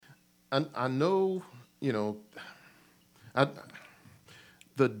I know, you know, I,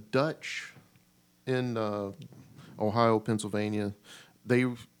 the Dutch in Ohio, Pennsylvania, they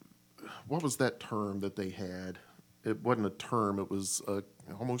what was that term that they had? It wasn't a term; it was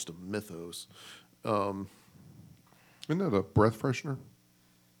almost a mythos. Um, Isn't that a breath freshener?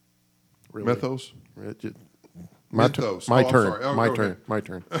 really, Methos? It- Mentos. my Oh, I'm turn, sorry. Oh, my go turn, ahead. my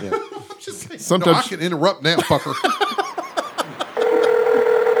turn. Yeah. Just saying. No, I Sometimes, can interrupt now, fucker.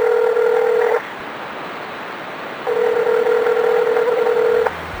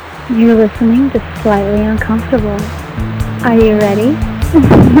 You're listening to Slightly Uncomfortable. Are you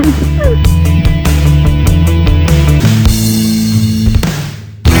ready?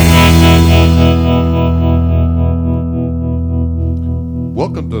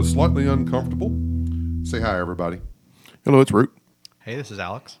 Welcome to Slightly Uncomfortable. Say hi, everybody. hello, it's Root. Hey, this is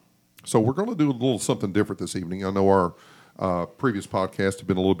Alex. So we're going to do a little something different this evening. I know our previous podcasts have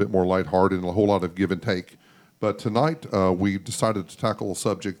been a little bit more lighthearted and a whole lot of give and take. But tonight we decided to tackle a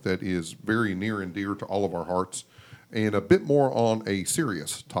subject that is very near and dear to all of our hearts and a bit more on a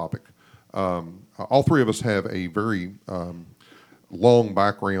serious topic. All three of us have a very long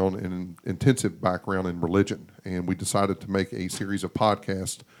background and intensive background in religion, and we decided to make a series of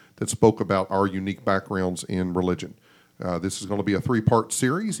podcasts that spoke about our unique backgrounds in religion. This is going to be a three-part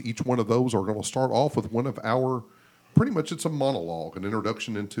series. Each one of those are going to start off with one of our, pretty much it's a monologue, an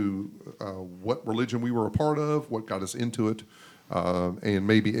introduction into what religion we were a part of, what got us into it, and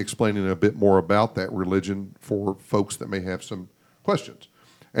maybe explaining a bit more about that religion for folks that may have some questions.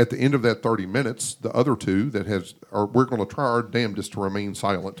 At the end of that 30 minutes, the other two we're going to try our damnedest to remain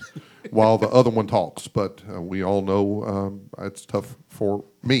silent while the other one talks. But we all know it's tough for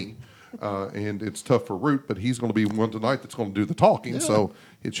me. And it's tough for Root, but he's going to be one tonight that's going to do the talking, so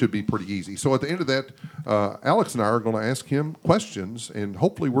it should be pretty easy. So at the end of that, Alex and I are going to ask him questions, and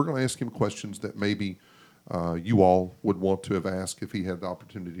hopefully we're going to ask him questions that maybe you all would want to have asked if he had the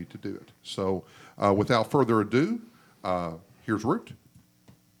opportunity to do it. So without further ado, here's Root.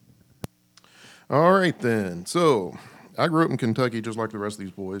 All right, then. So, I grew up in Kentucky just like the rest of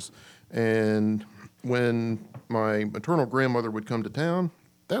these boys. And when my maternal grandmother would come to town,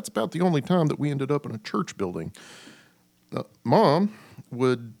 that's about the only time that we ended up in a church building. Mom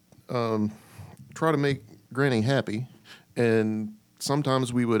would try to make Granny happy, and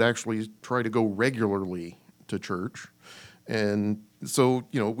sometimes we would actually try to go regularly to church. And so,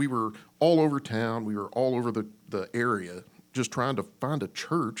 we were all over town, we were all over the area, just trying to find a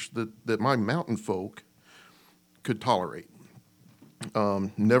church that my mountain folk could tolerate.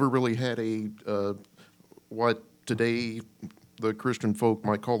 Never really had what today the Christian folk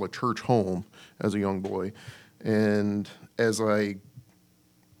might call a church home as a young boy. And as I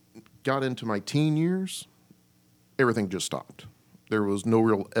got into my teen years, everything just stopped. There was no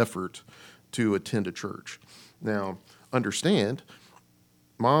real effort to attend a church. Now, understand,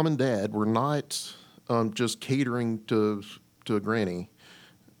 Mom and Dad were not just catering to Granny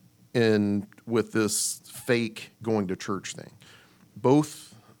and with this fake going to church thing.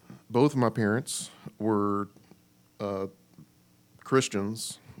 Both of my parents were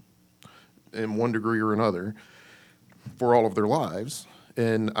Christians in one degree or another for all of their lives,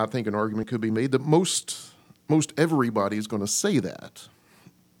 and I think an argument could be made that most everybody is going to say that.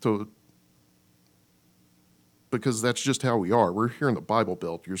 So because that's just how we are. We're here in the Bible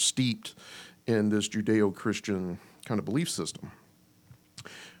Belt. You're steeped in this Judeo-Christian kind of belief system.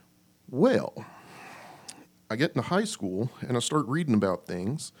 Well, I get into high school and I start reading about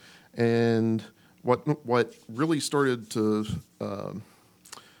things, and what really started to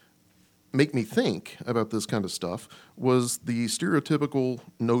make me think about this kind of stuff was the stereotypical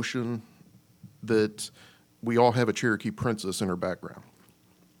notion that we all have a Cherokee princess in our background,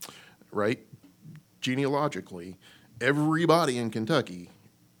 right? Genealogically, everybody in Kentucky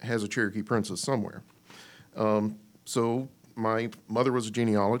has a Cherokee princess somewhere. So my mother was a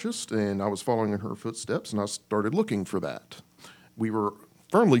genealogist, and I was following in her footsteps, and I started looking for that. We were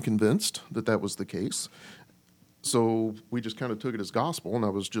firmly convinced that that was the case, so we just kind of took it as gospel, and I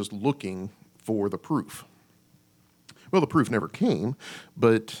was just looking for the proof. Well, the proof never came,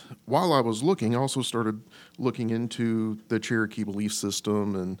 but while I was looking, I also started looking into the Cherokee belief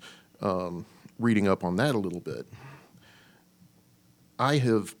system and reading up on that a little bit. I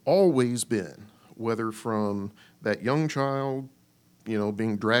have always been, whether from that young child,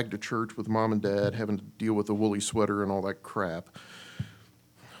 being dragged to church with mom and dad, having to deal with a woolly sweater and all that crap,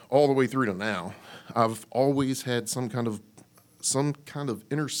 all the way through to now, I've always had some kind of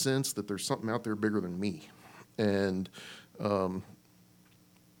inner sense that there's something out there bigger than me. And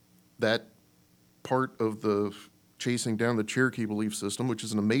that part of the chasing down the Cherokee belief system, which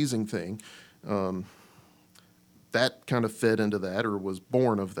is an amazing thing. That kind of fed into that or was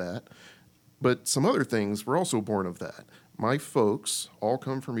born of that. But some other things were also born of that. My folks all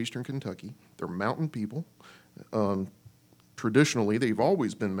come from Eastern Kentucky. They're mountain people. Traditionally, they've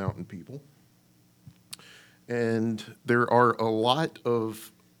always been mountain people. And there are a lot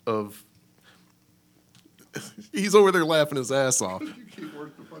of he's over there laughing his ass off. You keep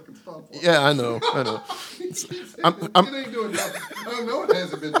working the fucking stopwatch. Yeah, I know. It ain't doing nothing. I know it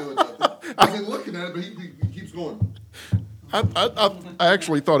hasn't been doing nothing. I've been looking at it, but he keeps going. I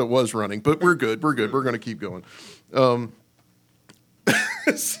actually thought it was running, but we're good. We're good. We're going to keep going.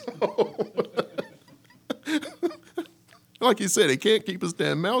 So, like you said, he can't keep his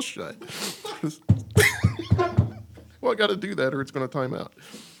damn mouth shut. Well, I got to do that, or it's going to time out.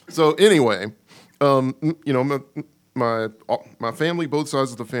 So anyway, my family, both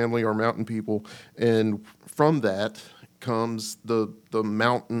sides of the family, are mountain people, and from that comes the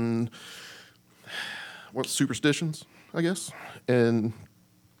mountain superstitions, I guess. And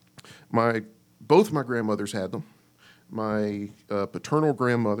both my grandmothers had them. My paternal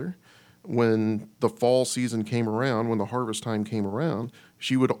grandmother, when the fall season came around, when the harvest time came around,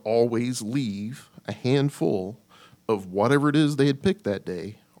 she would always leave a handful of whatever it is they had picked that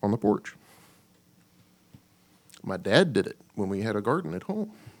day on the porch. My dad did it when we had a garden at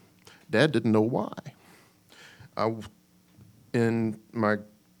home. Dad didn't know why. In my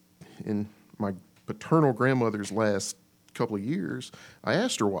paternal grandmother's last couple of years, I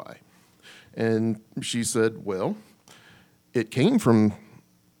asked her why. And she said, well, it came from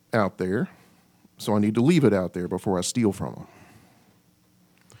out there, so I need to leave it out there before I steal from them.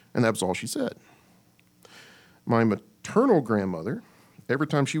 And that was all she said. My maternal grandmother, every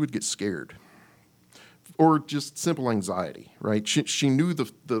time she would get scared, or just simple anxiety, right? She knew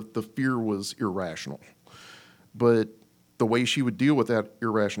the fear was irrational. But the way she would deal with that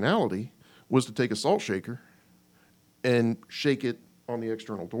irrationality was to take a salt shaker and shake it on the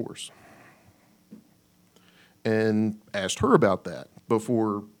external doors. And asked her about that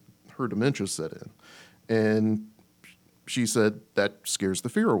before her dementia set in. And she said, that scares the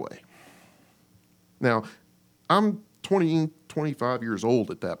fear away. Now, I'm 25 years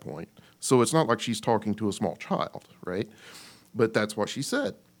old at that point, so it's not like she's talking to a small child, right? But that's what she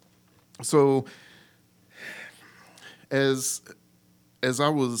said. So as I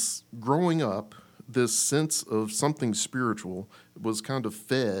was growing up, this sense of something spiritual was kind of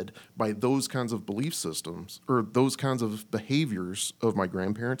fed by those kinds of belief systems or those kinds of behaviors of my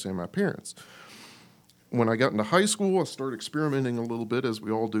grandparents and my parents. When I got into high school, I started experimenting a little bit, as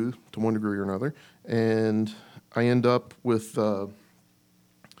we all do to one degree or another, and I end up with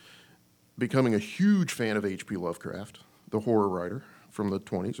becoming a huge fan of H.P. Lovecraft, the horror writer from the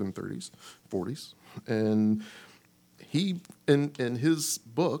 20s and 30s, 40s. And he, in his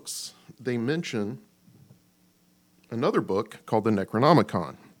books, they mention another book called the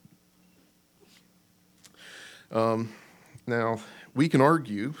Necronomicon. Now, we can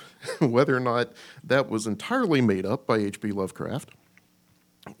argue whether or not that was entirely made up by H.P. Lovecraft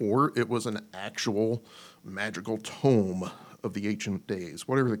or it was an actual magical tome of the ancient days,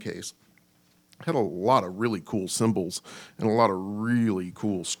 whatever the case. Had a lot of really cool symbols and a lot of really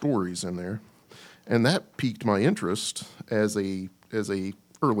cool stories in there. And that piqued my interest as a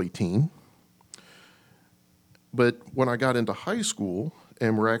early teen. But when I got into high school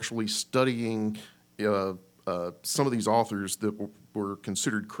and we're actually studying some of these authors that were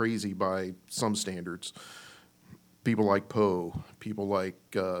considered crazy by some standards, people like Poe, people like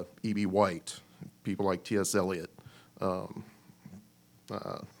E.B. White, people like T.S. Eliot,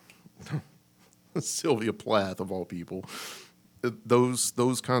 Sylvia Plath, of all people,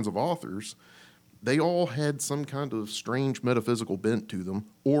 those kinds of authors, they all had some kind of strange metaphysical bent to them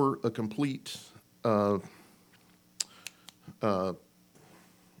or a complete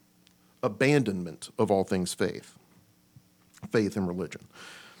abandonment of all things faith and religion.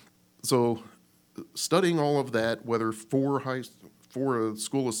 So studying all of that, whether for a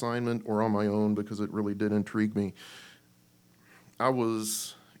school assignment or on my own, because it really did intrigue me, I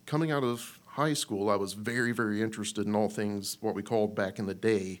was coming out of high school, I was very, very interested in all things what we called back in the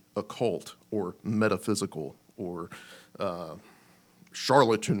day occult or metaphysical or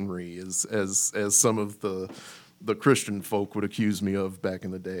charlatanry, as some of the Christian folk would accuse me of back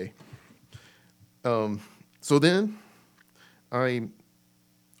in the day. So then I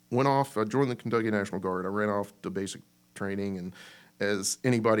went off, I joined the Kentucky National Guard. I ran off to basic training, and as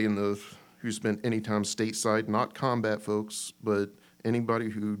anybody who spent any time stateside, not combat folks, but anybody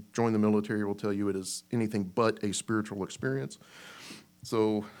who joined the military will tell you it is anything but a spiritual experience.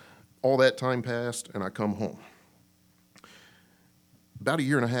 So all that time passed, and I come home. about a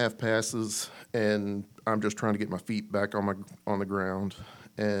year and a half passes, and I'm just trying to get my feet back on the ground,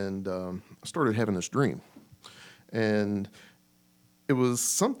 and I started having this dream, and it was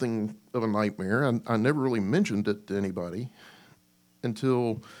something of a nightmare. I never really mentioned it to anybody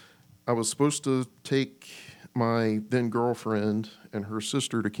until I was supposed to take my then girlfriend and her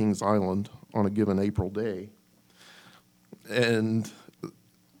sister to Kings Island on a given April day, and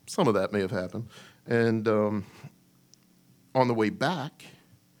some of that may have happened. And on the way back,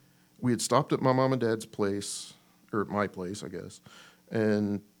 we had stopped at my mom and dad's place, or my place, I guess,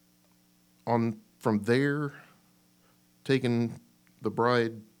 and from there, taking the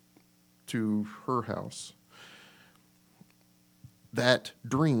bride to her house. That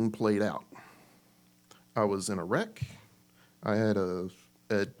dream played out. I was in a wreck. I had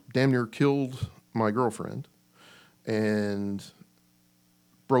damn near killed my girlfriend, and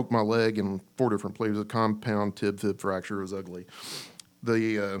broke my leg in 4 different places. A compound tib-fib fracture. It was ugly.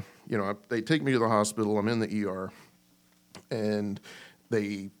 They take me to the hospital. I'm in the ER, and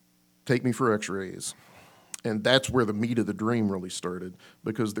they take me for X-rays, and that's where the meat of the dream really started,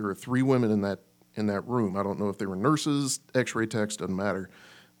 because there were 3 women in that room. I don't know if they were nurses, X-ray techs, doesn't matter,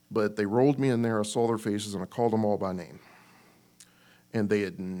 but they rolled me in there. I saw their faces, and I called them all by name, and they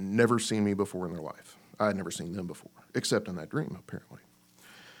had never seen me before in their life. I had never seen them before, except in that dream, apparently.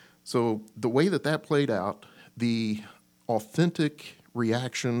 So the way that played out, the authentic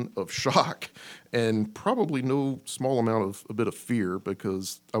reaction of shock and probably no small amount of a bit of fear,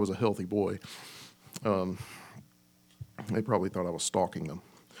 because I was a healthy boy. They probably thought I was stalking them.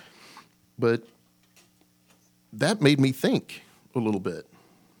 But that made me think a little bit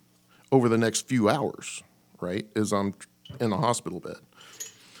over the next few hours, right, as I'm in the hospital bed.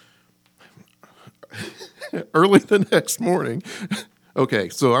 Early the next morning. Okay,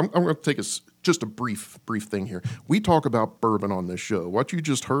 so I'm going to take just a brief thing here. We talk about bourbon on this show. What you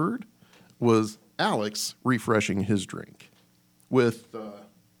just heard was Alex refreshing his drink with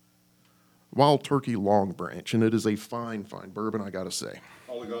Wild Turkey Long Branch, and it is a fine bourbon, I got to say.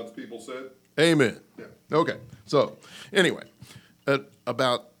 All the God's people said. Amen. Yeah. Okay, so anyway,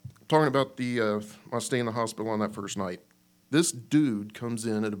 talking about my stay in the hospital on that first night. This dude comes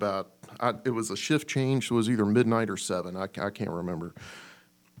in at it was a shift change, so it was either midnight or 7. I can't remember.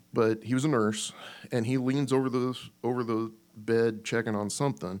 But he was a nurse, and he leans over the bed checking on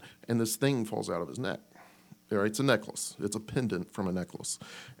something, and this thing falls out of his neck. All right, it's a necklace. It's a pendant from a necklace.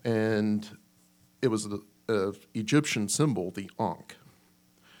 And it was the Egyptian symbol, the Ankh.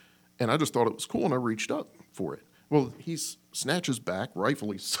 And I just thought it was cool, and I reached up for it. Well, he snatches back,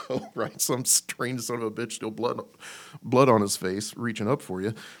 rightfully so, right? Some strange son of a bitch, still blood on his face, reaching up for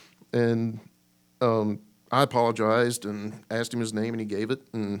you. And I apologized and asked him his name, and he gave it,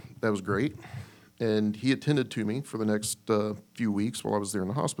 and that was great. And he attended to me for the next few weeks while I was there in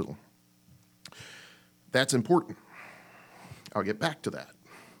the hospital. That's important. I'll get back to that.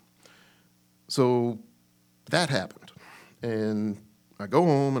 So that happened, and I go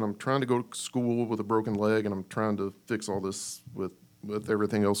home, and I'm trying to go to school with a broken leg, and I'm trying to fix all this with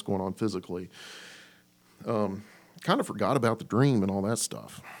everything else going on physically. Kind of forgot about the dream and all that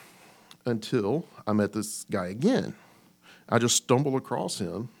stuff until I met this guy again. I just stumbled across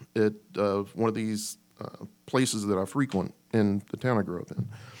him at one of these places that I frequent in the town I grew up in.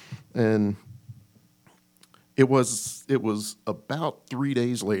 And it was about 3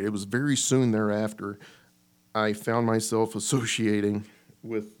 days later. It was very soon thereafter. I found myself associating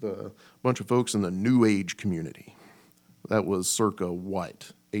with a bunch of folks in the New Age community. That was circa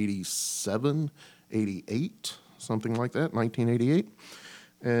what, 87, 88, something like that, 1988.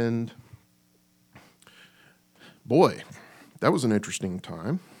 And boy, that was an interesting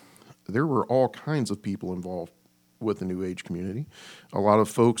time. There were all kinds of people involved with the New Age community. A lot of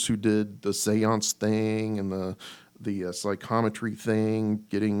folks who did the seance thing and the psychometry thing,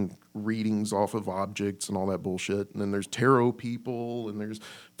 getting readings off of objects and all that bullshit. And then there's tarot people, and there's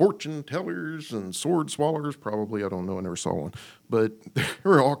fortune tellers and sword swallowers. Probably, I don't know, I never saw one. But there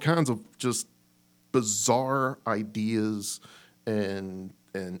were all kinds of just bizarre ideas and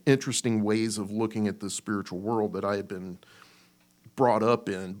interesting ways of looking at the spiritual world that I had been brought up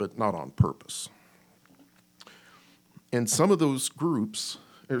in, but not on purpose. And some of those groups,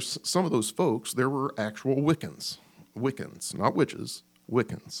 some of those folks, there were actual Wiccans, not witches,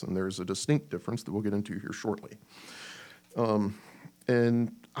 Wiccans. And there's a distinct difference that we'll get into here shortly.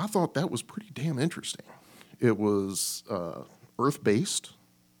 And I thought that was pretty damn interesting. It was earth-based.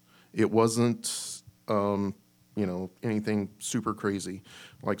 It wasn't, anything super crazy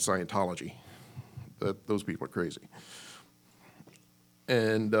like Scientology. Those people are crazy.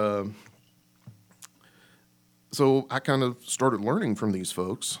 And So I kind of started learning from these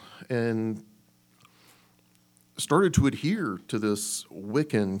folks and started to adhere to this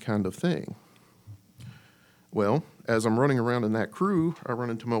Wiccan kind of thing. Well, as I'm running around in that crew, I run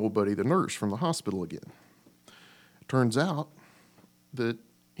into my old buddy, the nurse from the hospital again. Turns out that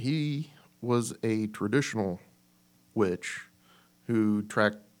he was a traditional witch who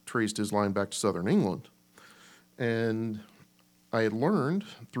traced his line back to southern England. And I had learned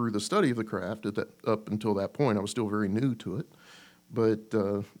through the study of the craft that up until that point, I was still very new to it. But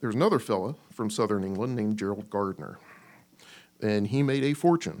there's another fella from southern England named Gerald Gardner. And he made a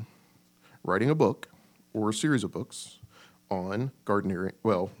fortune writing a book or a series of books on Gardnerian,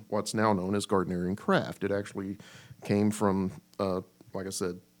 well, what's now known as Gardnerian craft. It actually came from, like I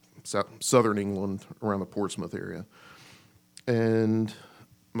said, southern England around the Portsmouth area. And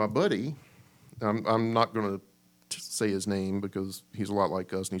my buddy, I'm not going to say his name because he's a lot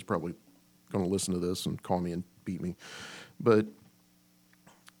like us and he's probably going to listen to this and call me and beat me. But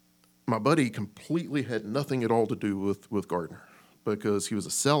my buddy completely had nothing at all to do with Gardner because he was a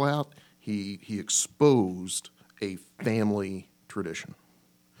sellout. He exposed a family tradition.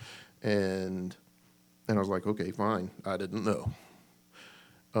 And I was like, okay, fine. I didn't know.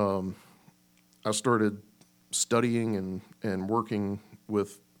 I started studying and working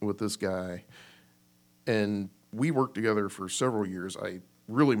with this guy, and we worked together for several years. I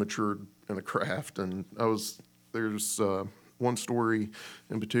really matured in the craft, and there's one story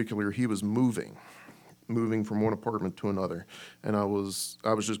in particular. He was moving from one apartment to another, and I was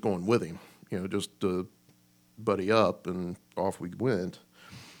just going with him, just to buddy up, and off we went.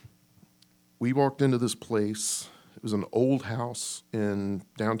 We walked into this place. It was an old house in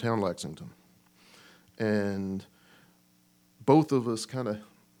downtown Lexington, and both of us kind of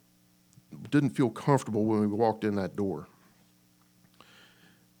didn't feel comfortable when we walked in that door.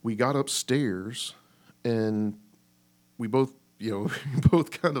 We got upstairs, and we both, we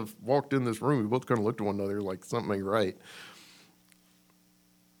both kind of walked in this room. We both kind of looked at one another like something ain't right.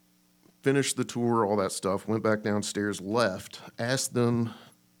 Finished the tour, all that stuff, went back downstairs, left, asked them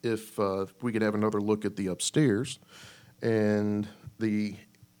if we could have another look at the upstairs, and the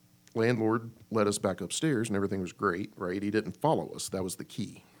landlord let us back upstairs, and everything was great, right? He didn't follow us. That was the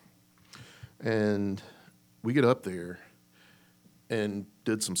key. And we get up there and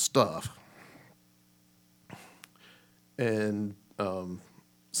did some stuff, and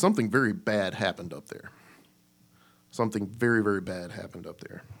something very bad happened up there. Something very, very bad happened up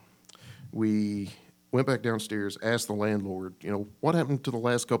there. We went back downstairs, asked the landlord, what happened to the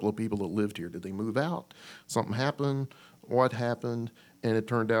last couple of people that lived here? Did they move out? Something happened? What happened? And it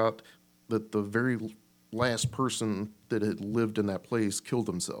turned out that the very last person that had lived in that place killed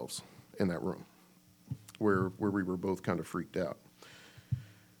themselves in that room where we were both kind of freaked out.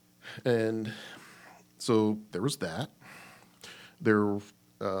 And so there was that. There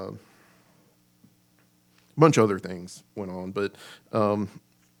a bunch of other things went on, but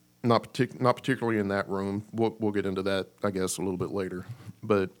not particularly in that room. We'll get into that, I guess, a little bit later.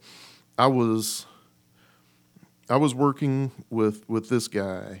 But I was working with this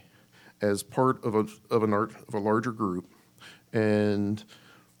guy as part of a larger group, and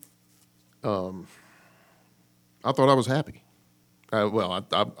I thought I was happy. I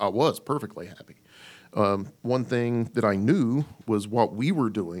was perfectly happy. One thing that I knew was what we were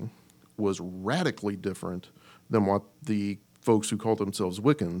doing was radically different than what the folks who called themselves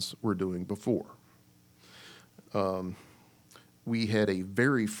Wiccans were doing before. We had a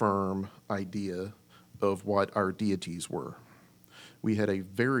very firm idea of what our deities were. We had a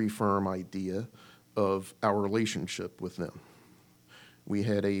very firm idea of our relationship with them. We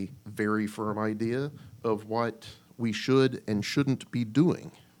had a very firm idea of what we should and shouldn't be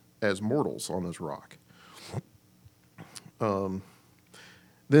doing as mortals on this rock.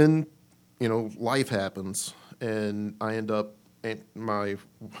 Then, life happens, and my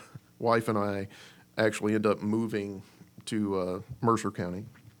wife and I actually end up moving to Mercer County,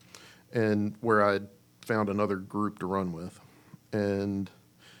 and where I'd found another group to run with. And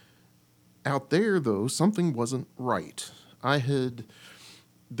out there, though, something wasn't right. I had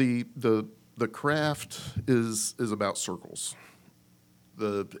the craft is about circles.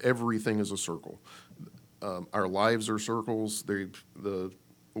 Everything is a circle. Our lives are circles. The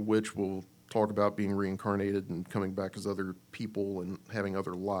witch will talk about being reincarnated and coming back as other people and having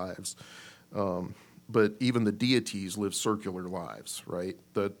other lives. But even the deities live circular lives, right?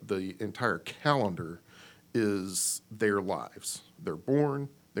 The entire calendar is their lives. They're born,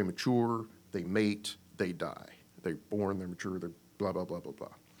 they mature, they mate, they die. They're born, they're mature, they're blah, blah, blah, blah,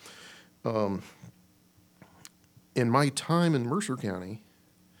 blah. In my time in Mercer County,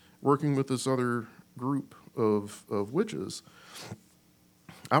 working with this other group of witches,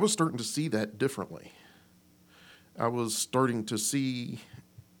 I was starting to see that differently. I was starting to see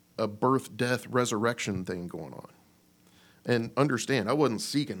a birth, death, resurrection thing going on. And understand, I wasn't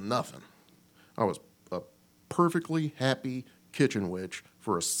seeking nothing. I was a perfectly happy kitchen witch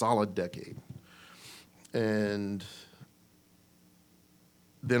for a solid decade. And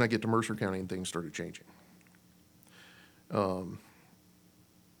then I get to Mercer County and things started changing.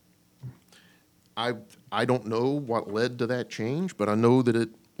 I don't know what led to that change, but I know that it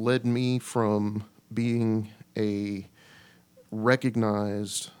led me from being a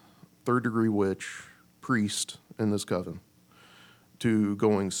recognized third-degree witch priest in this coven to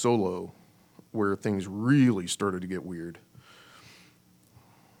going solo, where things really started to get weird,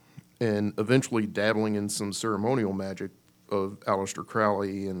 and eventually dabbling in some ceremonial magic of Aleister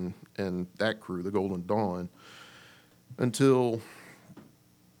Crowley and that crew, the Golden Dawn, until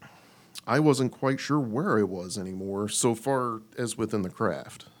I wasn't quite sure where I was anymore, so far as within the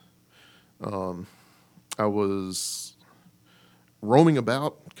craft. I was roaming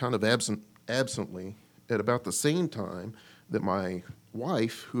about kind of absently at about the same time that my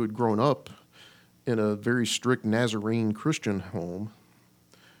wife, who had grown up in a very strict Nazarene Christian home,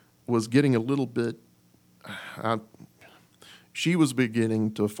 was getting a little bit, she was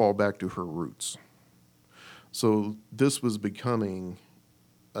beginning to fall back to her roots. So this was becoming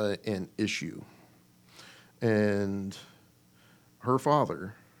an issue. And her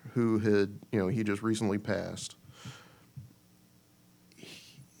father, who had, he just recently passed,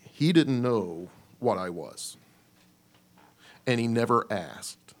 he didn't know what I was. And he never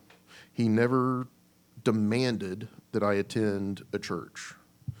asked. He never demanded that I attend a church.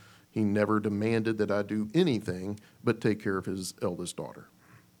 He never demanded that I do anything but take care of his eldest daughter.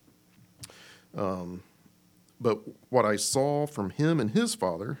 But what I saw from him and his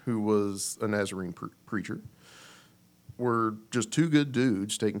father, who was a Nazarene preacher, were just two good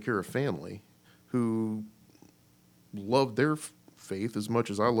dudes taking care of family who loved their faith as much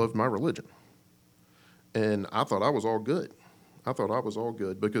as I loved my religion. And I thought I was all good.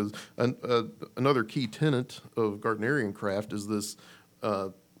 Because another key tenet of Gardnerian craft is this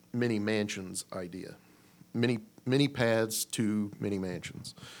many mansions idea. Many paths to many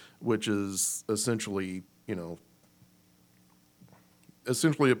mansions, which is essentially,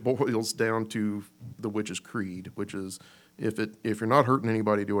 it boils down to the witch's creed, which is if you're not hurting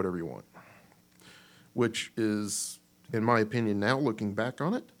anybody, do whatever you want. Which is, in my opinion, now looking back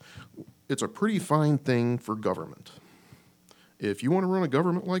on it, it's a pretty fine thing for government. If you want to run a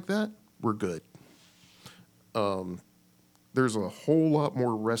government like that, we're good. There's a whole lot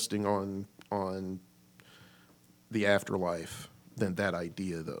more resting on the afterlife than that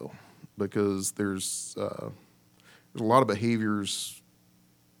idea, though, because there's a lot of behaviors.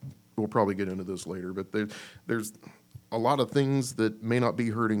 We'll probably get into this later, but there's a lot of things that may not be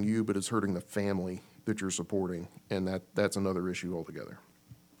hurting you, but it's hurting the family that you're supporting, and that's another issue altogether.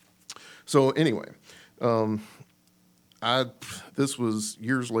 So anyway, this was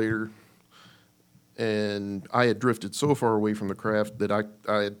years later, and I had drifted so far away from the craft that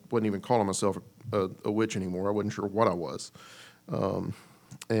I wasn't even calling myself a witch anymore. I wasn't sure what I was.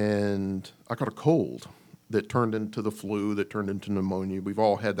 And I got a cold that turned into the flu, that turned into pneumonia. We've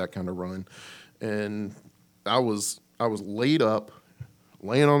all had that kind of run. And I was laid up,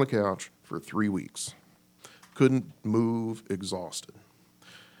 laying on the couch for 3 weeks. Couldn't move, exhausted.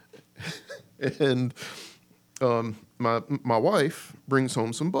 And my wife brings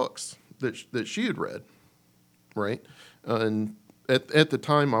home some books that she had read, right? And at the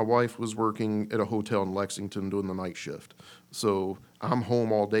time, my wife was working at a hotel in Lexington doing the night shift. So I'm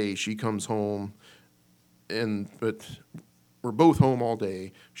home all day. She comes home, but we're both home all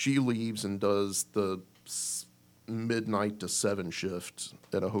day. She leaves and does the midnight to 7 shift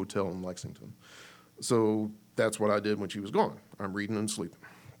at a hotel in Lexington. So that's what I did when she was gone. I'm reading and sleeping.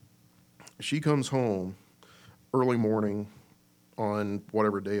 She comes home early morning on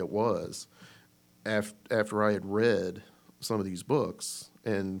whatever day it was, after I had read some of these books.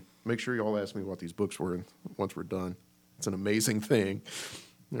 And make sure you all ask me what these books were once we're done. It's an amazing thing.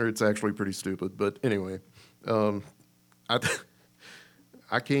 Or it's actually pretty stupid. But anyway, I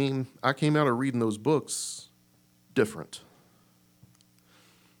came out of reading those books different.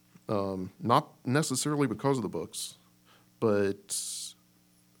 Not necessarily because of the books, but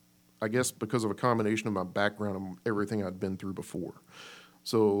I guess because of a combination of my background and everything I'd been through before.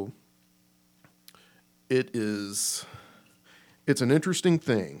 So it's an interesting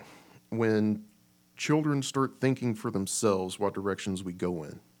thing when children start thinking for themselves what directions we go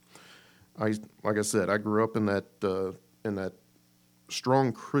in. Like I said, I grew up in that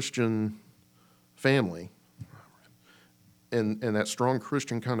strong Christian family and that strong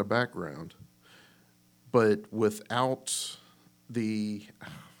Christian kind of background, but without any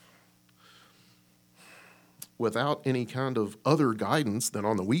kind of other guidance than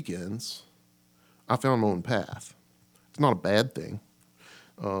on the weekends, I found my own path. It's not a bad thing.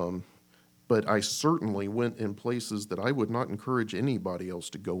 But I certainly went in places that I would not encourage anybody else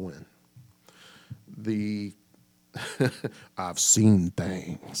to go in. I've seen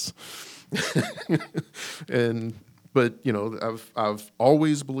things. But I've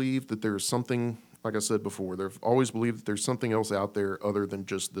always believed that there's something, like I said before, I've always believed that there's something else out there other than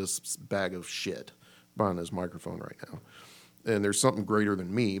just this bag of shit behind this microphone right now. And there's something greater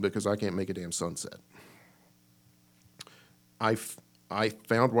than me because I can't make a damn sunset. I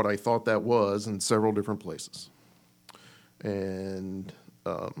found what I thought that was in several different places. And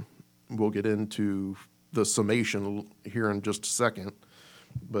we'll get into the summation here in just a second.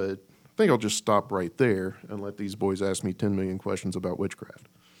 But I think I'll just stop right there and let these boys ask me 10 million questions about witchcraft.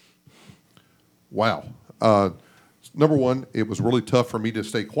 Wow. Number one, it was really tough for me to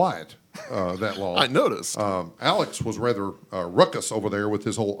stay quiet that long. I noticed. Alex was rather ruckus over there with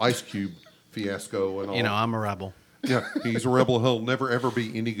his whole Ice Cube fiasco and all. I'm a rebel. Yeah, he's a rebel. He'll never ever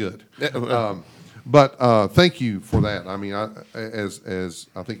be any good. But thank you for that. I mean, as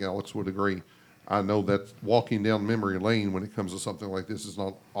I think Alex would agree, I know that walking down memory lane when it comes to something like this is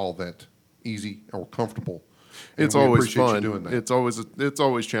not all that easy or comfortable. And It's we always appreciate you fun. doing that. It's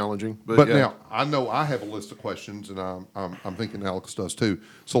always challenging. But yeah. now I know I have a list of questions, and I'm thinking Alex does too.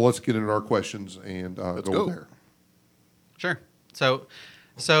 So let's get into our questions and go. there. Sure. So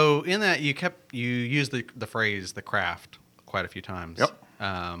in that you used the phrase the craft quite a few times. Yep.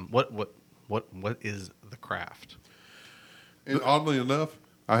 What is the craft? And oddly enough,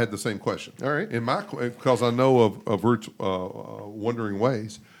 I had the same question. All right. Because I know of Ruth's Wondering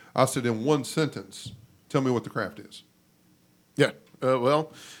Ways, I said in one sentence, tell me what the craft is. Yeah.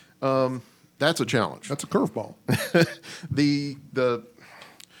 That's a challenge. That's a curveball.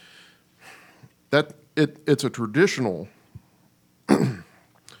 It's a traditional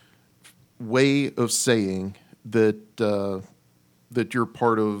way of saying that you're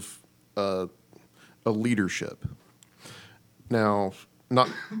part of a leadership. Now, not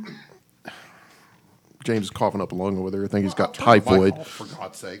James is coughing up a lung over there. I think he's got typhoid. Oh, for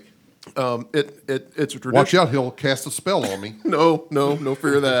God's sake! It's a tradition. Watch out, he'll cast a spell on me. No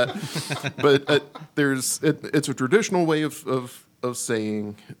fear of that. But it's a traditional way of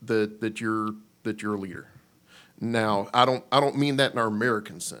saying that you're a leader. Now, I don't mean that in our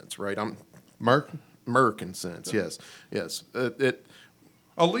American sense, right? American sense, yes.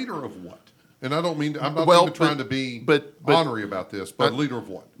 A leader of what? And I don't mean I'm not Well, even trying but- to be but- honorary about this, but a leader of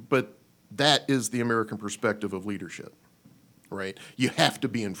what? But that is the American perspective of leadership, right? You have to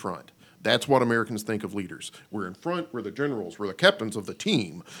be in front. That's what Americans think of leaders. We're in front. We're the generals. We're the captains of the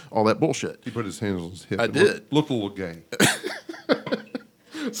team. All that bullshit. He put his hands on his hip. I and did. Looked a little gay.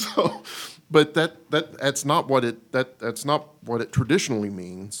 So, but that's not what it traditionally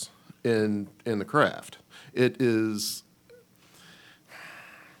means in the craft. It is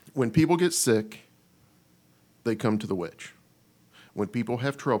when people get sick, they come to the witch. When people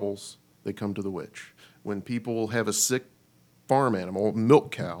have troubles, they come to the witch. When people have a sick farm animal, a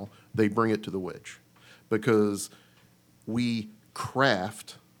milk cow, they bring it to the witch, because we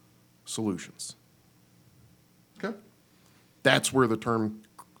craft solutions. Okay. That's where the term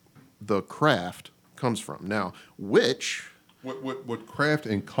the craft comes from. Now, witch, Would craft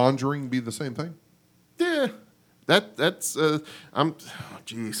and conjuring be the same thing? yeah, that's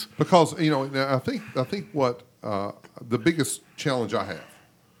geez. Because I think what the biggest challenge I have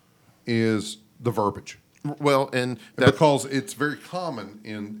is the verbiage. Well, and Because it's very common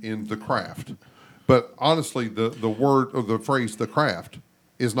in the craft, but honestly, the word or the phrase "the craft"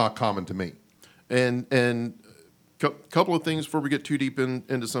 is not common to me. and couple of things before we get too deep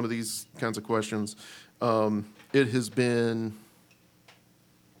into some of these kinds of questions. It has been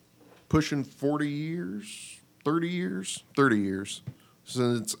pushing 40 years, 30 years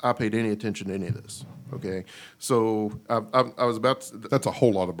since I paid any attention to any of this. Okay, so I was about to, That's a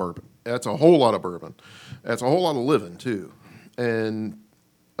whole lot of bourbon. that's a whole lot of bourbon. That's a whole lot of living too, and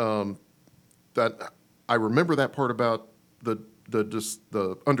that I remember that part about the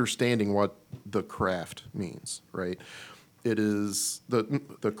understanding what the craft means. Right, it is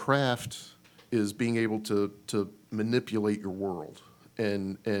the craft is being able to manipulate your world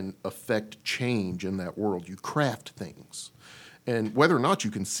and affect change in that world. You craft things, and whether or not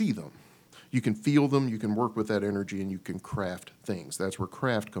you can see them. You can feel them, you can work with that energy, and you can craft things. That's where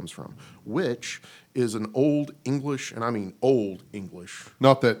craft comes from, which is an old English, and I mean old English.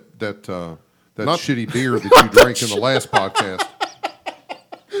 Not that that Not- shitty beer that you drank in the last podcast.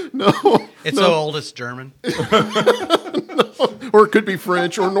 No, It's so old it's German. or it could be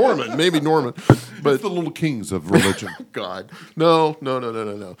French or Norman, maybe Norman. But It's the little kings of religion. God, no.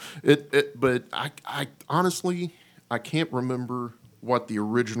 But I honestly, I can't remember what the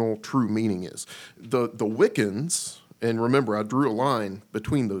original true meaning is. The Wiccans, and remember, I drew a line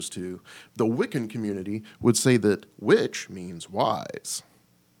between those two. The Wiccan community would say that witch means wise.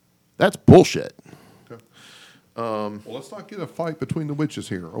 That's bullshit. Well, let's not get a fight between the witches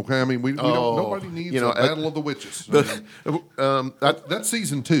here, okay? I mean, we don't. Nobody needs a battle of the witches. That's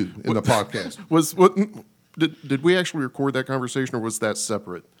season 2 in the podcast. Did we actually record that conversation, or was that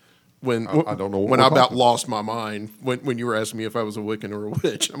separate? When I don't know what when we're I about talking. lost my mind when you were asking me if I was a Wiccan or a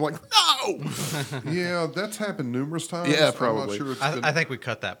witch. I'm like, no. Yeah, that's happened numerous times. Yeah, I'm probably. not sure it's been, I think we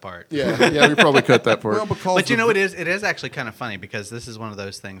cut that part. Yeah, we probably cut that part. well, because But you of know, the- it is actually kind of funny because this is one of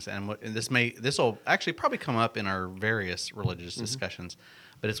those things, and this will actually probably come up in our various religious discussions,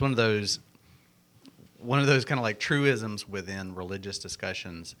 but it's one of those kind of like truisms within religious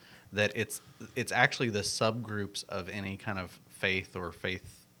discussions that it's actually the subgroups of any kind of faith or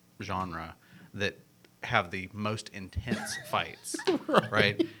faith genre that have the most intense fights,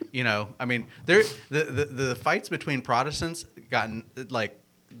 right? You know, I mean, the fights between Protestants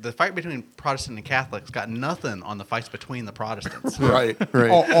the fight between Protestant and Catholics got nothing on the fights between the Protestants. right.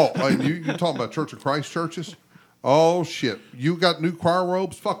 and you're talking about Church of Christ churches? Oh, shit. You got new choir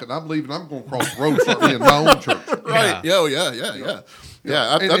robes? Fuck it. I'm leaving. I'm going to cross the road and start being my own church. Right. Yeah.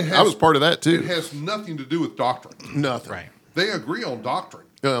 Yeah. And it I was part of that It too. has nothing to do with doctrine. Nothing. Right. They agree on doctrine.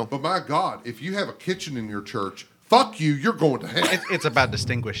 Yeah. But my God, if you have a kitchen in your church, fuck you, you're going to hell. It's about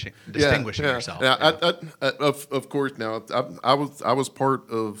distinguishing yourself. Yeah, Yeah. of course. Now, I was part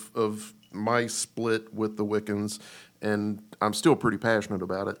of my split with the Wiccans, and I'm still pretty passionate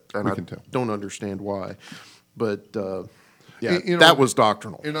about it, and We I can tell. don't understand why. But yeah, You know, that was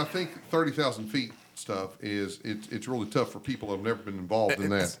doctrinal. And I think 30,000 feet stuff it's really tough for people who have never been involved in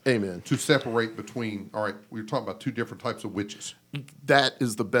that. Amen. To separate between, all right, we're talking about 2 different types of witches. That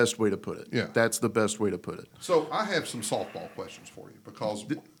is the best way to put it. Yeah. That's the best way to put it. So I have some softball questions for you because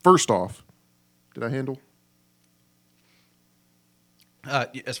First off, did I handle?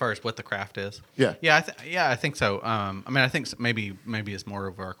 As far as what the craft is, Yeah. I think so. I mean, I think maybe as more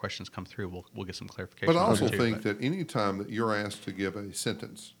of our questions come through, we'll get some clarification. But I on also it too, think that any time that you're asked to give a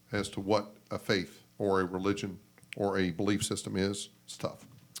sentence as to what a faith or a religion or a belief system is, it's tough.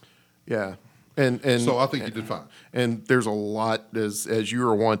 Yeah. And So I think you did fine. And there's a lot, as you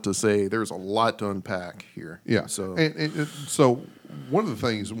are wont to say, there's a lot to unpack here. Yeah. So And so one of the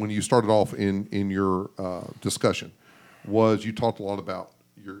things when you started off in your discussion was you talked a lot about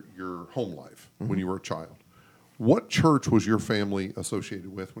your home life when you were a child. What church was your family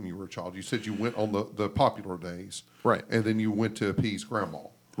associated with when you were a child? You said you went on the popular days. Right. And then you went to appease grandma.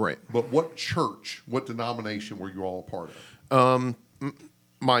 Right. But what church, what denomination were you all a part of?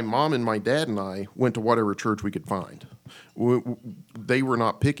 My mom and my dad and I went to whatever church we could find. They were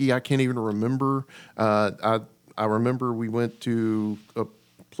not picky. I can't even remember. I remember we went to a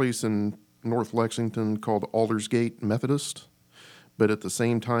place in North Lexington called Aldersgate Methodist, but at the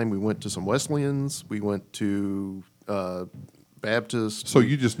same time we went to some Wesleyans. We went to Baptist. So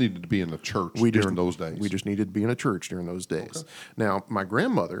you just needed to be in a church during those days. We just needed to be in a church during those days. Okay. Now, my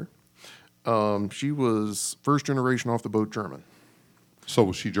grandmother, she was first generation off the boat German. So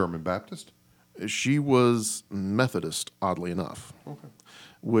was she German Baptist? She was Methodist, oddly enough,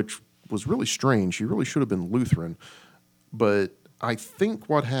 which was really strange. She really should have been Lutheran. But I think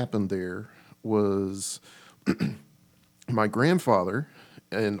what happened there was my grandfather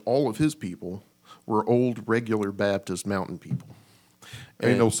and all of his people were old regular Baptist mountain people.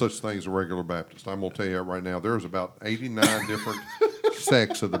 Ain't no such thing as a regular Baptist. I'm going to tell you that right now. There's about 89 different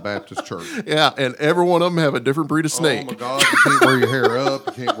sects of the Baptist church. Yeah, and every one of them have a different breed of snake. Oh, my God. You can't wear your hair up.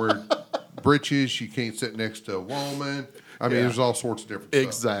 You can't wear breeches. You can't sit next to a woman. I mean, there's all sorts of different stuff.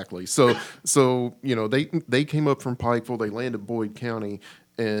 Exactly. So you know, they came up from Pikeville. They landed Boyd County,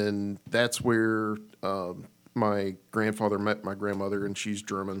 and that's where my grandfather met my grandmother, and she's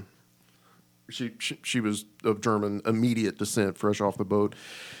German. She was of German immediate descent, fresh off the boat.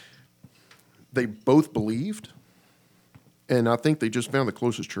 They both believed, and I think they just found the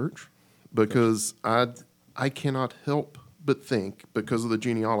closest church because I cannot help but think, because of the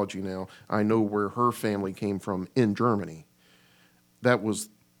genealogy now, I know where her family came from in Germany.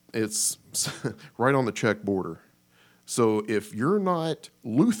 It's right on the Czech border. So if you're not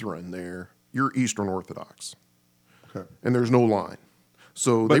Lutheran there, you're Eastern Orthodox. Okay. And there's no line.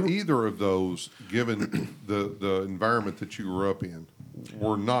 So But either of those, given the environment that you grew up in,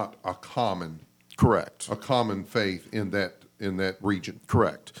 were not a common Correct. faith in that region.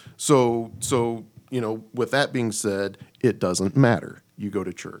 Correct. So with that being said, it doesn't matter. You go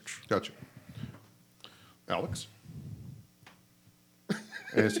to church. Gotcha. Alex?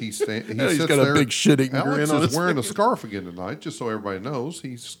 As he sits He's got there, a big shit-eating Alex grin on is his wearing a face. scarf again tonight, just so everybody knows.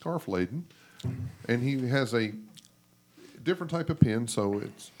 He's scarf laden, and he has a different type of pin, so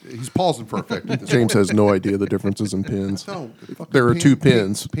he's pausing for effect. At this James point. has no idea the differences in pins. No, There are two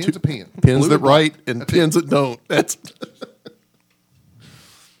pins. Pins a pin. Pins Blue that and black. write and pins that don't. That's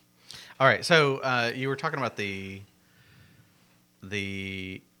All right, so you were talking about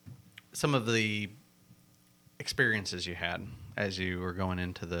some of the experiences you had as you were going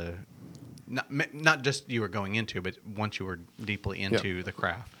into the not just you were going into, but once you were deeply into the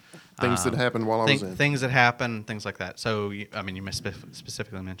craft. things that happened while I was in. Things that happen, things like that. So, you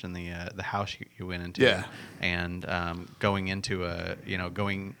specifically mentioned the house you went into, Yeah. and going into a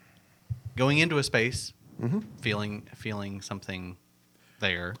space, Mm-hmm. feeling something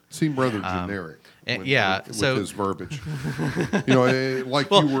there. Seemed rather generic. yeah, with so- his verbiage, like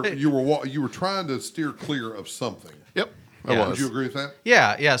you were trying to steer clear of something. Yep. Yeah. I Would was. you agree with that?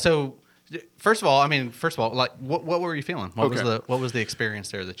 Yeah. So, first of all, like what were you feeling? What Okay. was the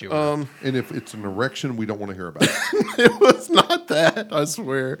experience there that you were? And if it's an erection, we don't want to hear about it. It was not that, I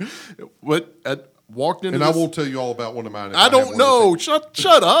swear. I walked into And I this- will tell you all about one of mine. if I have don't one know. Shut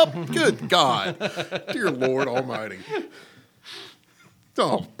up. Good God. Dear Lord Almighty.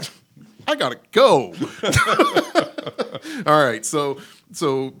 Oh, I gotta go. All right, so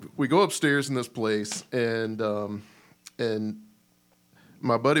we go upstairs in this place, and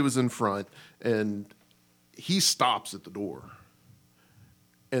my buddy was in front, and he stops at the door,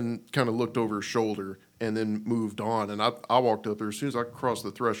 and kind of looked over his shoulder, and then moved on. And I walked up there. As soon as I crossed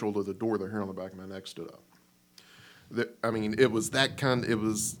the threshold of the door, the hair on the back of my neck stood up. It was that kind. It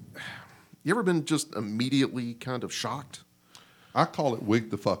was. You ever been just immediately kind of shocked? I call it wig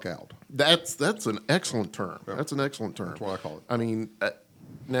the fuck out. That's an excellent term. That's an excellent term. That's what I call it. I mean,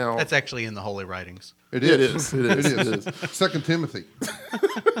 now That's actually in the Holy Writings. It is. It is. Second Timothy.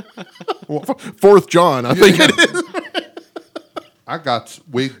 4th John, I think it is. I got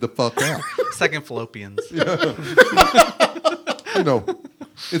wig the fuck out. Second Fallopians.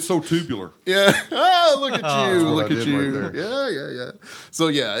 It's so tubular. Yeah. Oh, look at you. That's what Look I at did you. right there. Yeah. So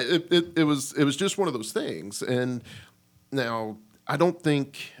yeah, it was just one of those things. And now I don't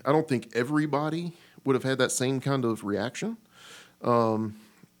think everybody would have had that same kind of reaction. I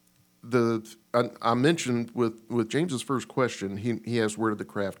mentioned with James's first question, he asked where did the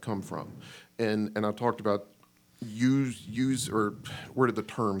craft come from, and I talked about use or where did the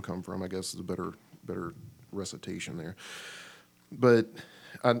term come from? I guess is a better recitation there. But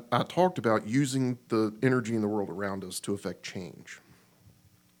I talked about using the energy in the world around us to affect change.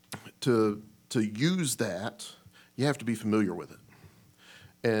 To use that, you have to be familiar with it,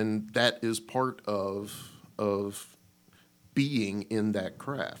 and that is part of being in that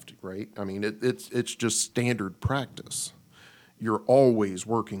craft, right? I mean, it's just standard practice. You're always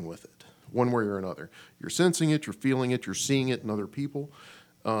working with it, one way or another. You're sensing it, you're feeling it, you're seeing it in other people.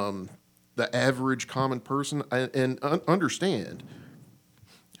 The average common person, understand,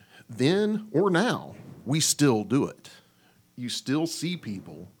 then or now, we still do it. You still see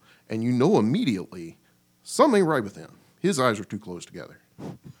people, and you know immediately something ain't right with him. His eyes are too close together.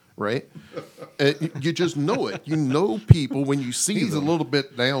 Right? You just know it. You know people when you see He's them. a little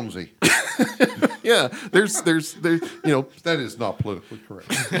bit downsy. Yeah, there's That is not politically correct.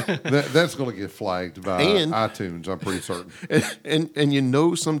 That's going to get flagged by And- iTunes, I'm pretty certain. and you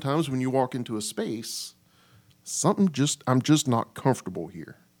know sometimes when you walk into a space, I'm just not comfortable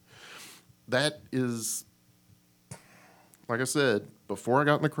here. That is, like I said, before I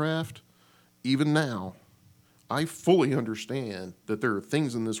got in the craft, even now, I fully understand that there are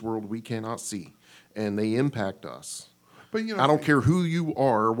things in this world we cannot see, and they impact us. But I don't care who you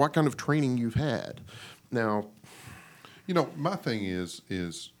are or what kind of training you've had. Now, my thing is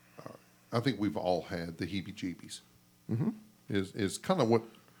I think we've all had the heebie-jeebies. Mm-hmm. Is kind of what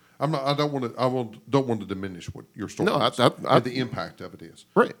I don't want to diminish what your story No, is and the impact of it is.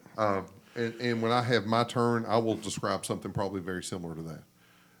 right. And when I have my turn, I will describe something probably very similar to that.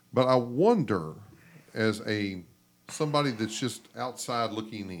 But I wonder, as somebody that's just outside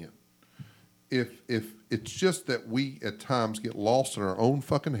looking in, if it's just that we at times get lost in our own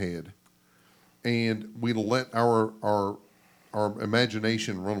fucking head, and we let our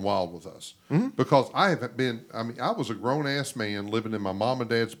imagination run wild with us. Mm-hmm. Because I was a grown ass man living in my mom and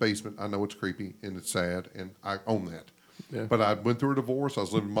dad's basement. I know it's creepy and it's sad, and I own that. Yeah. But I went through a divorce. I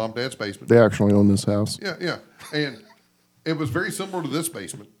was living in mom and dad's basement. They actually own this house. Yeah. And It was very similar to this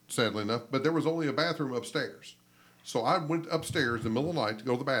basement, sadly enough, but there was only a bathroom upstairs. So I went upstairs in the middle of the night to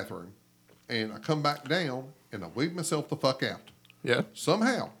go to the bathroom, and I come back down, and I weighed myself the fuck out. Yeah.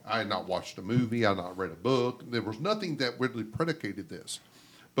 Somehow, I had not watched a movie, I had not read a book. There was nothing that really predicated this.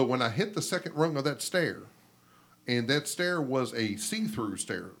 But when I hit the second rung of that stair, and that stair was a see-through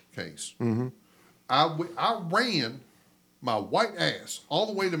staircase, I ran my white ass all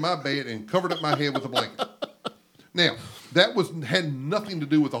the way to my bed and covered up my head with a blanket. Now, that had nothing to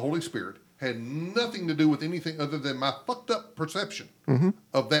do with the Holy Spirit, had nothing to do with anything other than my fucked up perception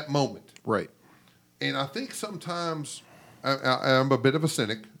of that moment. Right. And I think sometimes I'm a bit of a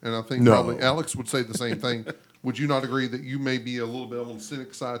cynic, and I think No. probably Alex would say the same thing. Would you not agree that you may be a little bit on the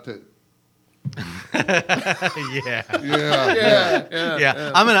cynic side too? Yeah.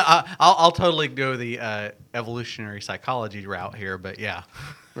 Yeah. I'll totally go the evolutionary psychology route here, but yeah.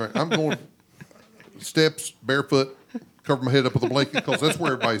 All right, I'm going steps, barefoot, cover my head up with a blanket, because that's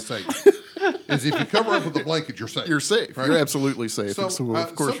where everybody's safe. Is if you cover up with a blanket, you're safe. You're safe. Right? You're absolutely safe. So,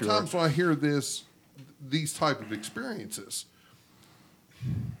 of course you are. sometimes when I hear these type of experiences,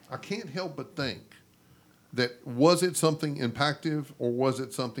 I can't help but think that was it something impactive, or was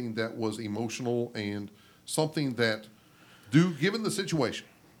it something that was emotional and something that, given the situation,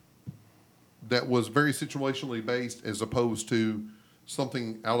 that was very situationally based, as opposed to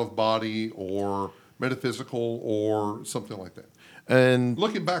something out of body or metaphysical or something like that. And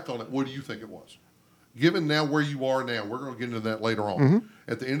Looking back on it, what do you think it was? Given now where you are now, we're going to get into that later on.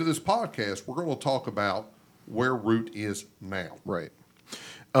 At the end of this podcast, we're going to talk about where Root is now. right.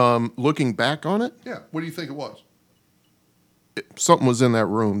 Looking back on it, Yeah. What do you think it was? something was in that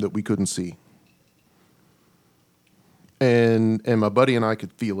room that we couldn't see. And my buddy and I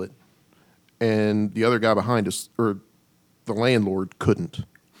could feel it. And the other guy behind us, or the landlord, couldn't.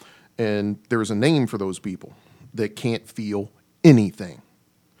 And there's a name for those people that can't feel anything.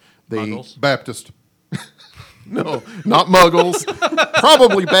 Muggles? Baptist. No, not Muggles.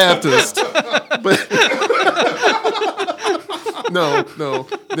 Probably Baptist. But no.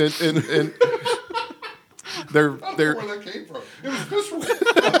 And they're I don't know where that came from. It was visceral.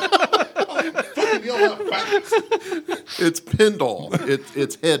 I didn't fucking yell out Baptist. it's Pendle.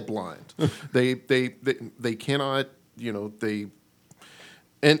 It's head blind. They cannot, and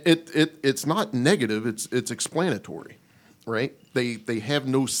it's not negative. It's explanatory, right? They have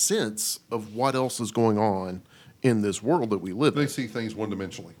no sense of what else is going on in this world that we live They in. see things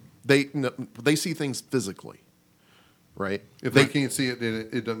one-dimensionally. They see things physically, right? If they can't see it, then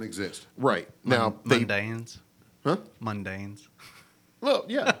it doesn't exist. Right now they Mundanes. huh? Mundanes. Well,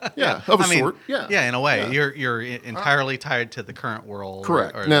 yeah, of a sort, yeah, Yeah, in a way. Yeah. You're entirely tied to the current world.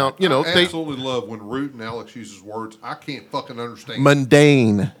 Correct. or Now, I they absolutely love when Root and Alex uses words I can't fucking understand.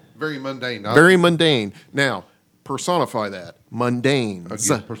 mundane, Very mundane. very mundane. Now, personify that mundane.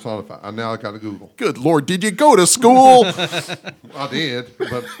 Again, personify. Now I got to Google. Good Lord, did you go to school? I did,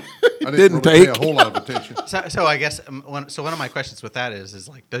 but I Didn't didn't really take. pay a whole lot of attention. So I guess one of my questions with that is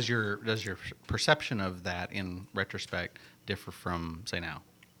like, does your perception of that in retrospect differ from say now?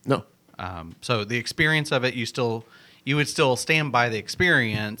 No. So the experience of it, you would still stand by the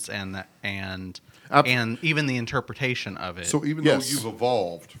experience and even the interpretation of it. So even Yes. though you've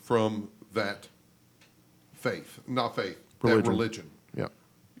evolved from that that religion, Yeah.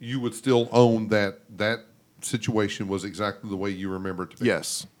 you would still own that situation was exactly the way you remember it to be.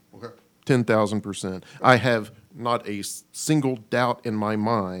 Yes. Okay. 10,000%. I have not a single doubt in my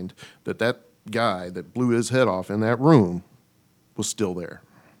mind that guy that blew his head off in that room was still there.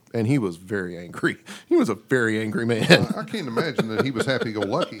 And he was very angry. He was a very angry man. I can't imagine that he was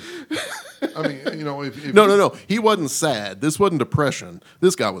happy-go-lucky. I mean, if No. He wasn't sad. This wasn't depression.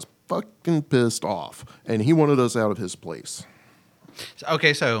 This guy was fucking pissed off. And he wanted us out of his place.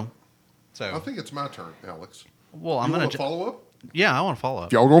 Okay, so I think it's my turn, Alex. well, I'm You gonna want to follow up? yeah, I want to follow up.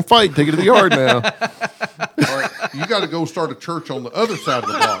 If y'all gonna fight, take it to the yard now. All right, you got to go start a church on the other side of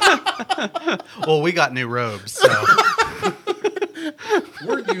the block. Well, we got new robes, so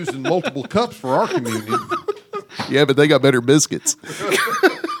We're using multiple cups for our communion. Yeah, but they got better biscuits.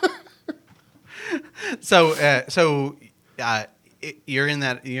 you're in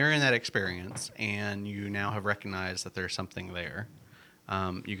that experience, and you now have recognized that there's something there.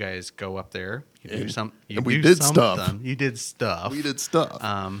 You guys go up there. You do some. You and we do did something. stuff. You did stuff. We did stuff.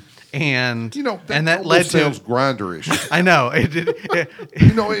 And That led almost to. sounds grinderish. I know it did.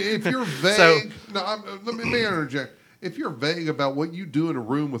 If you're vague, So- let me interject. If you're vague about what you do in a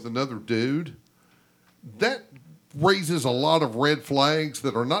room with another dude, that raises a lot of red flags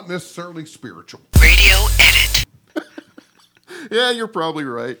that are not necessarily spiritual. Radio edit. Yeah, you're probably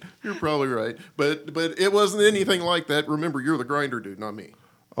right. You're probably right. But it wasn't anything like that. Remember, you're the grinder dude, not me.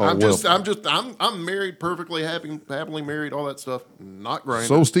 Oh, I'm married, perfectly happily married, all that stuff. Not grinder.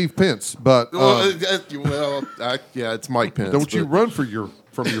 So Steve Pence, but yeah, it's Mike Pence. don't you but- run from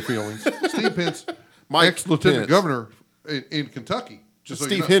your feelings. Steve Pence, Mike ex-lieutenant Pence. governor in Kentucky. Just so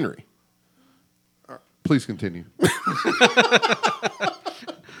you Steve know. Henry. Please continue.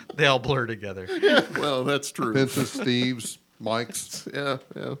 They all blur together. Well, that's true. Pence's, Steve's, Mike's. Yeah.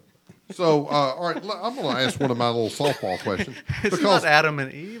 So, all right, I'm going to ask one of my little softball questions. It's not Adam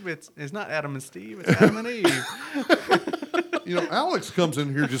and Eve. It's not Adam and Steve. It's Adam and Eve. you know, Alex comes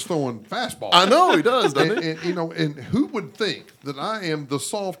in here just throwing fastballs. I know he does, doesn't he? And, you know, and who would think that I am the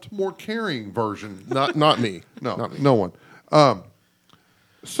soft, more caring version? Not me. No, Not me. no one.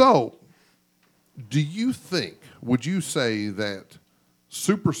 So, do you think? Would you say that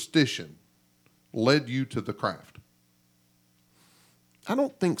superstition led you to the craft? I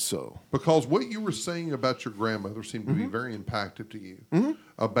don't think so. Because what you were saying about your grandmother seemed to be very impactful to you.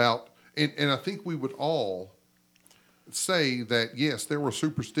 About, and I think we would all say that, yes, there were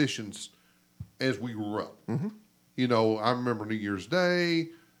superstitions as we grew up. You know, I remember New Year's Day,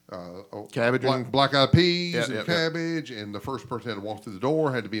 Cabbage and- black eyed peas Yeah, and yeah. cabbage, and the first person had to walk through the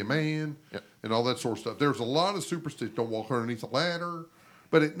door had to be a man, and all that sort of stuff. There's a lot of superstitions. Don't walk underneath a ladder.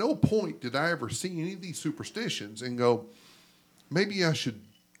 But at no point did I ever see any of these superstitions and go, maybe I should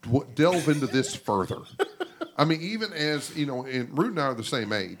delve into this further. I mean, even as, you know, and Root and I are the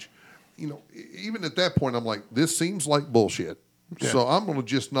same age, you know, even at that point, I'm like, this seems like bullshit. So I'm going to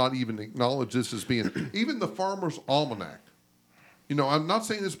just not even acknowledge this as being, even the Farmer's Almanac. You know, I'm not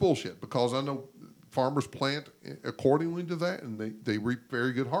saying it's bullshit because I know farmers plant accordingly to that and they reap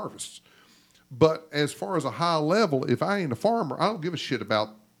very good harvests. But as far as a high level, if I ain't a farmer, I don't give a shit about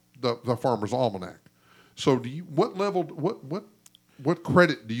the Farmer's Almanac. So do you, what level, what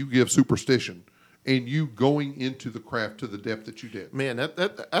credit do you give superstition and you going into the craft to the depth that you did? Man,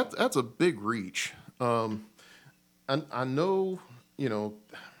 that's a big reach. I know, you know,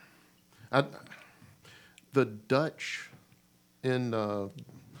 the Dutch in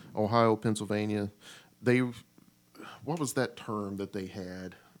Ohio, Pennsylvania, what was that term that they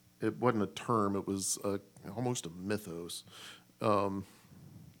had? It wasn't a term; it was almost a mythos. Isn't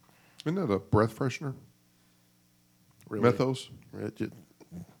that a breath freshener? Really. Mythos?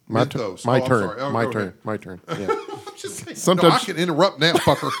 My Mythos. My Oh, I'm turn. sorry. Oh, My okay. turn. My turn. Yeah. No, Sometimes. I can interrupt now,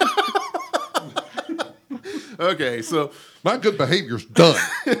 fucker. Okay, so My good behavior's done.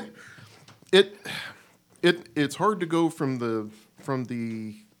 it's hard to go from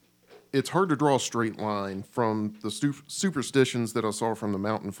the it's hard to draw a straight line from the superstitions that I saw from the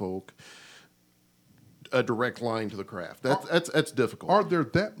mountain folk, a direct line to the craft. That's difficult. Are there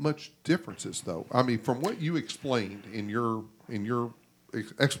that much differences, though? I mean, from what you explained in your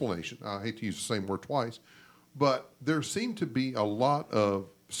explanation, I hate to use the same word twice, but there seemed to be a lot of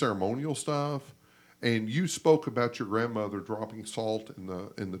ceremonial stuff, and you spoke about your grandmother dropping salt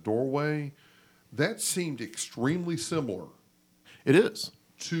in the doorway. That seemed extremely similar It is.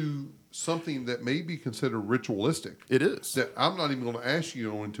 to something that may be considered ritualistic. It is. That I'm not even going to ask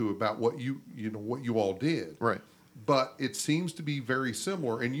you into about what you all did. Right. But it seems to be very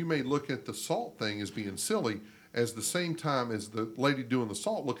similar, and you may look at the salt thing as being silly, as the same time as the lady doing the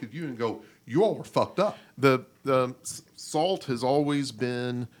salt look at you and go, "You all are fucked up." The salt has always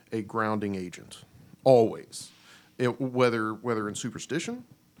been a grounding agent, always, whether in superstition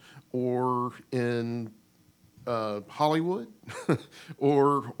or in Hollywood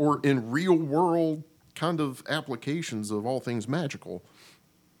or in real world kind of applications of all things magical.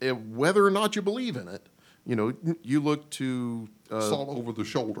 Whether or not you believe in it, you know, you look to Salt over the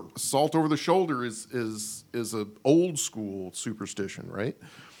shoulder. salt over the shoulder is a old school superstition, right?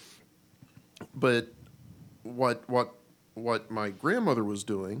 But what my grandmother was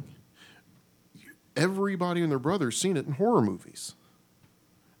doing, everybody and their brother's seen it in horror movies.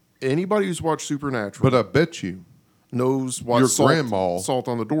 Anybody who's watched Supernatural But I bet you knows what your salt, grandma- salt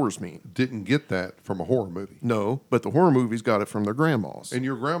on the doors mean. didn't get that from a horror movie. No, but the horror movies got it from their grandmas. And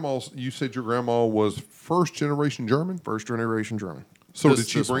your grandma's, you said your grandma was first generation German. First generation German. So This- did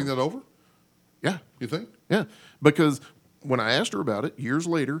she this bring one. that over? Yeah. You think? Yeah, because when I asked her about it years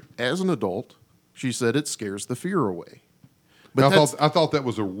later, as an adult, she said it scares the fear away. But I thought that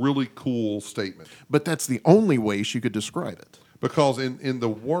was a really cool statement. but that's the only way she could describe it. Because in the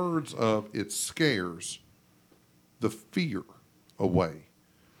words of it scares the fear away.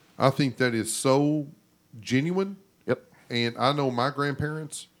 I think that is so genuine. Yep. And I know my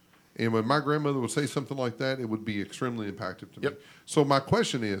grandparents, and when my grandmother would say something like that, it would be extremely impactful to me. Yep. So my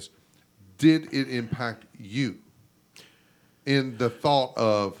question is, did it impact you? in the thought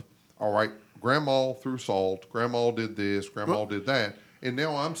of, all right, Grandma threw salt, Grandma did this, Grandma did that, and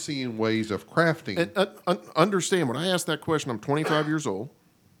now I'm seeing ways of crafting. And understand, when I asked that question, I'm 25 years old,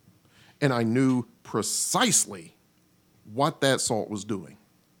 and I knew precisely what that salt was doing.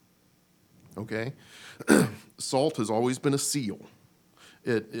 Okay? Salt has always been a seal.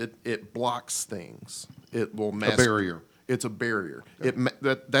 It blocks things. It will mask. A barrier. It's a barrier.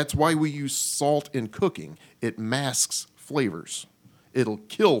 That's why we use salt in cooking. It masks flavors. It'll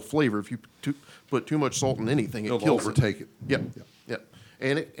kill flavor if you put too much salt in anything. It It'll kills overtake it. Yep. Yep.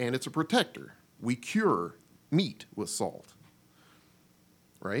 And it's a protector. We cure meat with salt.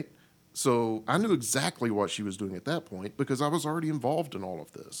 Right? So I knew exactly what she was doing at that point because I was already involved in all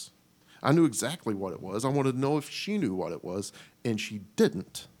of this. I knew exactly what it was. I wanted to know if she knew what it was, and she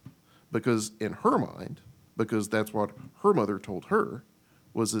didn't. Because in her mind, because that's what her mother told her,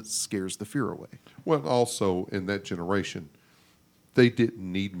 was it scares the fear away. Well, also in that generation, they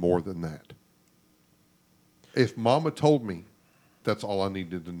didn't need more than that. If Mama told me, that's all I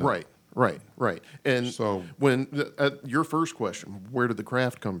needed to know. Right. And So- when your first question, where did the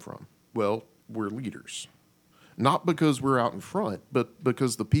craft come from? Well, we're leaders. Not because we're out in front, but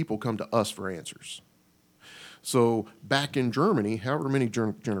because the people come to us for answers. So back in Germany, however many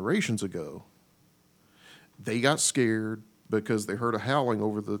generations ago, they got scared because they heard a howling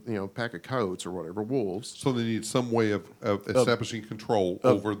over the pack of coyotes or whatever, wolves. So they need some way of establishing control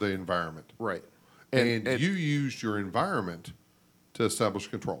over the environment. Right. And you used your environment to establish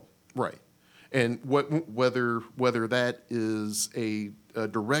control. Right. And whether that is a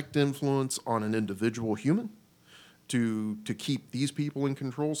direct influence on an individual human to keep these people in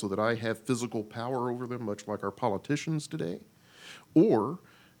control so that I have physical power over them, much like our politicians today, or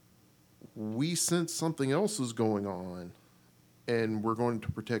we sense something else is going on and we're going to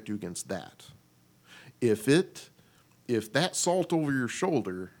protect you against that. If that salt over your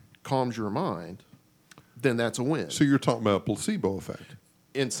shoulder calms your mind, then that's a win. So you're talking about a placebo effect.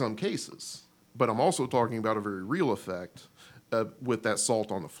 In some cases. But I'm also talking about a very real effect with that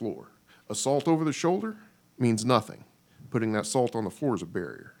salt on the floor. A salt over the shoulder means nothing. Putting that salt on the floor is a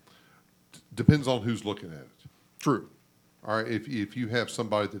barrier. Depends on who's looking at it. True. All right, if you have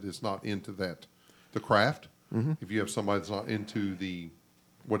somebody that is not into the craft, Mm-hmm. if you have somebody that's not into the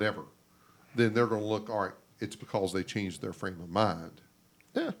whatever, then they're going to look, all right, it's because they changed their frame of mind.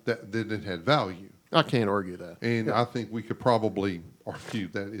 Yeah. Then it had value. I can't argue that. And I think we could probably argue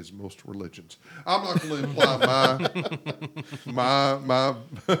that is most religions. I'm not going to imply my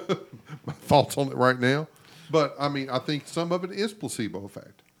thoughts on it right now, but I mean, I think some of it is placebo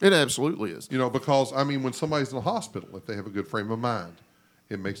effect. It absolutely is. Because I mean, when somebody's in the hospital, if they have a good frame of mind,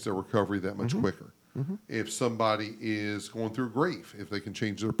 it makes their recovery that much quicker. Mm-hmm. If somebody is going through grief, if they can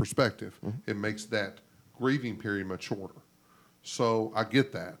change their perspective, it makes that grieving period much shorter. So I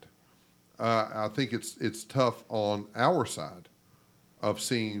get that. I think it's tough on our side of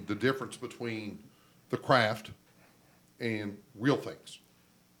seeing the difference between the craft and real things.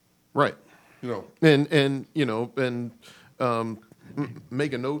 Right. And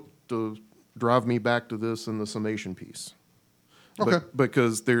make a note to drive me back to this in the summation piece. Okay.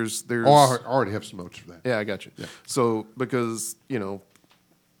 Because there's. I already have some notes for that. Yeah, I got you. Yeah. So because there's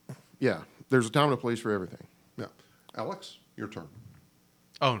a time and a place for everything. Yeah. Alex, your turn.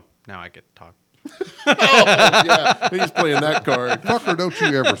 Oh, now I get to talk. Yeah, he's playing that card. Fucker, don't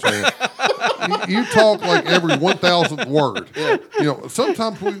you ever say it. You talk like every 1,000th word.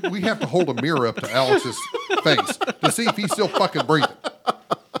 Sometimes we have to hold a mirror up to Alex's face to see if he's still fucking breathing.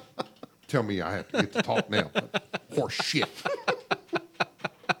 Tell me I have to get to talk now. Horse shit.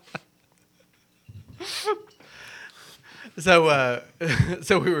 So,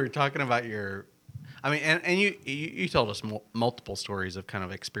 so we were talking about your, I mean, and you told us multiple stories of kind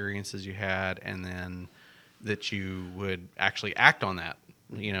of experiences you had, and then that you would actually act on that.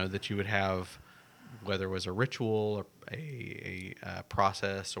 That you would have, whether it was a ritual or a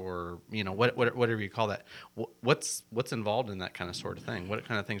process or whatever you call that. What's involved in that kind of sort of thing? What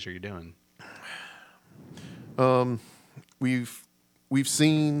kind of things are you doing? We've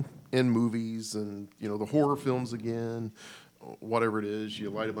seen in movies and the horror films again, whatever it is, you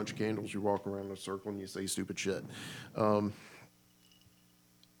light a bunch of candles, you walk around in a circle and you say stupid shit.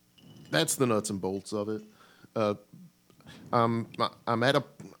 That's the nuts and bolts of it. I'm at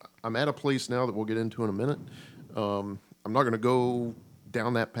a place now that we'll get into in a minute. I'm not going to go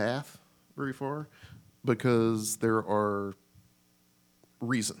down that path very far because there are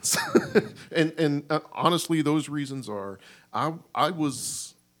reasons, and honestly, those reasons are I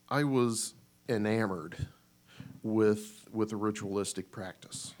was enamored with a ritualistic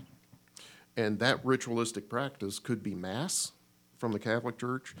practice, And that ritualistic practice could be Mass from the Catholic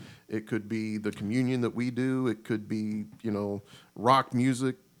Church. It could be the communion that we do. It could be, rock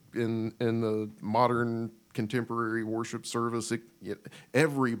music in the modern contemporary worship service.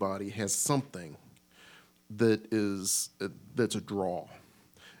 Everybody has something that's a draw.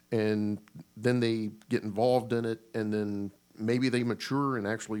 And then they get involved in it, and then maybe they mature and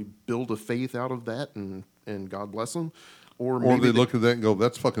actually build a faith out of that, and God bless them. Or maybe they look at that and go,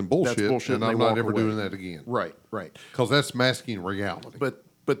 that's fucking bullshit, bullshit, and and I'm they not walk ever away. doing that again. Right. Because that's masking reality.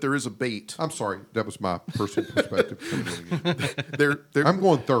 But there is a bait. I'm sorry, that was my personal perspective. There, I'm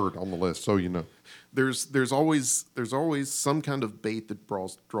going third on the list, so you know. there's always some kind of bait that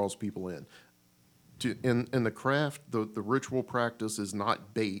draws people in. In the craft, the ritual practice is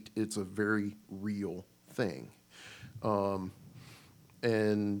not bait; it's a very real thing.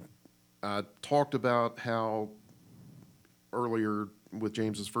 And I talked about how earlier with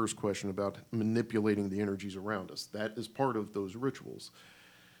James's first question about manipulating the energies around us. That is part of those rituals.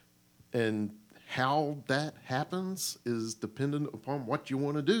 And how that happens is dependent upon what you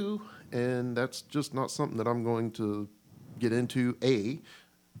want to do, and that's just not something that I'm going to get into,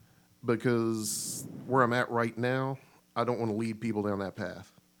 because where I'm at right now, I don't want to lead people down that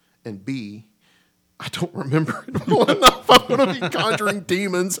path, and B, I don't remember it well enough. I'm going to be conjuring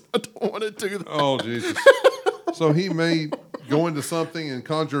demons. I don't want to do that. Oh, Jesus. So he may go into something and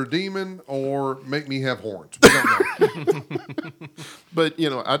conjure a demon or make me have horns. We don't know. But,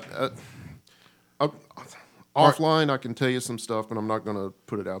 offline, I can tell you some stuff, but I'm not going to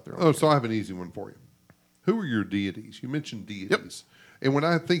put it out there. Oh, so I have an easy one for you. Who are your deities? You mentioned deities. And when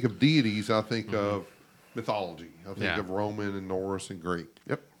I think of deities, I think of mythology. I think of Roman and Norse and Greek.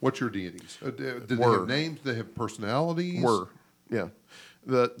 Yep. What's your deities? Did they have names? Did they have personalities? Yeah.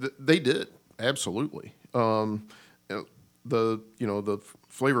 They did, absolutely. The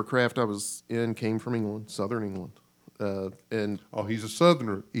flavor craft I was in came from England, southern England. And he's a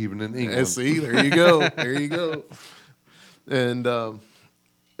southerner, even in England. see, there you go. There you go. And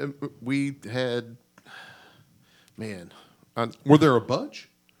we had, Were there a bunch?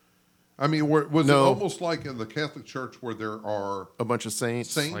 I mean, was it No. almost like in the Catholic Church where there are a bunch of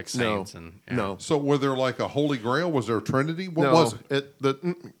saints. Like saints No. So were there like a Holy Grail? Was there a Trinity? What was it?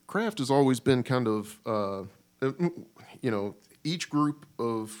 The craft has always been kind of, each group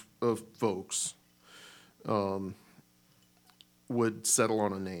of folks would settle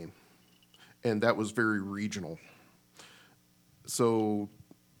on a name, and that was very regional. So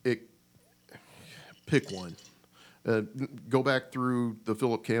pick one. Go back through the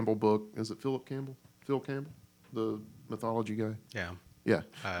Philip Campbell book. Is it Philip Campbell? Phil Campbell, the mythology guy. Yeah. Yeah.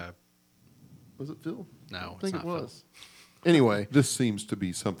 Was it Phil? No, I it's think not it Phil. was. Anyway, This seems to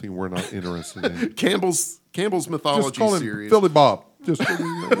be something we're not interested in. Campbell's Just mythology call him series. Philly Bob. Just when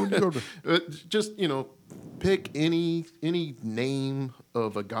you go to Just pick any name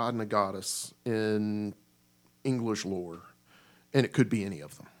of a god and a goddess in English lore, and it could be any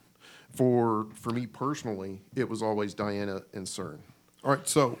of them. For me personally, it was always Diana and CERN. All right,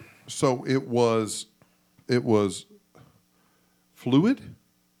 so it was fluid.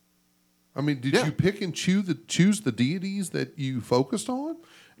 I mean, did Yeah. you pick and choose the deities that you focused on?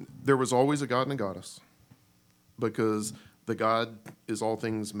 There was always a god and a goddess, because the god is all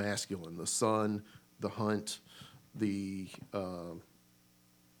things masculine: the sun, the hunt, the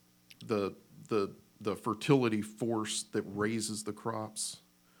fertility force that raises the crops.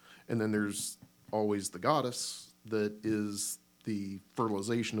 And then there's always the goddess that is the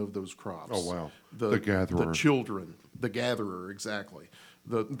fertilization of those crops. Oh, wow. The gatherer. The children. The gatherer, exactly.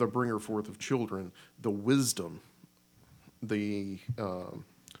 The bringer forth of children. The wisdom.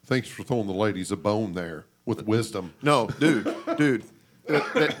 Thanks for throwing the ladies a bone there with wisdom. No, dude.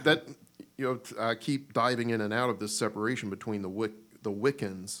 That I keep diving in and out of this separation between the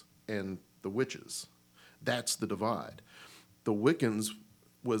Wiccans and the witches. That's the divide. The Wiccans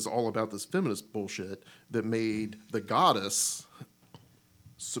was all about this feminist bullshit that made the goddess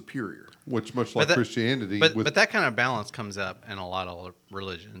superior. Which, much like Christianity, but that kind of balance comes up in a lot of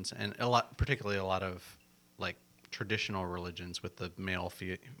religions, and particularly a lot of like traditional religions with the male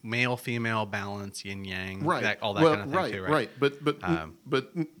female balance, yin yang, Right. all that kind of thing too, right? But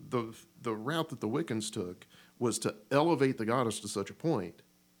the route that the Wiccans took was to elevate the goddess to such a point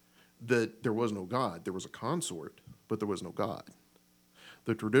that there was no god. There was a consort, but there was no god.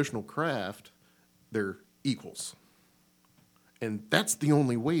 The traditional craft, they're equals. And that's the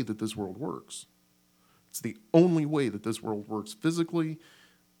only way that this world works. It's the only way that this world works physically,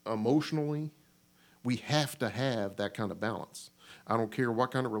 emotionally. We have to have that kind of balance. I don't care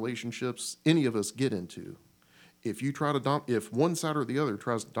what kind of relationships any of us get into. if you try to if one side or the other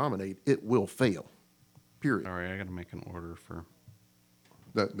tries to dominate, it will fail. Period. All right, I got to make an order for.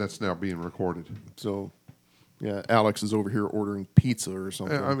 That's now being recorded. So, yeah, Alex is over here ordering pizza or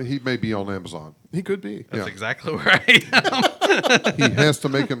something. I mean, he may be on Amazon. He could be. That's Yeah. exactly where I am. He has to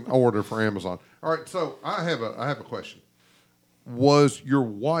make an order for Amazon. All right, so I have a question. Was your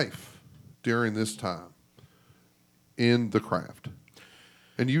wife during this time in the craft?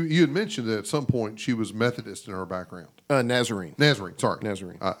 And you had mentioned that at some point she was Methodist in her background. Nazarene. Nazarene, sorry.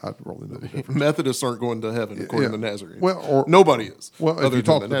 Nazarene. I rolled into the difference. Methodists aren't going to heaven according Yeah. to Nazarene. Well, or- nobody is. Well, if other you than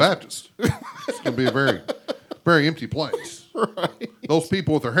talk to the Nazarenes. Baptist, it's going to be a very, very empty place. Right. Those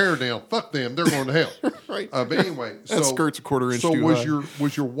people with their hair down, fuck them, they're going to hell. Right. But anyway, That skirt's a quarter inch So too was high.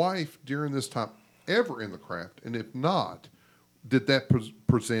 was your wife during this time ever in the craft? And if not, did that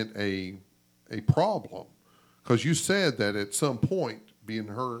present a problem? Because you said that at some point, being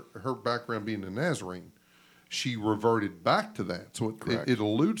her background being a Nazarene, she reverted back to that. So Correct. it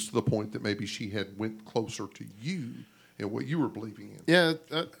alludes to the point that maybe she had went closer to you and what you were believing in. Yeah,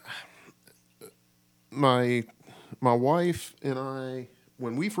 my wife and I,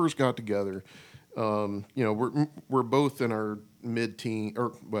 when we first got together, we're both in our mid-teen,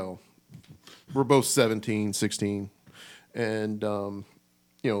 we're both 17, 16, and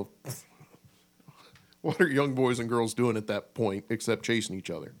what are young boys and girls doing at that point except chasing each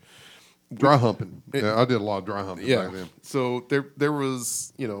other? Dry humping. Yeah, I did a lot of dry humping back then. So there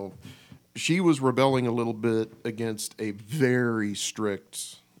was, she was rebelling a little bit against a very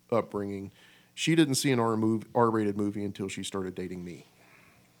strict upbringing. She didn't see an R-rated movie until she started dating me.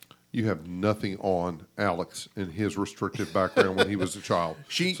 You have nothing on Alex and his restricted background when he was a child.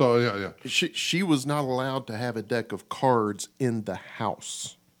 She was not allowed to have a deck of cards in the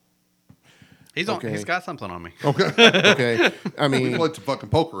house. He's on. Okay. He's got something on me. Okay, I We mean, played some fucking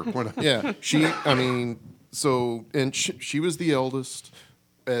poker. yeah, she was the eldest.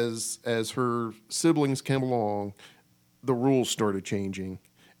 As her siblings came along, the rules started changing,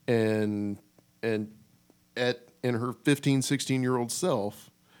 and in her 15, 16-year-old self,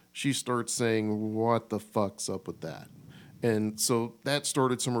 she starts saying, "What the fuck's up with that?" And so that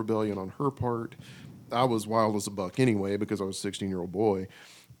started some rebellion on her part. I was wild as a buck anyway because I was a 16-year-old boy,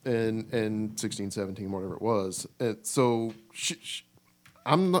 and 16, 17, whatever it was. And so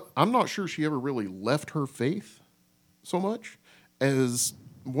I'm not sure she ever really left her faith so much as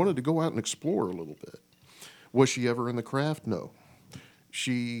wanted to go out and explore a little bit. Was she ever in the craft? No.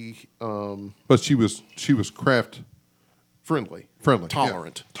 She But she was craft friendly,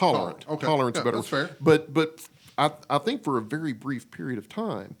 Tolerant. tolerant. Okay. Tolerance Yeah, better. that's fair. But I think for a very brief period of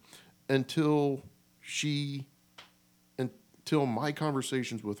time, until my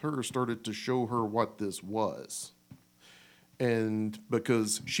conversations with her started to show her what this was, and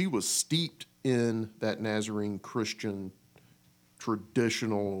because she was steeped in that Nazarene Christian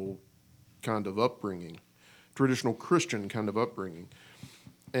traditional kind of upbringing, traditional Christian kind of upbringing,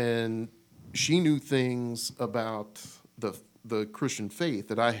 and she knew things about the Christian faith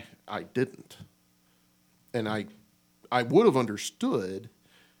that I didn't. And I would have understood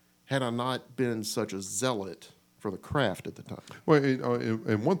had I not been such a zealot for the craft at the time. Well,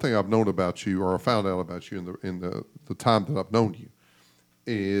 and one thing I've known about you, or I found out about you in the time that I've known you,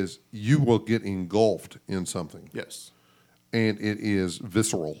 is you will get engulfed in something, Yes. and it is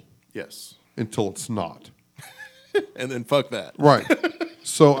visceral Yes. until it's not. And then fuck that. Right.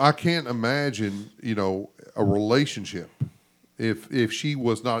 So I can't imagine, a relationship if she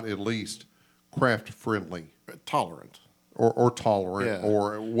was not at least craft friendly Tolerant. or tolerant Yeah.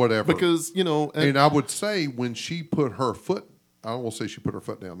 or whatever. Because, And I would say when she put her foot, I won't say she put her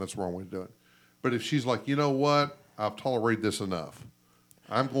foot down. That's the wrong way to do it. But if she's like, you know what, I've tolerated this enough.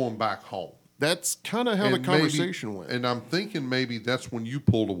 I'm going back home. that's kind of how the And conversation maybe, went. And I'm thinking maybe that's when you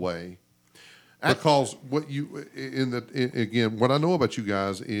pulled away. Because what you again, what I know about you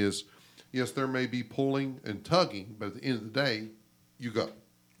guys is, yes, there may be pulling and tugging, but at the end of the day, you go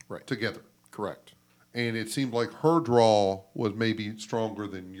Right. together. Correct. And it seemed like her draw was maybe stronger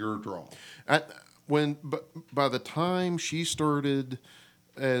than your draw. By the time she started,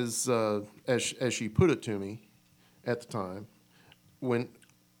 as she put it to me, at the time,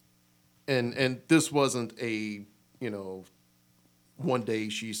 and this wasn't a one day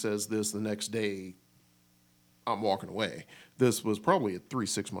she says this, the next day I'm walking away. This was probably a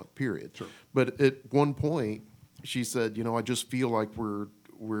 3-6 month period. Sure. But at one point she said, I just feel like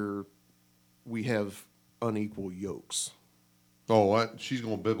we have unequal yokes. Oh, she's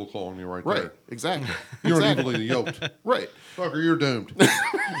going biblical on you right there. Exactly. You're Exactly. unevenly yoked. Right. Fucker, you're doomed.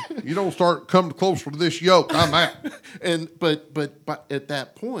 You don't start coming closer to this yoke, I'm out. And but at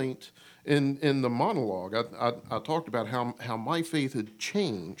that point, in the monologue, I talked about how my faith had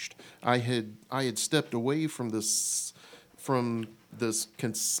changed. I had stepped away from this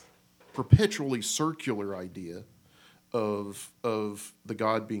perpetually circular idea of the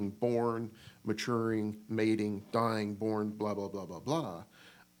God being born, maturing, mating, dying, born, blah blah blah blah blah.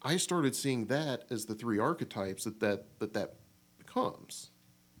 I started seeing that as the three archetypes that becomes,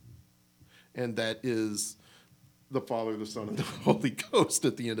 and that is the Father, the Son, and the Holy Ghost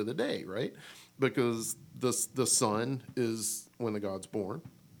at the end of the day, right? Because the Son is when the God's born.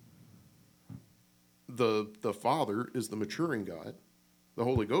 The Father is the maturing God. The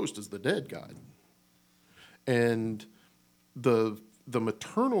Holy Ghost is the dead God. And the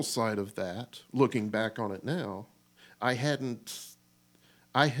maternal side of that, looking back on it now, I had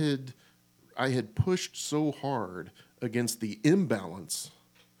pushed so hard against the imbalance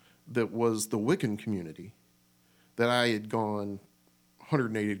that was the Wiccan community that I had gone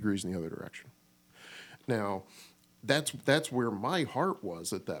 180 degrees in the other direction. Now, that's where my heart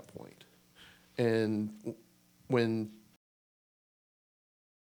was at that point. And when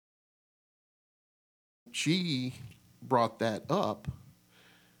she brought that up,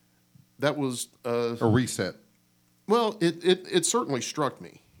 that was A reset. well, it certainly struck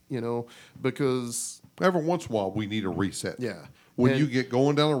me, because Every once in a while, we need a reset. yeah, When and- you get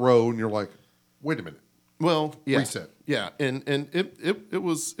going down a road and you're like, wait a minute. well, yeah, Reset. yeah, and it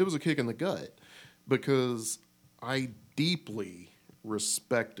was a kick in the gut because I deeply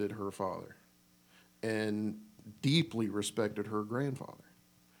respected her father and deeply respected her grandfather.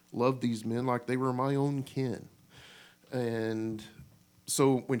 Loved these men like they were my own kin. And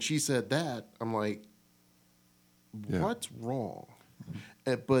so when she said that, I'm like, Yeah. what's wrong?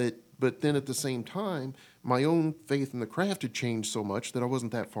 But then at the same time, my own faith in the craft had changed so much that I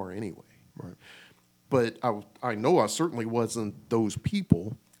wasn't that far anyway. Right. But I know I certainly wasn't those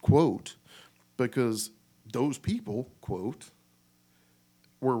people, quote, because those people, quote,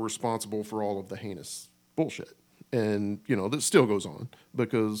 were responsible for all of the heinous bullshit. And, that still goes on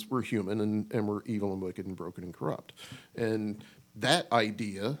because we're human and we're evil and wicked and broken and corrupt. And that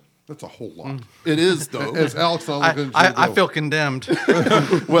idea, That's a whole lot. it is, though. As Alex and I look into I the- feel condemned.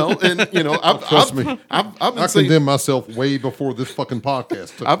 Well, and, Trust me. I've I been saying, condemned myself way before this fucking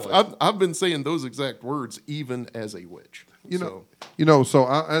podcast took place. I've been saying those exact words even as a witch. So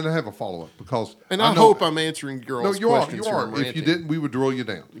I have a follow up because And I know- hope I'm answering your No, all's you are. questions. You here. are. I'm If you ranting. didn't, we would drill you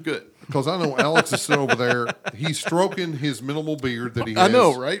down. Good. Because I know Alex is sitting over there. He's stroking his minimal beard that he has. I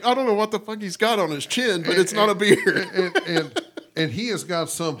know, right? I don't know what the fuck he's got on his chin, but it's not a beard. And he has got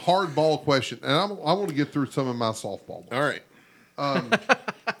some hardball question, and I want to get through some of my softball. All right. I'm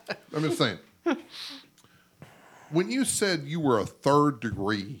just saying. When you said you were a third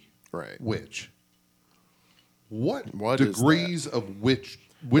degree Right. witch, what is degrees of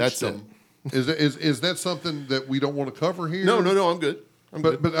witchdom? Is that something that we don't want to cover here? No, I'm good. I'm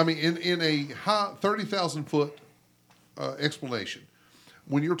good. But I mean, in a high 30,000 foot explanation,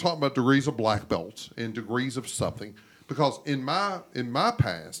 when you're talking about degrees of black belts and degrees of something, because in my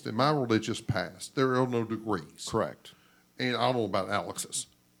past, in my religious past, there are no degrees. Correct. And I don't know about Alex's.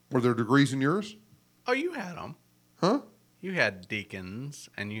 Were there degrees in yours? Oh, you had them. Huh? You had deacons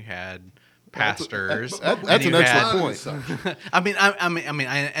and you had pastors. That's and an you excellent had-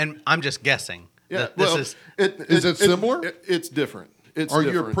 point. I'm just guessing. Yeah. that this Well, is Is it similar? It's different. It's Are you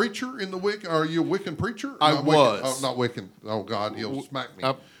a different. preacher in the Wiccan? Are you a Wiccan preacher? I Not was. Wiccan. Oh, not Wiccan. Oh God, he'll smack me.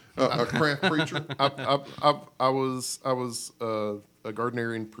 I- A craft preacher. I was a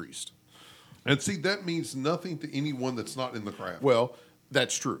Gardnerian priest. And see, that means nothing to anyone that's not in the craft. Well,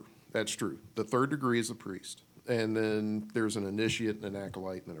 that's true. That's true. The third degree is a priest, and then there's an initiate and an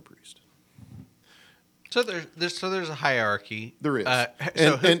acolyte and then a priest. so there's a hierarchy. There is.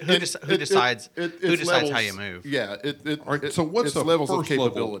 Who decides it's who decides levels- how you move? Yeah. All right, so what's it's the levels first of level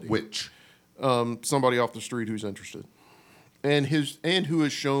capability? witch? Somebody off the street who's interested, and who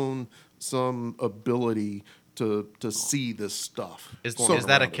has shown some ability to see this stuff. Is going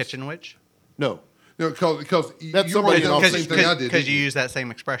that a around us. kitchen witch? No. No, because That's you somebody wrote down the else. same thing I did. Because didn't you use that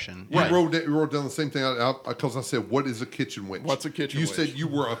same expression. You wrote down the same thing because I said, "What is a kitchen witch?" What's a kitchen You witch? said you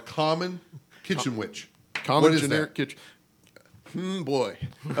were a common kitchen witch. Common What is generic that? kitchen. Boy.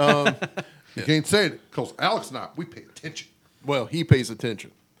 You can't say it because Alex and I we pay attention. Well, he pays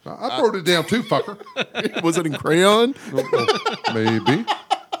attention. I wrote it down too, fucker. Was it in crayon?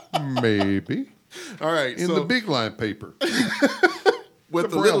 Maybe All right. in so the big line paper, with the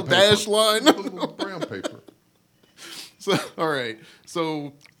brown little paper. dash line. the little brown paper. So, all right.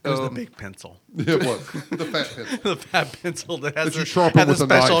 So, It was the big pencil, It was the fat pencil. the fat pencil that has That you the, sharpen had the with a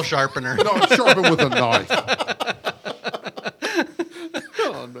special knife. sharpener. No, it's sharpened with a knife.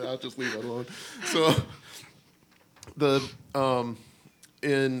 oh, no, I'll just leave that alone. So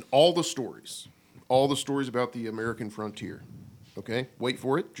in all the stories about the American frontier, okay? Wait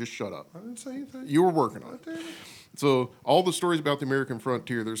for it. Just shut up. I didn't say anything. You were working on it. Damn it. So all the stories about the American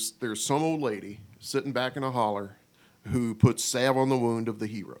frontier, there's some old lady sitting back in a holler who puts salve on the wound of the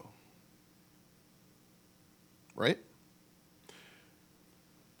hero. Right?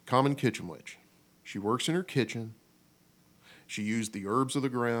 Common kitchen witch. She works in her kitchen. She used the herbs of the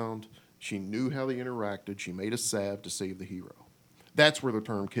ground. She knew how they interacted. She made a salve to save the hero. That's where the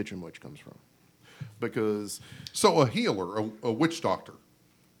term kitchen witch comes from. Because So a healer, a witch doctor.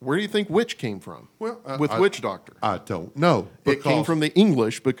 where do you think witch came from? Well, with witch doctor. I don't know. It came from the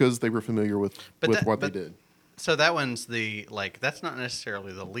English because they were familiar with what they did. So that one's that's not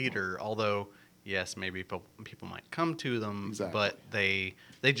necessarily the leader, although yes, maybe people might come to them, Exactly. but they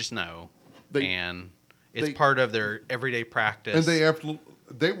just know, They- and it's they- part of their everyday practice. And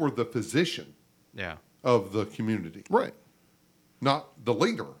they were the physician yeah. of the community, Right. not the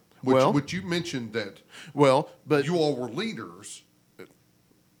leader. Well- Which you mentioned that Well, but you all were leaders,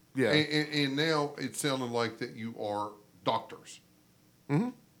 yeah. and now it sounded like that you are doctors.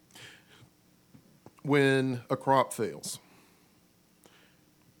 When a crop fails,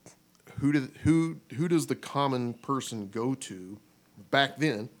 who does the common person go to back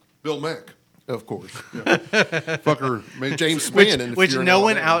then? Bill Mack, Of course. fucker, made James Spann. Which no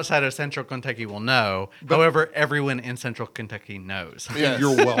one outside of Central Kentucky will know. However, everyone in Central Kentucky knows. Yes.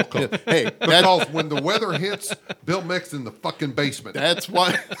 You're welcome. Hey, Because when the weather hits, Bill Mack's in the fucking basement. that's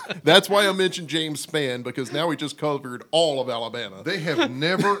why I mentioned James Spann, because now we just covered all of Alabama. They have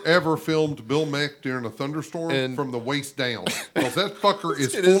never ever filmed Bill Mack during a thunderstorm And- from the waist down, because that fucker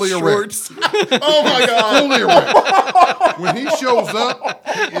is In his fully erect. shorts. Oh my God. Fully erect. When he shows up,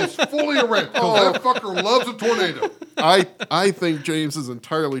 he is fully erect because that fucker loves a tornado. I think James is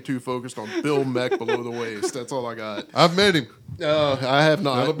entirely too focused on Bill Mack below the waist. That's all I got. I've met him. I have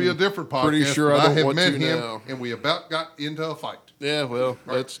not. That'll be a different podcast. Pretty sure but I don't have want met to him, now. and we about got into a fight. Yeah, well,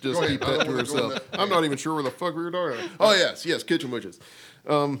 let's just go keep ahead. I that don't to wanna go in ourselves. that- I'm not even sure where the fuck we were talking about. Oh, yes, kitchen witches.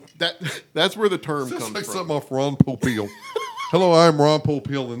 That's where the term Sounds comes like from. something off Ron Popeil. Hello, I'm Ron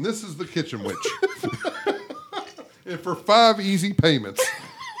Popeil, and this is the Kitchen Witch. And for 5 easy payments.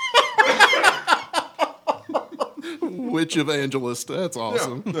 Witch evangelist. That's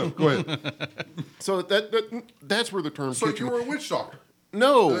awesome. Yeah, no, go ahead. So that's where the term So kitchen you were a witch doctor.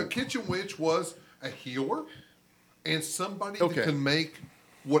 No. The kitchen witch was a healer and somebody Okay. that can make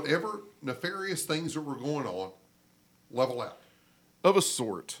whatever nefarious things that were going on level out. Of a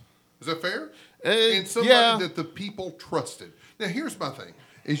sort. Is that fair? Eh, And somebody yeah. that the people trusted. Now, here's my thing.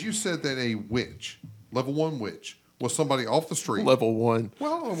 Is you said that a witch, level 1 witch, was somebody off the street. Level 1.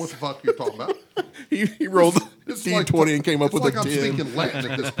 Well, I don't know what the fuck you're talking about. He rolled It's D20 like- and came up it's with like a I'm 10. speaking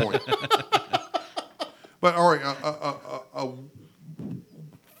Latin at this point. But all right, a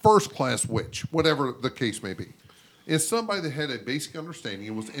first class witch, whatever the case may be, is somebody that had a basic understanding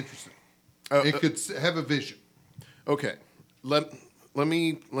and was interested. It could have a vision. Okay. Let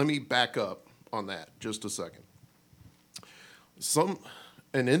me back up on that just a second.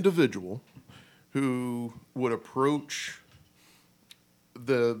 An individual who would approach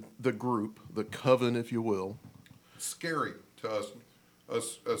the group, the coven, if you will. Scary to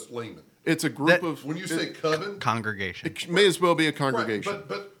us laymen. It's a group That- of. When you say coven, Congregation. it may as well be a right, congregation.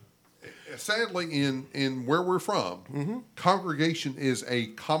 but sadly, in where we're from, congregation is a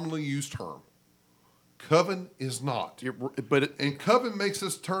commonly used term. Coven is not. And coven makes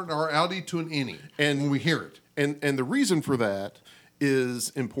us turn our Audi to an innie, And- when we hear it. And the reason for that is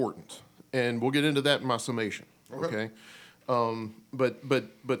important, and we'll get into that in my summation. Okay.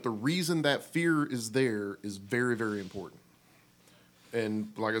 But the reason that fear is there is very, very important.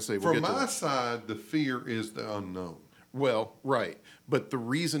 And like I say, we'll From get to my that. side, the fear is the unknown. Well, right. But the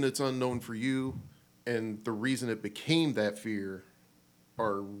reason it's unknown for you and the reason it became that fear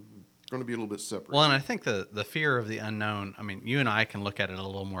are going to be a little bit separate. Well, and I think the fear of the unknown, I mean, you and I can look at it a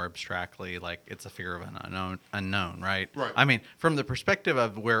little more abstractly, like it's a fear of an unknown, right? Right. I mean, from the perspective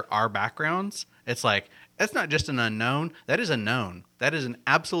of where our backgrounds, it's like, that's not just an unknown, that is a known. That is an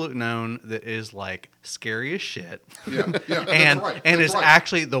absolute known that is like scary as shit. Yeah, yeah, and that's right. and that's is right.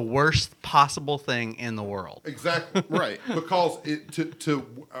 actually the worst possible thing in the world. Exactly. Right. Because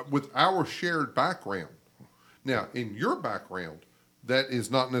with our shared background. Now, in your background, that is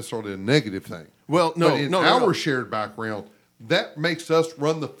not necessarily a negative thing. Well, no, But in no, our no. shared background, that makes us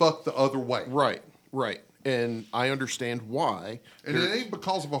run the fuck the other way. Right. And I understand why. And it ain't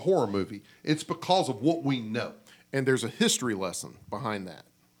because of a horror movie. It's because of what we know. And there's a history lesson behind that.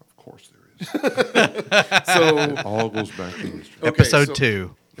 Of course there is. So All goes back to history. okay, Episode so-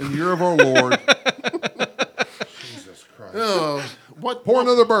 2. in the year of our Lord. Jesus Christ. Pour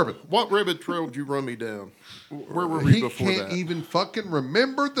another bourbon. What rabbit trail did you run me down? Where were we He before can't that? even fucking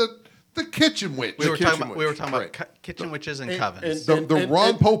remember the kitchen witch. We were kitchen talking witch, about right. kitchen witches and, And- covens. The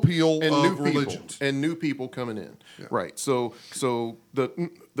Ron Popeil and of new religions. people and new people coming in. Right. So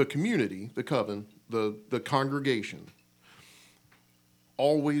the community, the coven, the congregation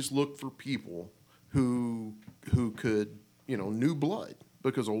always looked for people who could, new blood,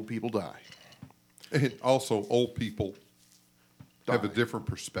 because old people die. And also, old people have a Die. different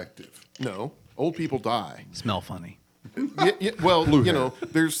perspective. No, old people die. Smell funny. Well, Blue hair.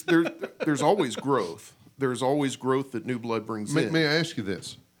 there's always growth. There's always growth that new blood brings in. May I ask you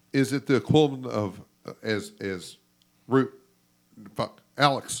this? Is it the equivalent of as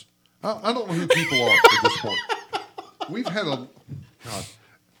Alex? I don't know who people are at this point. We've had God.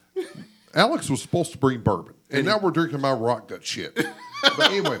 Alex was supposed to bring bourbon, and now we're drinking my rock gut shit.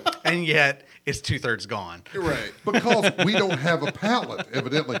 But anyway, And yet, it's 2/3 gone. Right. because we don't have a palate,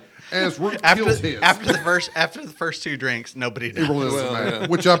 evidently, as Root After, kills his. after the first two drinks, nobody It did. really doesn't Well, matter. yeah.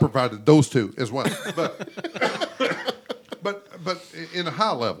 Which I provided those two as well. But in a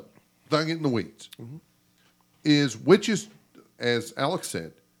high level, without getting in the weeds, is witches, as Alex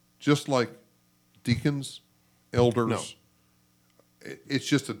said, just like deacons, elders. No. It's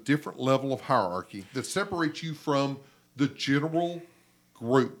just a different level of hierarchy that separates you from the general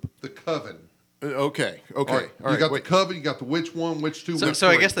group, the coven. Okay. All right, you got the coven, you got the witch one, witch two, So, witch so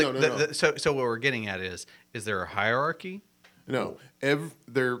I three. guess No. so what we're getting at is there a hierarchy? No.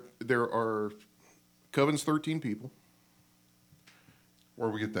 There are coven's 13 people Where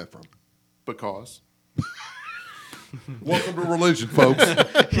do we get that from? because Welcome to religion, folks.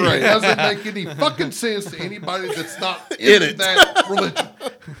 Right. It doesn't make any fucking sense to anybody that's not in that religion.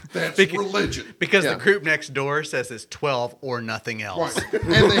 That's religion. Because Yeah. the group next door says it's 12 or nothing else. Right.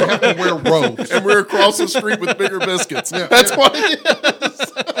 And they have to wear robes. and we're across the street with bigger biscuits. Yeah, That's yeah. what it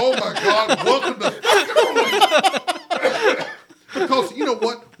is. Oh my God, welcome to fucking religion. Because you know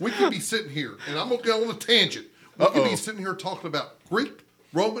what? We could be sitting here, and I'm going to go on a tangent. We could be sitting here talking about Greek,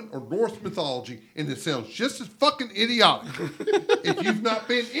 Roman, or Norse mythology, and it sounds just as fucking idiotic. If you've not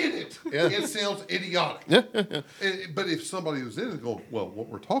been in it, it sounds idiotic. But if somebody was in it, go, well, what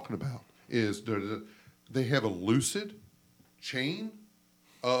we're talking about is they have a lucid chain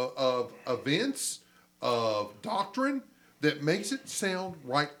of events, of doctrine that makes it sound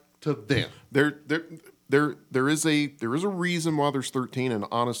right to them. There is a reason why there's 13, and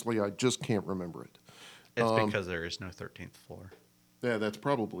honestly, I just can't remember it. It's because there is no 13th floor. Yeah, that's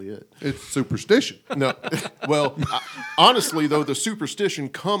probably it. It's superstition. No, well, honestly though, the superstition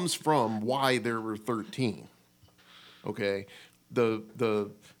comes from why there were 13. Okay, yeah,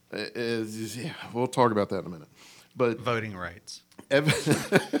 we'll talk about that in a minute. But Voting rights.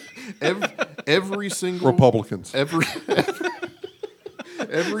 every single Republicans.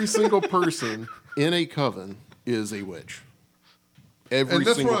 every single person in a coven is a witch. Every And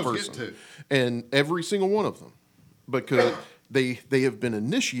that's single what I was person, getting and every single one of them, because they have been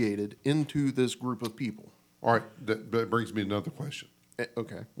initiated into this group of people. All right, that brings me to another question.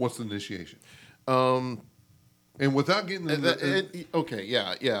 Okay. What's the initiation? And without getting into Okay.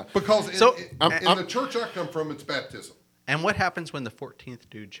 Yeah. because in the church I come from, it's baptism. And what happens when the 14th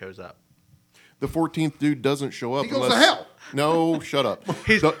dude shows up? The 14th dude doesn't show up. He goes unless, to hell. No, shut up.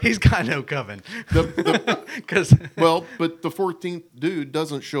 He's got no coven. Because Well, but the 14th dude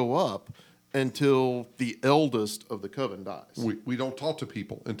doesn't show up until the eldest of the coven dies. We don't talk to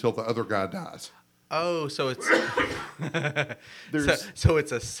people until the other guy dies. so it's There's- so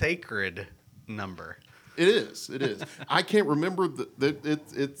it's a sacred number. It is. I can't remember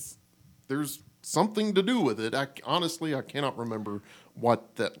it's. There's something to do with it. Honestly, I cannot remember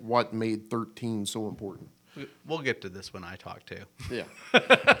what made 13 so important. We'll get to this when I talk too. Yeah.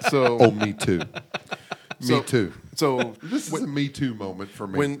 So Oh, me too. Me too. So This is a me too moment for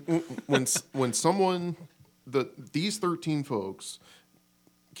me. when someone these 13 folks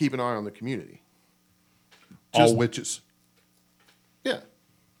keep an eye on the community. All witches, Yeah.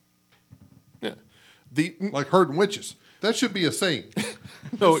 like herding witches. That should be a saying.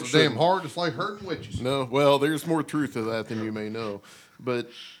 No, It's it damn shouldn't. hard. It's like herding witches. No, well, there's more truth to that than you may know. But,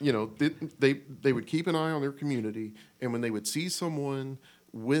 they would keep an eye on their community, and when they would see someone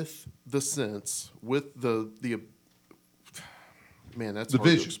with the sense, with the man, that's The hard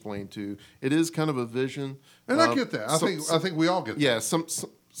vision. to explain to. It is kind of a vision. And I get that. I think we all get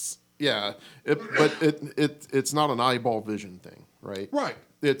that. Yeah, it's not an eyeball vision thing, right? Right.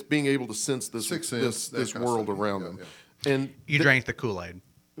 It's being able to sense this Sixth sense, that this kind of world stuff. around Yeah, them. yeah. And You drank the Kool-Aid.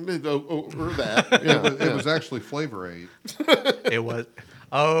 or that. Yeah, It was actually Flavor Aid. It was.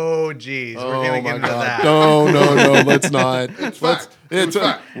 Oh, geez. We're Oh going to my get into God! that. No, let's not. It's fact. It's It's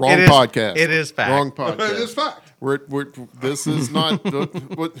fact. wrong It is- podcast. it is fact. Wrong It podcast. is fact. This is not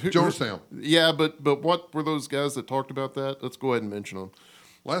Georgetown. Yeah, but what were those guys that talked about that? Let's go ahead and mention them.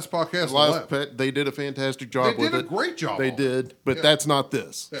 Last podcast. They did a fantastic job They with did it. a great job They on it. did, but Yeah. that's not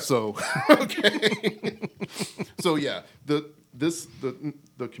this. Yeah. So okay. So yeah,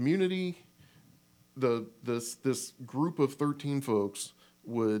 the community, this group of 13 folks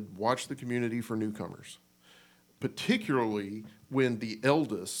would watch the community for newcomers, particularly when the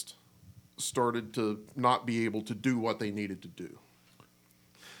eldest started to not be able to do what they needed to do.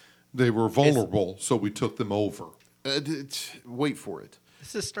 They were vulnerable, so we took them over. Wait for it.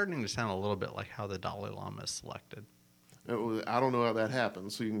 This is starting to sound a little bit like how the Dalai Lama is selected. I don't know how that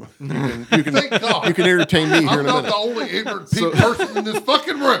happens. So you can Thank God. you can entertain me here I'm in a not minute. the only ignorant person in this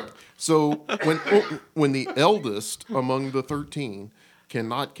fucking room. So when the eldest among the 13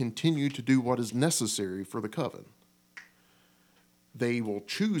 cannot continue to do what is necessary for the coven, they will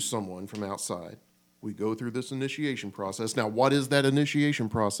choose someone from outside. We go through this initiation process. Now, what is that initiation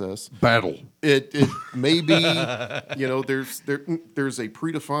process? Battle. It may be, there's a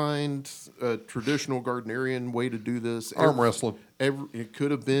predefined traditional Gardnerian way to do this. Arm wrestling. It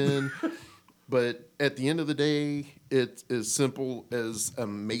could have been, but at the end of the day, it's as simple as a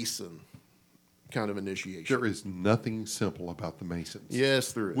Mason kind of initiation. There is nothing simple about the Masons.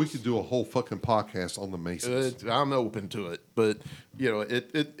 Yes, there is. We could do a whole fucking podcast on the Masons. I'm open to it, but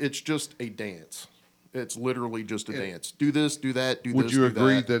it's just a dance. It's literally just a dance. Do this, do that, do Would this. you do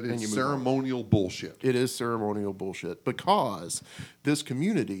agree that, that and it's you move on. ceremonial bullshit? It is ceremonial bullshit because this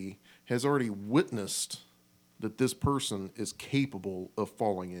community has already witnessed that this person is capable of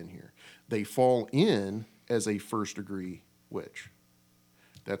falling in here. They fall in as a first degree witch.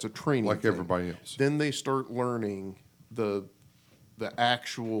 That's a training Like thing. everybody else. Then they start learning the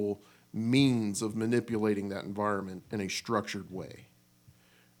actual means of manipulating that environment in a structured way.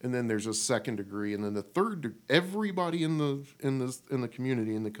 And then there's a second degree, and then the third. Everybody in the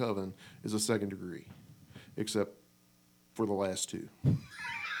community in the coven is a second degree, except for the last two.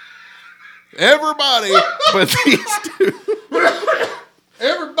 Everybody, but these two.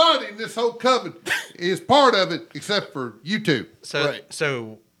 Everybody in this whole coven is part of it, except for you two. So, Right.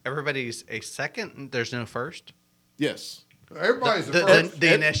 so everybody's a second. There's no first. Yes, Everybody's The, a first.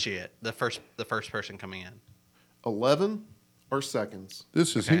 the initiate, the first person coming in. 11 are seconds,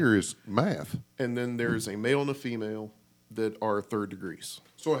 This is here is math. and then there's a male and a female that are third degrees.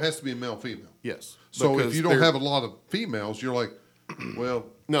 So it has to be a male female. Yes. So if because you don't they're- have a lot of females, you're like, well,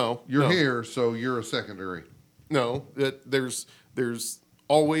 no, you're no, here, so you're a secondary. No, there's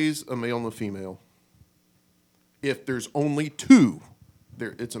always a male and a female. If there's only two,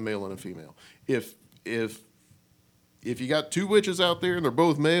 it's a male and a female. If you got two witches out there and they're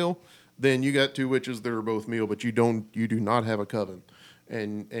both male, then you got two witches that are both male, but you do not have a coven,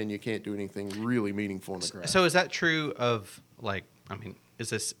 and you can't do anything really meaningful in the craft. So is that true of is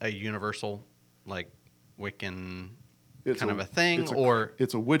this a universal Wiccan It's kind of a thing, it's or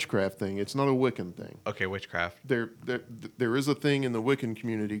it's a witchcraft thing. It's not a Wiccan thing. okay, witchcraft? There is a thing in the Wiccan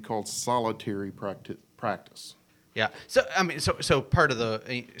community called solitary practice. Yeah. So part of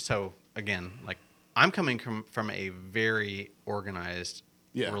so again, I'm coming from a very organized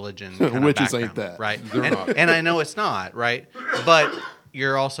Yeah. religion kind of Witches ain't background, that. right? They're and, not. and I know it's not, right? But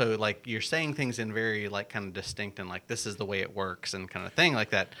you're also you're saying things in very kind of distinct and this is the way it works and kind of thing like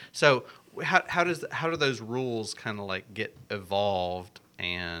that. So how do those rules kind of get evolved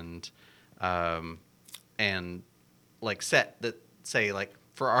and set that say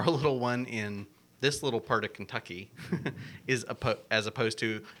for our little one in this little part of Kentucky is as opposed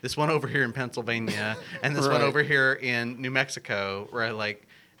to this one over here in Pennsylvania and this one Right. over here in New Mexico, right?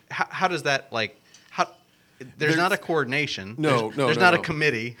 How does that there's not a coordination. No, there's no, not no. a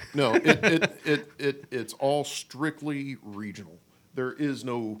committee. No, it's all strictly regional. There is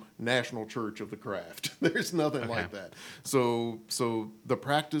no national church of the craft. There's nothing like that. So the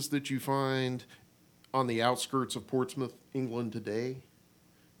practice that you find on the outskirts of Portsmouth, England today,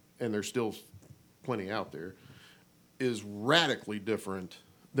 and there's still plenty out there, is radically different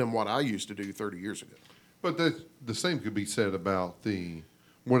than what I used to do 30 years ago. But the same could be said about the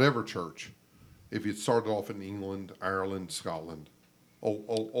whatever church. If it started off in England, Ireland, Scotland,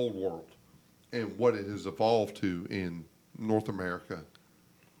 old world, and what it has evolved to in North America,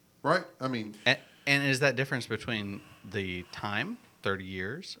 right? I mean, And is that difference between the time, 30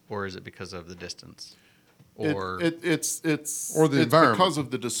 years, or is it because of the distance? Or It's Or the environment. because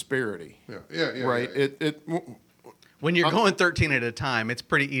of the disparity. yeah, Right. yeah. when you're going 13 at a time, it's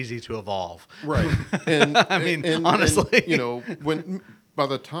pretty easy to evolve. Right. And I mean, honestly. when by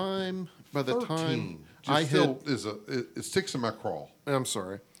the time 13 just I still had, it sticks in my craw. I'm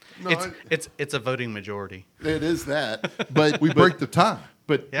sorry, No, It's a voting majority. it is that, but we break the tie.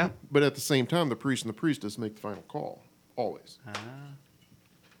 but Yeah. but at the same time, the priest and the priestess make the final call always.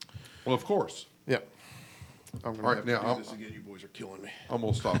 Well, of course. Yeah. I'm gonna All right, have now, to do I'm- this again. You boys are killing me. I'm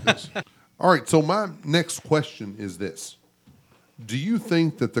going to stop this. All right, so my next question is this. Do you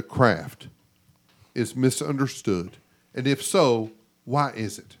think that the craft is misunderstood? And if so, why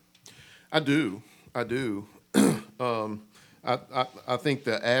is it? I do. I think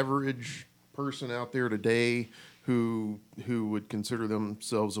the average person out there today who would consider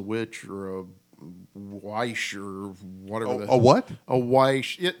themselves a witch or a wish or whatever. A what? A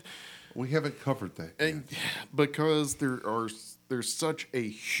wish. We haven't covered that. yet. And because there's such a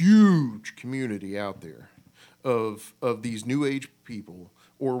huge community out there of these new age people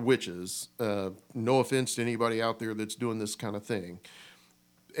or witches. No offense to anybody out there that's doing this kind of thing,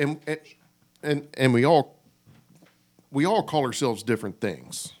 and we all call ourselves different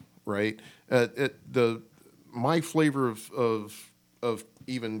things, right? My flavor of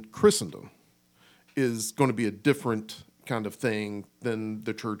even Christendom is going to be a different kind of thing than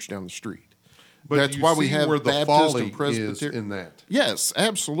the church down the street. But That's you why we see have where the Baptist folly and is Presbyterian in that. Yes,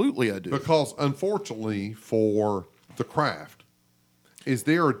 absolutely, I do. Because unfortunately for the craft, is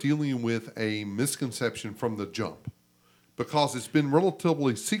they are dealing with a misconception from the jump. Because it's been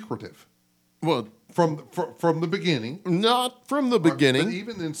relatively secretive Well, from the beginning. not from the beginning. But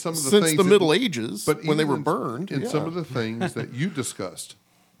even in some of the since things the that- Middle Ages, But when they even were in- burned. in yeah. some of the things that you discussed,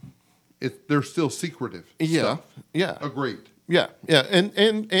 they're still secretive. Yeah, stuff. yeah. Agreed. Yeah, yeah,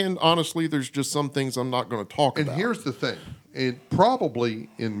 and honestly, there's just some things I'm not going to talk And about. here's the thing, and probably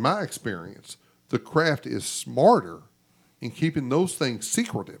in my experience, the craft is smarter in keeping those things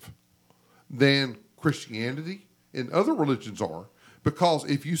secretive than Christianity and other religions are. Because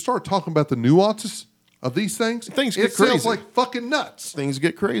if you start talking about the nuances of these things, Things it get sounds crazy. like fucking nuts. Things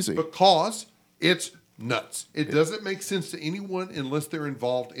get crazy. Because it's nuts. It doesn't make sense to anyone unless they're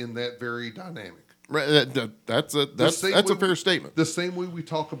involved in that very dynamic. Right, that's The same a way fair statement. The same way we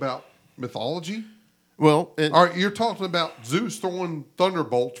talk about mythology. Well, All right, you're talking about Zeus throwing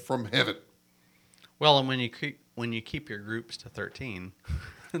thunderbolts from heaven. Well, and when you keep your groups to 13,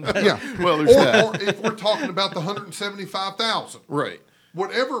 Yeah. Well, there's that. Or if we're talking about the 175,000. right.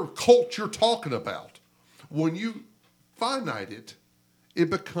 Whatever cult you're talking about, when you finite it, it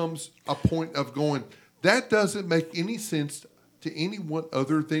becomes a point of going, that doesn't make any sense to anyone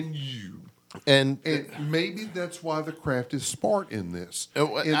other than you. And And maybe that's why the craft is smart in this.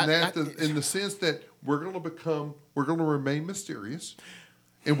 Oh, In I- in the sense that we're going to remain mysterious,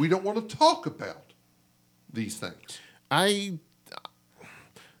 and we don't want to talk about these things.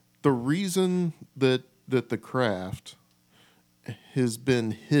 the reason that the craft has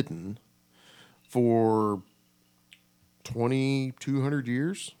been hidden for 2,200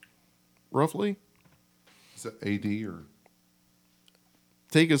 years, roughly. Is that AD or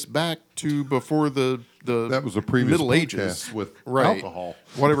Take us back to before the that was a previous Middle podcast Ages with right. alcohol?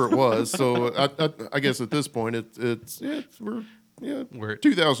 whatever it was. So I guess at this point we're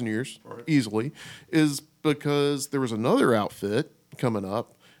 2,000 years easily, is because there was another outfit coming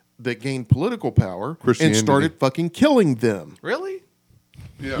up that gained political power and Christianity. started fucking killing them. really?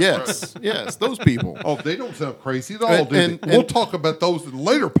 Yeah, Yes, yes, those people. Oh, they don't sound crazy at all, And- do they? and- We'll and- talk about those in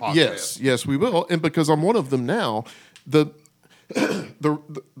later podcasts. Yes, we will. And because I'm one of them now, the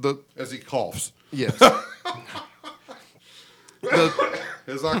As he coughs. yes.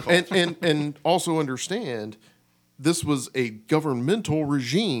 As I cough. and also understand this was a governmental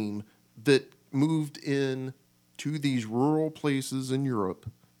regime that moved in to these rural places in Europe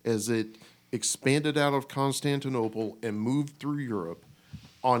as it expanded out of Constantinople and moved through Europe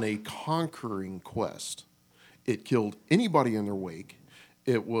on a conquering quest. It killed anybody in their wake.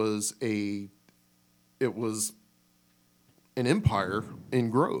 It was an empire in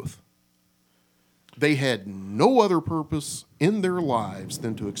growth. They had no other purpose in their lives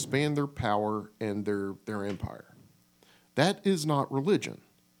than to expand their power and their empire. That is not religion.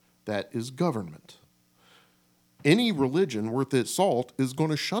 That is government. Any religion worth its salt is going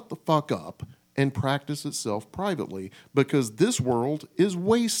to shut the fuck up and practice itself privately because this world is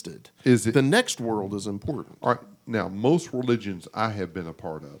wasted. Is it- The next world is important. All right. Now, most religions I have been a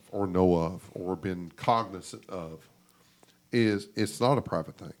part of or know of or been cognizant of is it's not a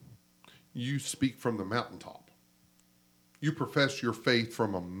private thing. You speak from the mountaintop. You profess your faith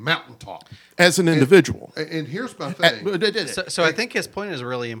from a mountaintop. As an individual. And here's my thing. So I think his point is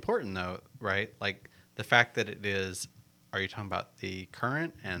really important, though, right? Like the fact that it is. Are you talking about the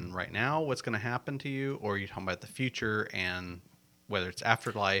current and right now, what's going to happen to you, or are you talking about the future and whether it's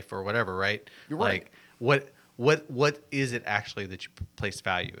afterlife or whatever, right? You're right. Like what is it actually that you place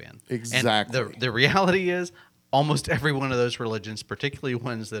value in? Exactly. And the reality is almost every one of those religions, particularly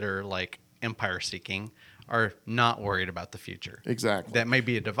ones that are like empire seeking, are not worried about the future. Exactly. That may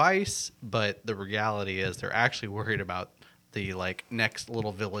be a device, but the reality is they're actually worried about the like next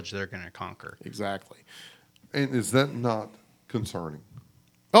little village they're going to conquer. Exactly. And is that not concerning?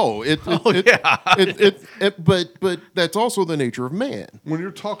 Oh, but that's also the nature of man. When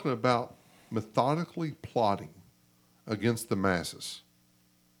you're talking about methodically plotting against the masses,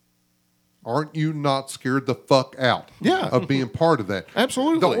 aren't you not scared the fuck out Yeah. of being part of that?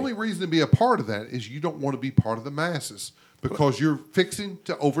 Absolutely. The only reason to be a part of that is you don't want to be part of the masses because you're fixing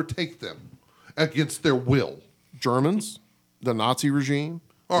to overtake them against their will. Germans, the Nazi regime,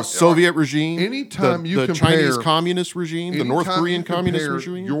 the Or- Soviet regime, anytime you the compare- Chinese communist regime, the North Anytime Korean you communist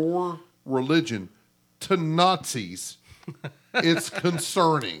compare regime. your religion to Nazis, it's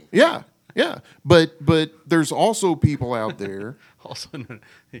concerning. Yeah, yeah. But there's also people out there. Also,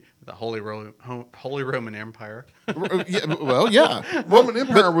 the Holy Roman Empire. Yeah, well, yeah. Roman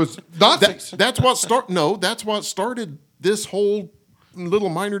Empire was Nazis. That's what started this whole little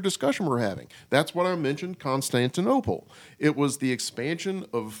minor discussion we're having. That's what I mentioned, Constantinople. It was the expansion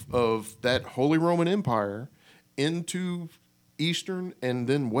of that Holy Roman Empire into Eastern and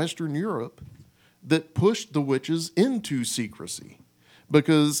then Western Europe that pushed the witches into secrecy.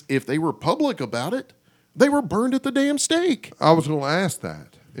 Because if they were public about it, they were burned at the damn stake. I was going to ask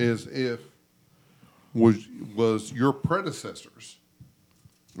that is if was your predecessors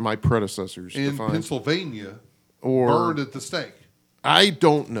My predecessors in defined. Pennsylvania Or- burned at the stake? I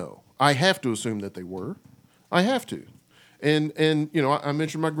don't know. I have to assume that they were. I have to. And you know, I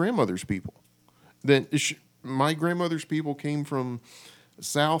mentioned my grandmother's people. Then my grandmother's people came from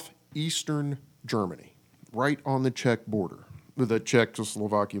southeastern Germany, right on the Czech border, the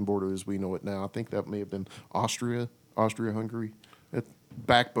Czechoslovakian border as we know it now. I think that may have been Austria-Hungary,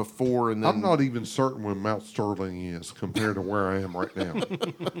 back before. And then I'm not even certain where Mount Sterling is compared to where I am right now.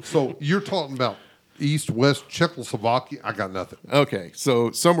 So you're talking about East, West, Czechoslovakia. I got nothing. Okay,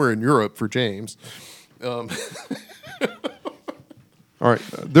 so somewhere in Europe for James. All right,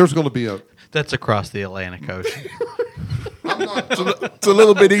 there's going to be a. That's across the Atlantic Ocean. I'm not, It's a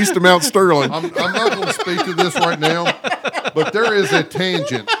little bit east of Mount Sterling. I'm not going to speak to this right now, but there is a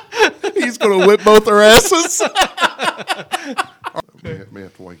tangent. He's going to whip both our asses. May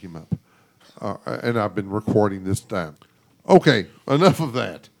have to wake him up. And I've been recording this time. Okay, enough of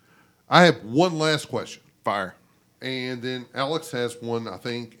that. I have one last question. Fire. And then Alex has one, I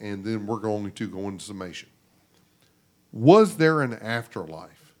think, and then we're going to go into summation. Was there an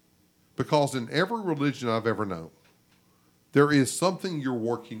afterlife? Because in every religion I've ever known, there is something you're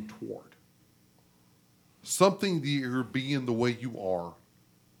working toward. Something that you're being the way you are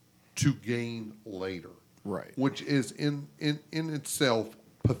to gain later. Right. Which is in itself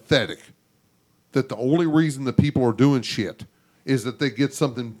pathetic. That the only reason that people are doing shit is that they get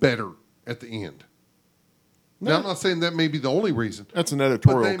something better at the end. Now, I'm not saying that may be the only reason. That's an But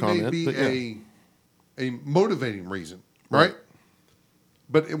editorial they comment. may be but yeah. a motivating reason, right?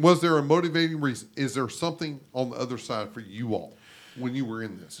 But was there a motivating reason? Is there something on the other side for you all when you were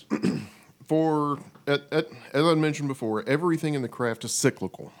in this? As I mentioned before, everything in the craft is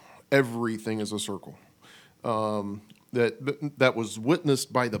cyclical. Everything is a circle. That was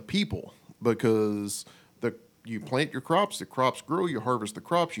witnessed by the people because you plant your crops, the crops grow, you harvest the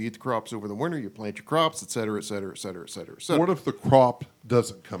crops, you eat the crops over the winter, you plant your crops, et cetera, et cetera, et cetera, et cetera, et cetera. What if the crop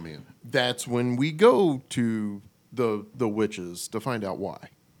doesn't come in? That's when we go to the witches to find out why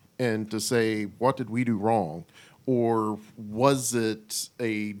and to say, what did we do wrong? Or was it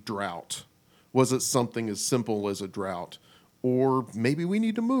a drought? Was it something as simple as a drought? Or maybe we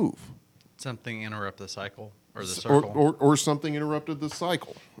need to move. Something interrupt the cycle or the circle. Or something interrupted the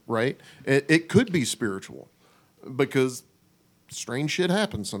cycle, right? It could be spiritual because strange shit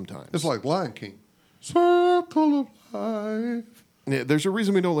happens sometimes. It's like Lion King. Circle of life. Yeah, there's a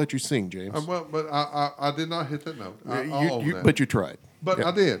reason we don't let you sing, James. But I did not hit that note. I'll own that. But you tried. But Yeah.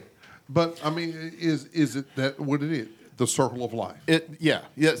 I did. But I mean, is it that what it is? The circle of life. Yeah.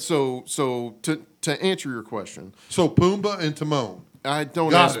 So to answer your question, So Pumbaa and Timon. I don't.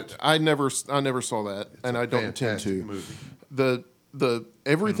 Got it. I never saw that, and I don't intend fantastic to. movie. The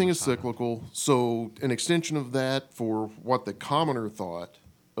everything is cyclical. So an extension of that for what the commoner thought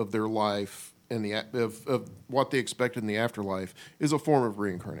of their life and of what they expected in the afterlife is a form of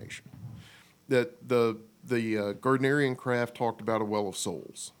reincarnation. That the Gardnerian craft talked about a well of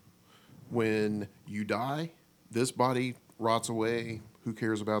souls. When you die, this body rots away. Who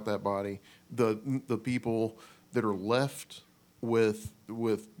cares about that body? The people that are left with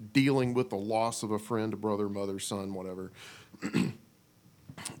dealing with the loss of a friend, a brother, mother, son, whatever.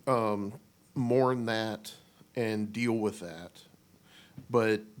 Mourn that and deal with that.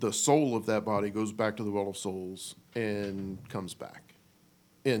 But the soul of that body goes back to the well of souls and comes back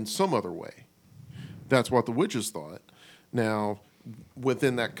in some other way. That's what the witches thought. Now,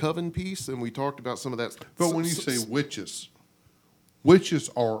 within that coven piece, and we talked about some of that. But when you say witches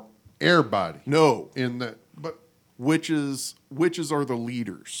are everybody. No. In that, but Witches are the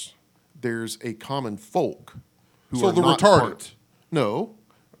leaders. There's a common folk who so are the not retarded, part- No,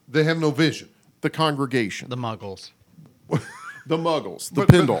 they have no vision. the congregation, The Muggles. the Muggles, the But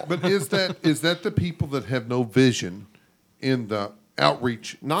Pindall. But is that the people that have no vision in the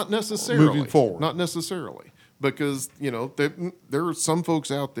outreach? Not necessarily. Moving forward. Not necessarily. Because, there are some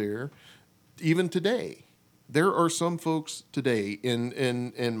folks out there, even today, there are some folks today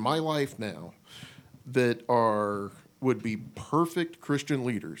in my life now that would be perfect Christian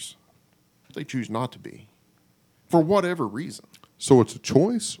leaders. They choose not to be. For whatever reason. So it's a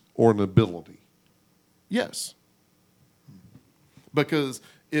choice or an ability. Yes. Because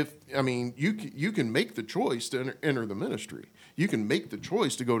you can make the choice to enter the ministry. You can make the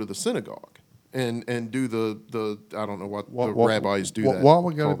choice to go to the synagogue and do the I don't know what the rabbis do. Why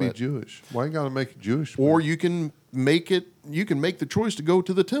we got call to be that. Jewish? Why you got to make it Jewish? Or you can make the choice to go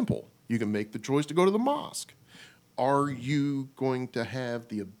to the temple. You can make the choice to go to the mosque. Are you going to have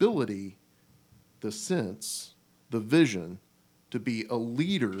the ability, the sense, the vision to be a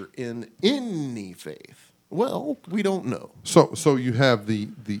leader in any faith? Well, we don't know. So you have the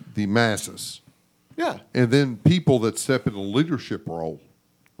masses, Yeah. and then people that step in a leadership role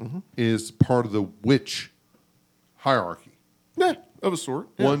is part of the witch hierarchy. Yeah, of a sort.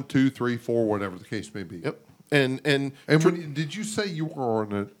 Yeah. 1, 2, 3, 4, whatever the case may be. Yep. And Did you say you were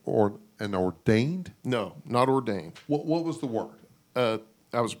an ordained? no, not ordained. What was the word?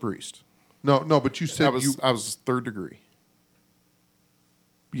 I was a priest. No, but you said I was third degree.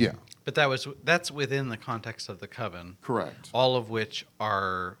 Yeah. But that's within the context of the coven. Correct. All of which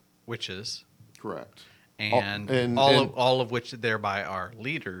are witches, Correct. and all of which thereby are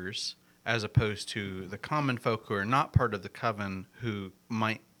leaders, as opposed to the common folk who are not part of the coven, who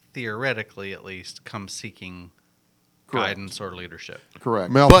might theoretically at least come seeking Correct. guidance or leadership.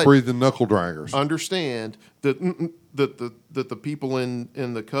 Correct. Mouth But breathing knuckle draggers. understand that the people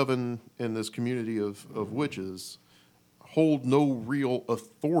in the coven in this community of witches hold no real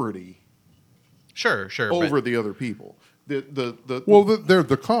authority Sure. over but the other people. Well, they're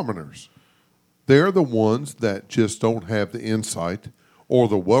the commoners. They're the ones that just don't have the insight or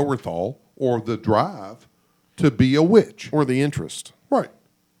the wherewithal or the drive to be a witch. or the interest. Right.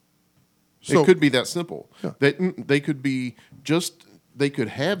 It could be that simple. Yeah. They could be just. They could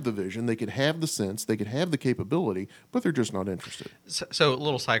have the vision. They could have the sense. They could have the capability, but they're just not interested. So a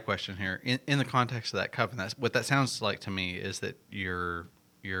little side question here. In the context of that coven, what that sounds like to me is that you're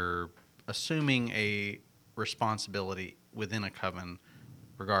assuming a responsibility within a coven,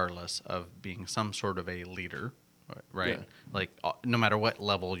 regardless of being some sort of a leader, right? Yeah. Like no matter what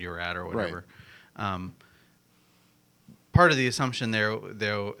level you're at or whatever. Part of the assumption there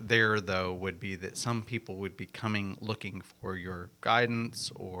though would be that some people would be coming looking for your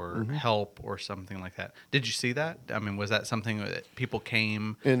guidance or help or something like that. Did you see that? I mean, was that something that people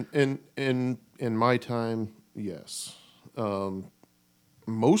came? In my time, yes,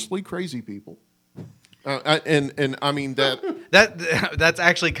 mostly crazy people, and I mean That's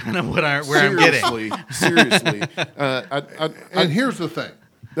actually kind of where I'm getting. Seriously. And here's the thing.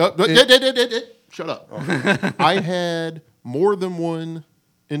 Shut up. I had more than one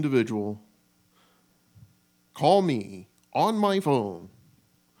individual call me on my phone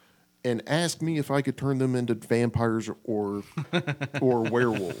and ask me if I could turn them into vampires or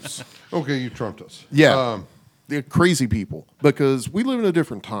werewolves. Okay, you trumped us. Yeah. They're crazy people because we live in a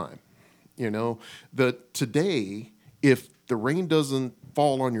different time. That today, if the rain doesn't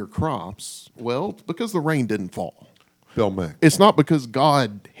fall on your crops, well, it's because the rain didn't fall. Bill Meck. It's not because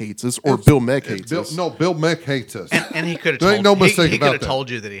God hates us or Bill Meck hates us. No, Bill Meck hates us. And he could have There told ain't no mistake he about could have that. told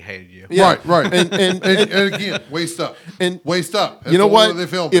you that he hated you. Yeah. Right. And And again, waste up. And waste up. you know That's the what? way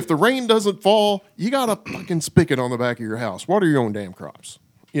they film If the rain doesn't fall, you got a fucking spigot on the back of your house. Water your own damn crops.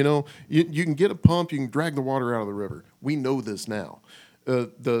 You can get a pump. You can drag the water out of the river. We know this now.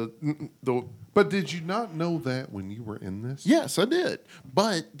 But did you not know that when you were in this? Yes, I did.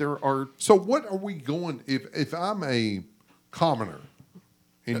 But there are. So what are we going? If I'm a commoner,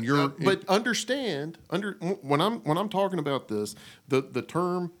 and you're But understand when I'm talking about this, the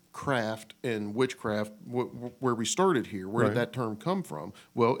term craft and witchcraft, where we started here, where Right. did that term come from?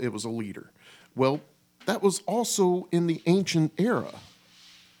 Well, it was a leader. Well, that was also in the ancient era.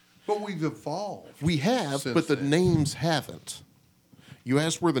 But we've evolved. We have, since but the then. names haven't. You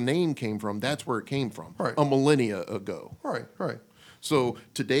asked where the name came from. That's where it came from. Right. A millennia ago. Right, right. So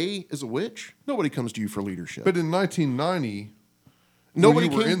today, as a witch, nobody comes to you for leadership. But in 1990, nobody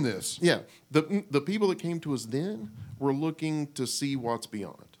when you were came in this. Yeah, the people that came to us then were looking to see what's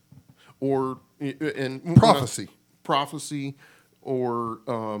beyond, or and prophecy, or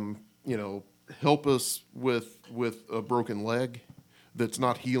help us with a broken leg that's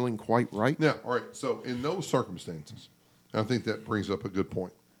not healing quite right. Now, all right. So in those circumstances, I think that brings up a good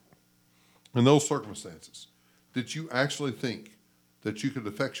point. In those circumstances, did you actually think that you could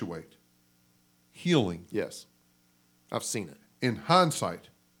effectuate healing? Yes, I've seen it. In hindsight,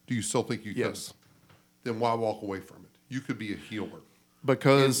 do you still think you could? Yes. Then why walk away from it? You could be a healer.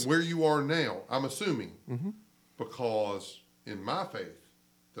 Because And where you are now, I'm assuming, because in my faith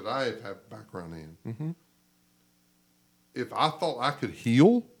that I have background in, if I thought I could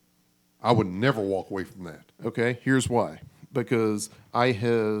heal, I would never walk away from that. okay, here's why. Because I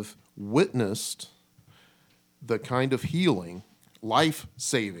have witnessed the kind of healing,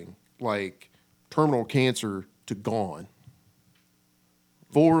 life-saving, like terminal cancer to gone,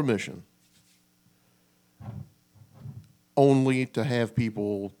 full remission, only to have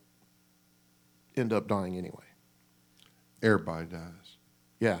people end up dying anyway. Everybody dies.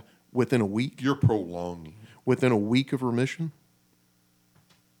 Yeah, within a week. You're prolonging. Within a week of remission.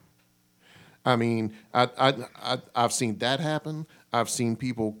 I mean, I've seen that happen. I've seen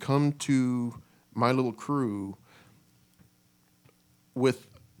people come to my little crew with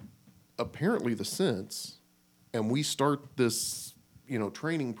apparently the sense, and we start this,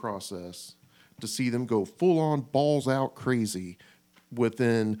 training process to see them go full on balls out crazy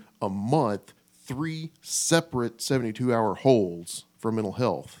within a month, 3 separate 72-hour holds for mental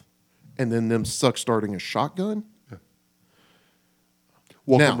health, and then them starting a shotgun.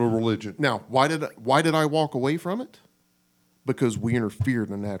 Welcome to religion. Now, why did I walk away from it? Because we interfered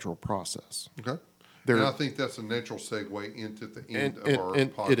in the natural process. Okay. There- And I think that's a natural segue into the end of our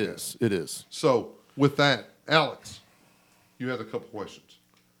And podcast. it is. So with that, Alex, you had a couple questions.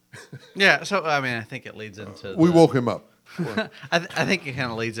 Yeah, so I mean, I think it leads into. We woke him up. I think it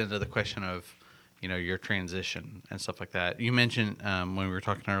kind of leads into the question of, your transition and stuff like that. You mentioned when we were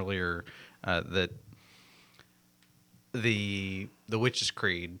talking earlier that the Witch's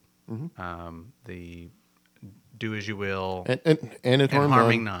Creed, the do as you will, And it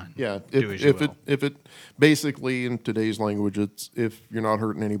harming none. Yeah, Do as you will. if it basically in today's language, it's if you're not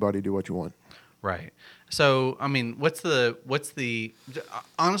hurting anybody, do what you want. Right. So, I mean, what's the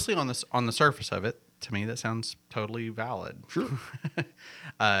honestly on the surface of it, to me that sounds totally valid. Sure.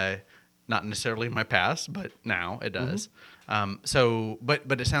 Not necessarily in my past, but now it does. So,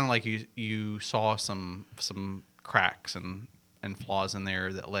 but it sounded like you saw some cracks and flaws in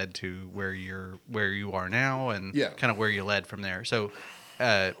there that led to where you are now, and Yeah. kind of where you led from there. So,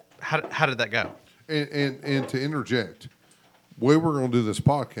 how did that go? And to interject, the way we're going to do this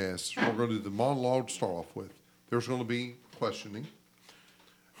podcast, we're going to do the monologue to start off with. There's going to be questioning,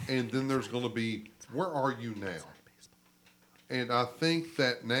 and then there's going to be, where are you now? And I think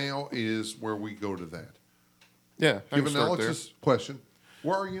that now is where we go to that. Yeah, I can Given start there. Alex's question,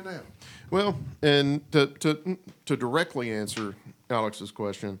 where are you now? Well, and to directly answer Alex's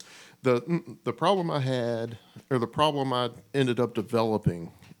question, the problem I had, or the problem I ended up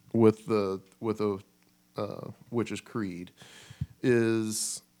developing with a Witch's Creed,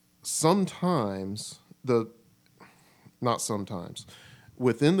 is not sometimes,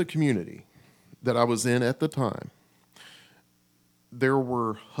 within the community that I was in at the time, there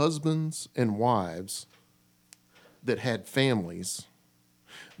were husbands and wives that had families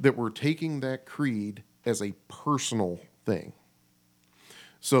that were taking that creed as a personal thing.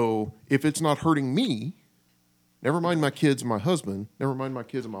 So if it's not hurting me, never mind my kids and my husband, never mind my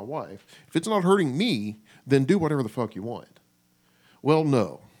kids and my wife, if it's not hurting me, then do whatever the fuck you want. Well,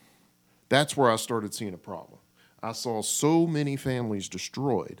 no. That's where I started seeing a problem. I saw so many families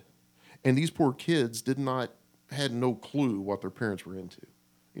destroyed, and these poor kids had no clue what their parents were into.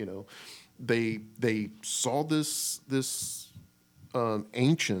 They saw this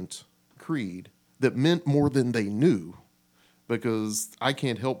ancient creed that meant more than they knew, because I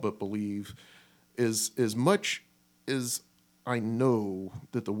can't help but believe, as much as I know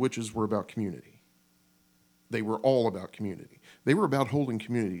that the witches were about community, they were all about community. They were about holding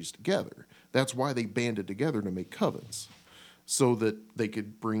communities together. That's why they banded together to make covens, so that they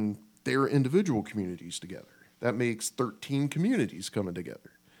could bring their individual communities together. That makes 13 communities coming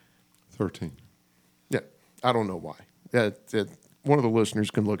together. 13. Yeah, I don't know why. one of the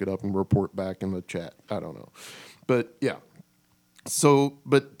listeners can look it up and report back in the chat. I don't know, but yeah. So,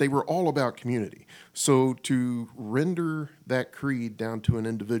 but they were all about community. So to render that creed down to an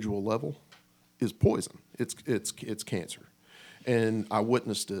individual level is poison. It's cancer, and I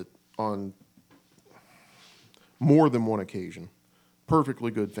witnessed it on more than one occasion.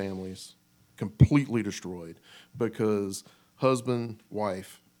 Perfectly good families completely destroyed because husband,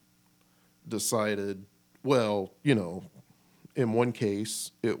 wife decided, well, in one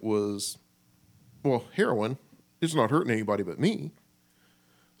case it was, well, heroin is not hurting anybody but me,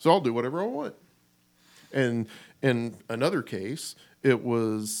 so I'll do whatever I want. And in another case, it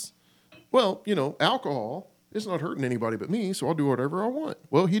was, well, alcohol is not hurting anybody but me, so I'll do whatever I want.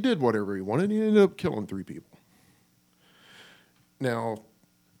 Well, he did whatever he wanted. He ended up killing 3 people. Now,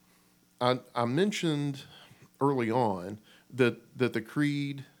 I mentioned early on that the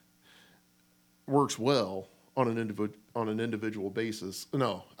creed works well on an individual basis.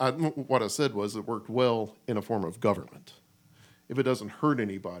 No, what I said was it worked well in a form of government. If it doesn't hurt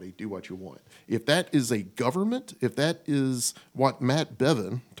anybody, do what you want. If that is a government, if that is what Matt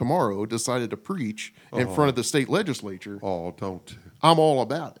Bevin tomorrow decided to preach in front of the state legislature, don't. I'm all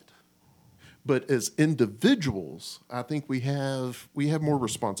about it. But as individuals, I think we have more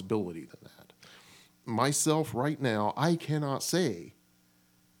responsibility than that. Myself right now, I cannot say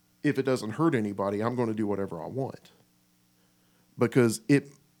if it doesn't hurt anybody, I'm going to do whatever I want. Because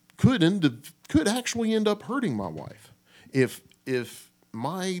it could actually end up hurting my wife. If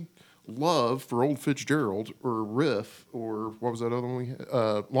my love for Old Fitzgerald or Riff or what was that other one we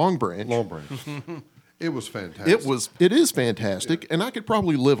had? Long Branch. It was fantastic. It is fantastic, and I could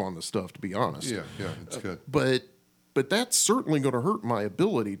probably live on the stuff, to be honest. Yeah, it's good. But that's certainly going to hurt my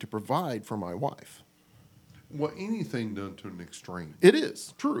ability to provide for my wife. Well, anything done to an extreme. It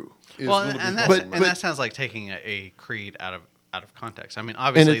is true. Well, and that sounds like taking a creed out of context. I mean,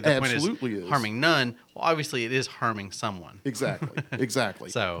 obviously the point is harming none. Well, obviously it is harming someone. Exactly.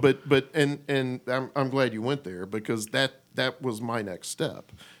 So, but I'm glad you went there because that was my next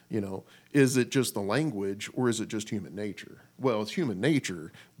step. Is it just the language or is it just human nature? Well, it's human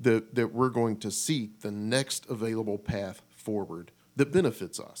nature that we're going to seek the next available path forward that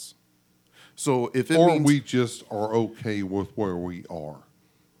benefits us. So if it means we just are okay with where we are.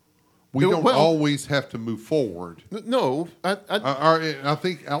 We don't always have to move forward. No, I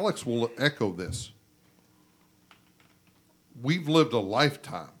think Alex will echo this. We've lived a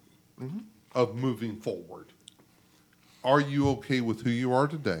lifetime of moving forward. Are you okay with who you are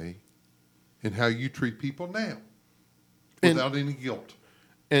today and how you treat people now without any guilt?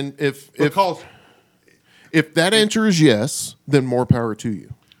 And if that answer is yes, then more power to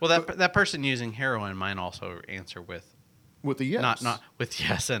you. Well, that person using heroin might also answer with a yes. Not with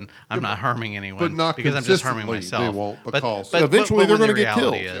yes, and I'm not harming anyone, but not because I'm just harming myself. They won't, because but eventually they're going to get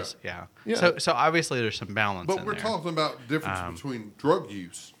killed. Yeah. Yeah. So obviously there's some balance. But we're talking about the difference between drug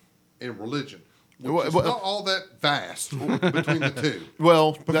use and religion. Which is not all that vast between the two.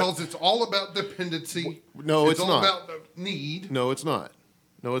 Well, because it's all about dependency. No, it's all not. about need. No, it's not.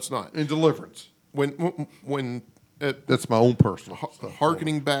 And deliverance. When that's my own personal.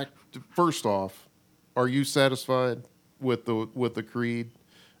 Harkening back to, first off, are you satisfied with the creed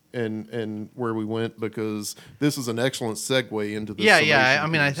and where we went? Because this is an excellent segue into this. Yeah. I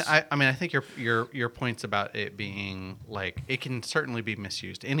mean, I think your points about it being like it can certainly be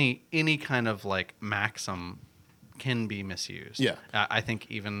misused. Any kind of like maxim can be misused. Yeah. I think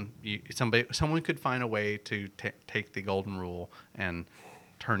even someone could find a way to take the golden rule and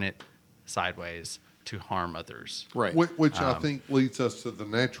turn it sideways to harm others. Right. Which I think leads us to the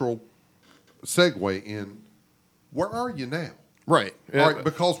natural segue in, where are you now? Right. Yeah. Right,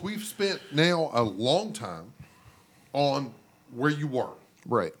 because we've spent now a long time on where you were.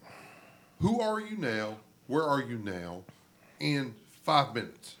 Right. Who are you now? Where are you now? In 5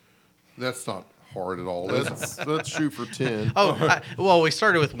 minutes. That's not hard at all. Let's shoot for 10. Well, we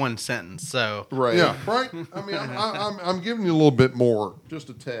started with one sentence, so right. Yeah, right. I mean, I'm giving you a little bit more, just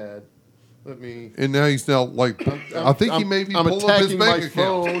a tad. Let me. And now he's now like, I think he may be pulling up his bank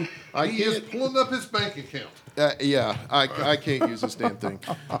account. He is pulling up his bank account. Yeah, I can't use this damn thing.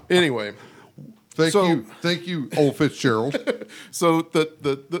 Anyway. Thank you, Old Fitzgerald. So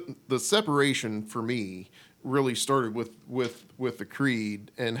the separation for me really started with the creed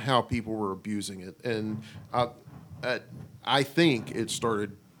and how people were abusing it, and I think it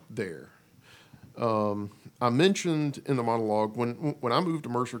started there. I mentioned in the monologue when I moved to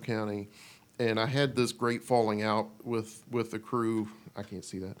Mercer County, and I had this great falling out with the crew. I can't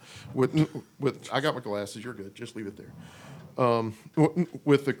see that. With I got my glasses. You're good. Just leave it there.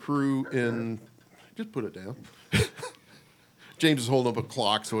 With the crew in, just put it down. James is holding up a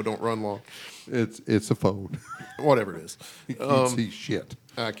clock so it don't run long. It's a phone. Whatever it is. You can't see shit.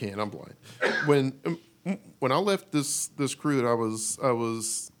 I can't. I'm blind. When I left this crew that I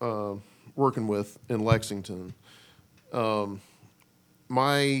was working with in Lexington,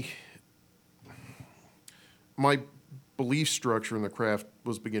 my belief structure in the craft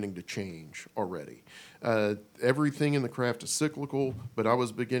was beginning to change already. Everything in the craft is cyclical, but I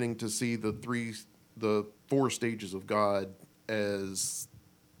was beginning to see the four stages of God as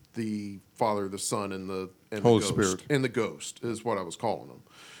the Father, the Son, and the Holy Ghost. Spirit. And the Ghost is what I was calling them.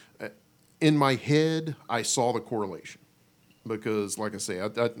 In my head, I saw the correlation because, like I say,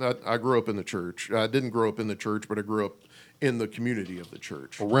 I grew up in the church. I didn't grow up in the church, but I grew up in the community of the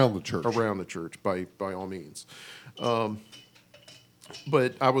church. Around the church. Around the church, by all means.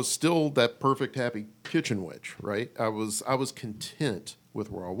 But I was still that perfect, happy kitchen witch, right? I was content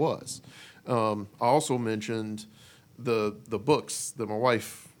with where I was. I also mentioned the books that my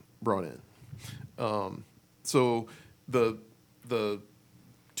wife brought in. So the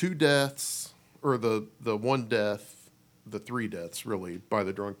two deaths, or the one death, the three deaths really, by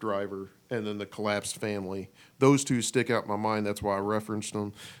the drunk driver, and then the collapsed family. Those two stick out in my mind. That's why I referenced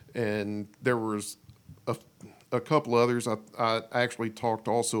them. And there was a couple others. I actually talked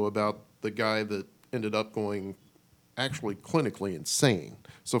also about the guy that ended up going actually clinically insane.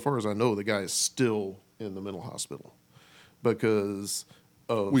 So far as I know, the guy is still in the mental hospital because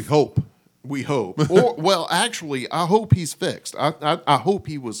of... We hope. We hope. Or, well, actually, I hope he's fixed. I hope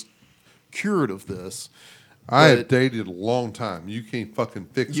he was cured of this. I have dated a long time. You can't fucking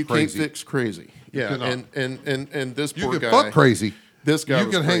fix You crazy. can't fix crazy. Yeah, cannot. and this You poor can guy... fuck crazy. This guy You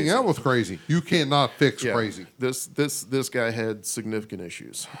was can hang crazy. out with crazy. You cannot fix Yeah, crazy. This guy had significant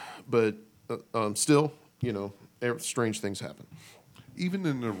issues, but still, strange things happen. Even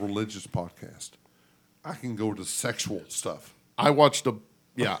in a religious podcast, I can go to sexual stuff. I watched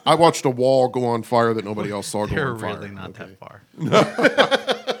a wall go on fire that nobody else saw go They're on fire. really not that far.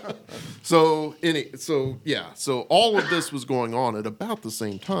 So all of this was going on at about the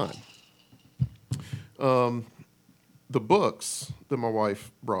same time. The books that my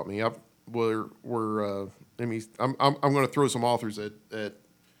wife brought me were I'm going to throw some authors at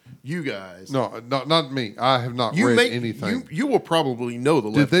you guys. No, not me. I have not read anything. You will probably know the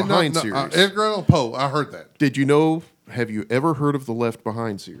Did Left they Behind not? series. Edgar Allan Poe. I heard that. Did you know? Have you ever heard of the Left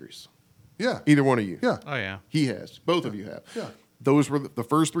Behind series? Yeah. Either one of you? Yeah. Oh yeah. He has. Both of you have. Yeah. Those were the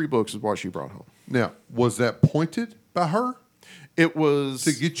first three books is what she brought home. Now, was that pointed by her It was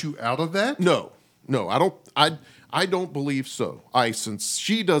to get you out of that? No, I don't believe so. Since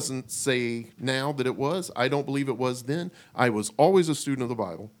she doesn't say now that it was, I don't believe it was then. I was always a student of the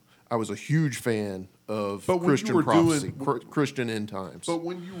Bible. I was a huge fan of But when you Christian were prophecy, doing- Christian end times. But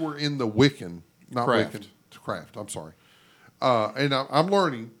when you were in the Wiccan, not Craft. Wiccan, craft, I'm sorry. And I'm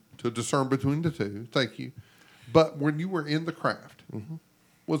learning to discern between the two. Thank you. But when you were in the craft,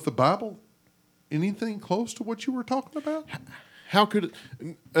 was the Bible anything close to what you were talking about? How could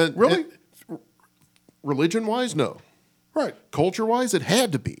it? Really? Religion-wise, no. Right. Culture-wise, it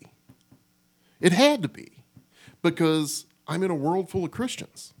had to be. It had to be. Because I'm in a world full of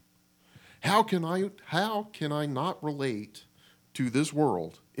Christians. How can I not relate to this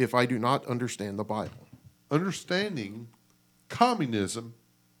world if I do not understand the Bible? Understanding communism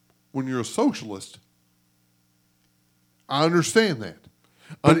when you're a socialist, I understand that.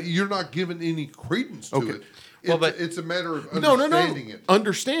 But you're not giving any credence to Okay. it. Well, It's a matter of No. understanding it.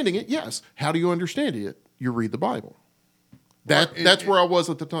 Understanding it, yes. How do you understand it? You read the Bible. That's where I was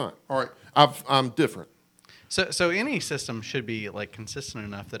at the time. All right. I'm different. So any system should be like consistent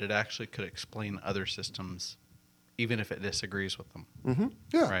enough that it actually could explain other systems, even if it disagrees with them.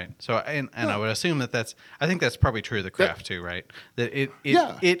 Yeah. Right. So and I would assume that I think that's probably true of the craft too, right? That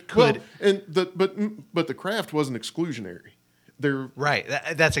it could. Well, but the craft wasn't exclusionary. Right.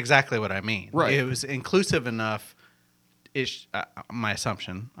 That's exactly what I mean. Right. It was inclusive enough. My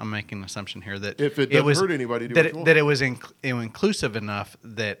assumption. I'm making an assumption here that If it doesn't hurt anybody, do that what you want. that it was inclusive enough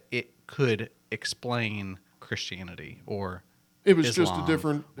that it could explain Christianity or It was Islam, just a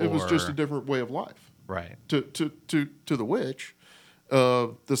different. It was just a or- different way of life. right. To the witch,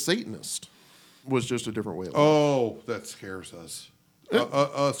 the Satanist was just a different way of life. Oh, that scares us.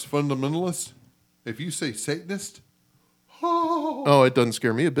 Us fundamentalists. If you say Satanist, Oh, it doesn't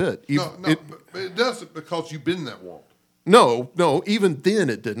scare me a bit. it doesn't because you've been in that world. No. Even then,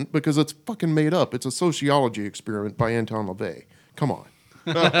 it didn't because it's fucking made up. It's a sociology experiment by Anton LaVey. Come on.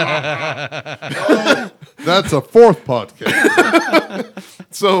 That's a fourth podcast.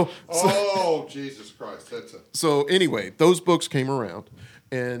 So Jesus Christ, that's a So anyway, those books came around,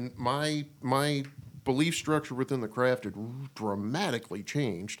 and my belief structure within the craft had dramatically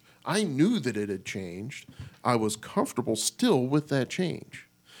changed. I knew that it had changed. I was comfortable still with that change.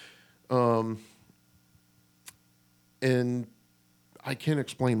 And I can't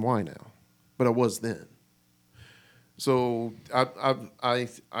explain why now, but I was then. So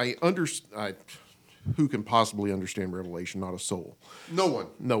who can possibly understand Revelation? Not a soul. No one.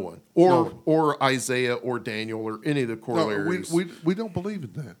 No one. No. Or Isaiah or Daniel or any of the No, corollaries. we don't believe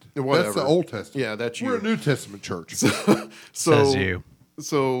in that. Whatever. That's the Old Testament. Yeah, that's We're you. a New Testament church. Says you.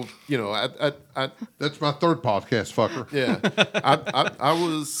 So I That's my third podcast, fucker. yeah,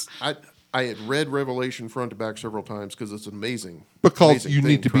 I had read Revelation front to back several times because it's amazing. Because amazing you thing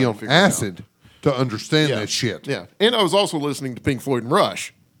need to be trying on figure it out. acid to understand Yeah. that shit. Yeah, and I was also listening to Pink Floyd and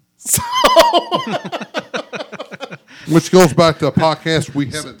Rush. Which goes back to a podcast we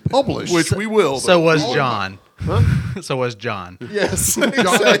haven't published. Which we will. So though. was John. So was John. Yes.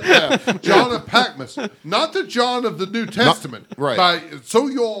 John of Patmos, not the John of the New Testament. right. So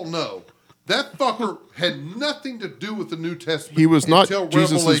you all know, that fucker had nothing to do with the New Testament. He was not until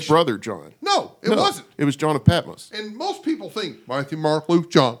Jesus' Revelation. brother, John. No, it wasn't. It was John of Patmos. And most people think Matthew, Mark, Luke,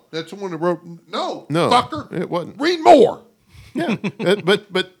 John. That's the one that wrote. No, No, fucker, it wasn't. Read more. Yeah,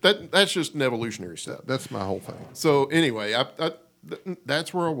 but that's just an evolutionary step. That's my whole thing. So anyway,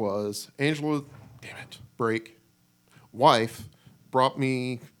 that's where I was. Angela, damn it, break. Wife brought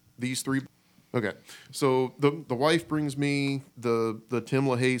me these three. Okay, so the wife brings me the Tim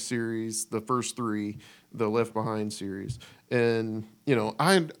LaHaye series, the first three, the Left Behind series, and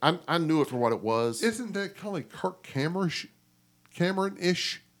I knew it for what it was. Isn't that kind of like Kirk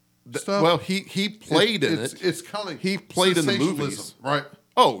Cameron-ish stuff? Well, he played in it. It's kind of He played in the sensationalism, movies. right?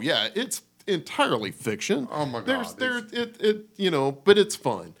 Oh yeah, it's entirely fiction. Oh, my God, but it's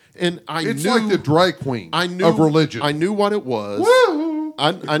fun, and It's like the drag queen of religion. I knew what it was. Woo!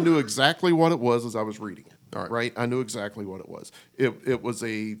 I knew exactly what it was as I was reading it. All right. Right? I knew exactly what it was. It was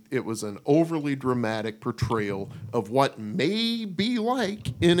an overly dramatic portrayal of what may be like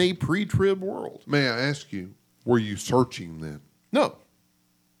in a pre-trib world. May I ask you, were you searching then? No,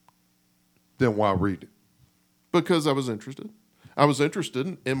 Then why read it? because I was interested. I was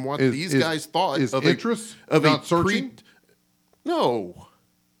interested in what these guys thought Is of interest of not a searching? No.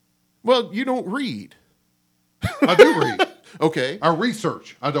 Well, you don't read. I do read. Okay. I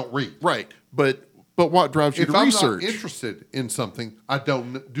research. I don't read. Right. But what drives you If to I'm research? not interested in something, I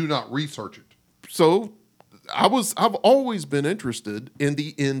do not research it. So I've always been interested in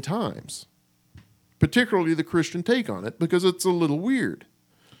the end times, particularly the Christian take on it, because it's a little weird.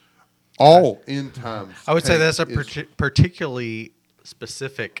 All end times. I would say that's a is- particularly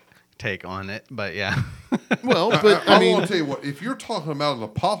specific take on it, but yeah. Well, but I I mean, want to tell you what. If you're talking about an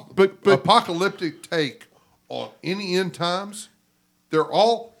But- apocalyptic take on any end times, they're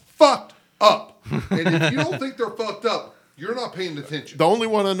all fucked up. And if you don't think they're fucked up, you're not paying attention. the only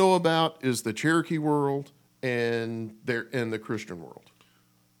one I know about is the Cherokee world and the Christian world.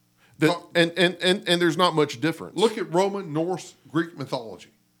 And there's not much difference. Look at Roman, Norse, Greek mythology.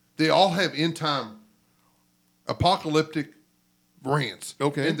 They all have end time apocalyptic rants.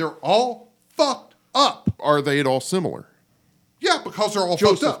 Okay. And they're all fucked up. Are they at all similar? Yeah, because they're all fucked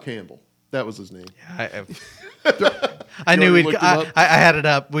Joseph up. Campbell. That was his name. I knew already we'd. looked him up? I had it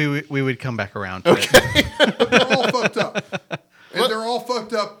up. We would come back around. To it. They're all fucked up. And they're all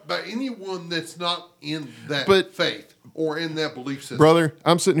fucked up by anyone that's not in that But- faith or in that belief system. Brother,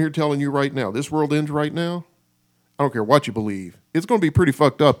 I'm sitting here telling you right now, this world ends right now. I don't care what you believe. It's going to be pretty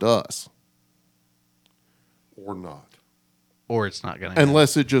fucked up to us. Or not. Or it's not going to.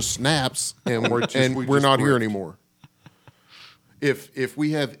 Unless it just snaps and we're we we're just not here drift. anymore. If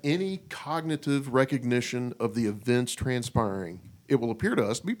we have any cognitive recognition of the events transpiring, it will appear to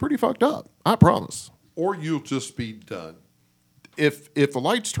us to be pretty fucked up. I promise. Or you'll just be done. If the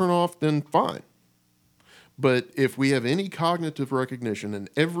lights turn off, then fine. But if we have any cognitive recognition in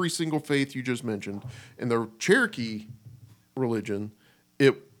every single faith you just mentioned, in the Cherokee religion,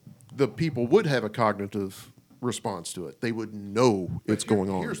 the people would have a cognitive response to it. They would know it's going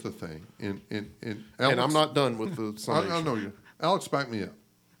on. Here's the thing. And And Alex, I'm not done with the summation. I know you. Alex, back me up.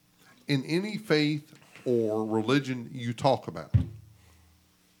 In any faith or religion you talk about,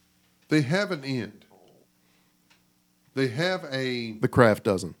 they have an end. They have The craft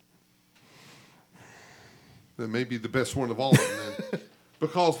doesn't. that may be the best one of all of them then,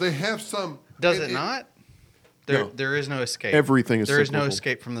 because they have some. Does and it not? There, No. there is no escape. Everything is There is no cyclical.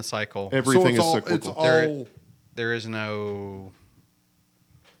 escape from the cycle. Everything so is it's cyclical. all. There- there is no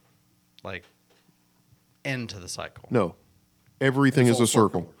end to the cycle. No, everything It's is a all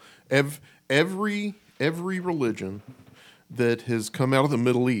circle. Every religion that has come out of the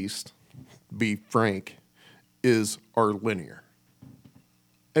Middle East, be frank, are linear.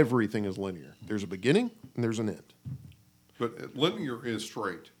 Everything is linear. There's a beginning and there's an end. But linear is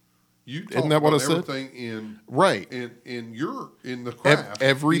straight. You talk Isn't that what about I said? everything in Right. in the craft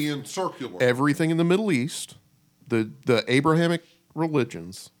being circular. Everything in the Middle East, the Abrahamic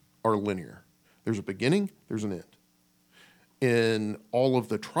religions are linear. There's a beginning, there's an end. In all of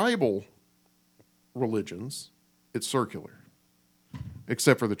the tribal religions, it's circular,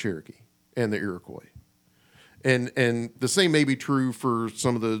 except for the Cherokee and the Iroquois. And the same may be true for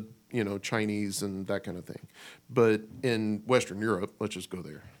some of the Chinese and that kind of thing. But in Western Europe, let's just go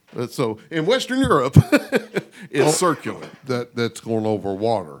there. So in Western Europe, it's circular. That's going over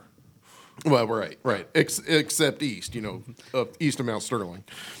water. Well, right. Except east, east of Mount Sterling.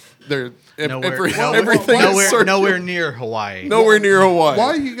 Nowhere everything is circular. nowhere near Hawaii. Nowhere near Hawaii.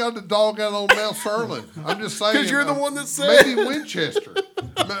 Why you got the dog out on Mount Sterling? I'm just saying. Because you're the one that said. Maybe Winchester.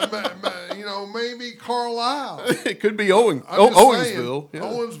 Maybe Carlisle. It could be Owensville. Owensville. Yeah.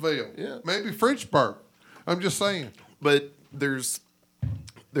 Owensville. Yeah. Maybe Frenchburg. I'm just saying. But there's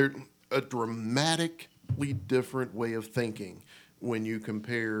a dramatically different way of thinking when you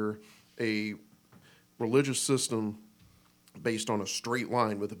compare a religious system based on a straight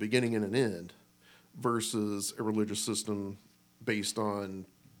line with a beginning and an end versus a religious system based on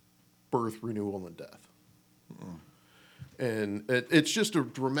birth, renewal, and death. And it's just a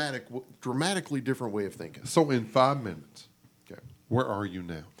dramatically different way of thinking. So in 5 minutes, Okay. where are you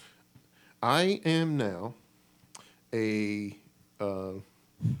now? I am now a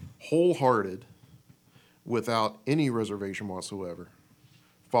wholehearted, without any reservation whatsoever,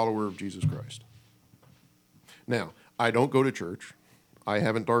 follower of Jesus Christ. Now, I don't go to church. I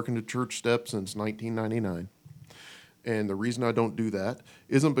haven't darkened a church step since 1999. And the reason I don't do that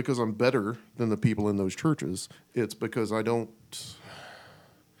isn't because I'm better than the people in those churches. It's because I don't.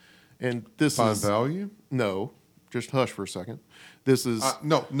 And this Find is value? no. Just hush for a second. This is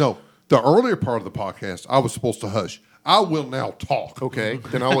No. The earlier part of the podcast, I was supposed to hush. I will now talk. okay.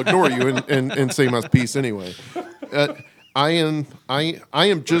 Then I'll ignore you and say my piece anyway. I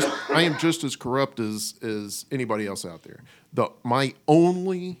am just as corrupt as anybody else out there. My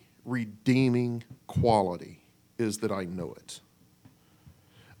only redeeming quality is that I know it.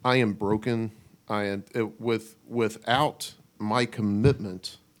 I am broken. Without my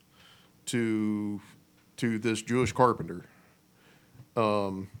commitment to this Jewish carpenter,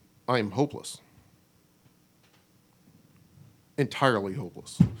 I am hopeless. Entirely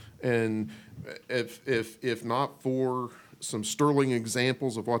hopeless. And if not for some sterling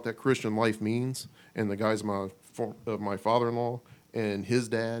examples of what that Christian life means, and the guys of my father-in-law and his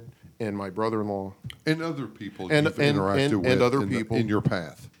dad and my brother-in-law And other people And- you've and- interacted and with other in people. in your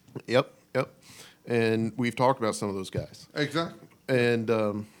path. Yep. And we've talked about some of those guys. Exactly.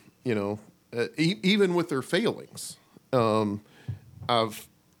 And even with their failings,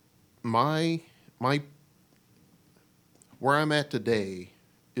 my where I'm at today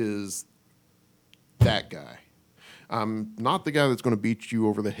is that guy. I'm not the guy that's going to beat you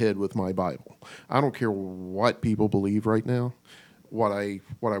over the head with my Bible. I don't care what people believe right now. What I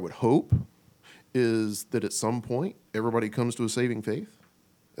would hope is that at some point everybody comes to a saving faith.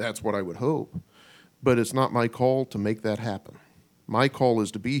 That's what I would hope. But it's not my call to make that happen. My call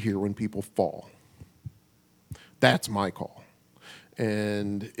is to be here when people fall. That's my call.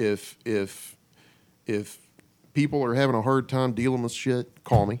 And if people are having a hard time dealing with shit,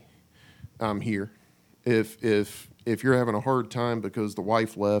 call me. I'm here. If you're having a hard time because the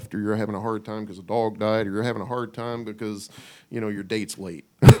wife left, or you're having a hard time because the dog died, or you're having a hard time because your date's late,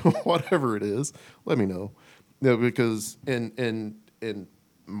 whatever it is, let me know. Because in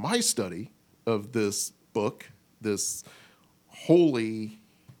my study of this book, this wholly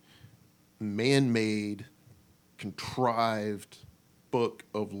man-made, contrived book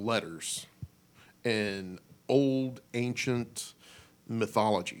of letters and old ancient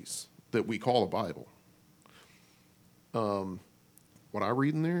mythologies that we call a Bible. What I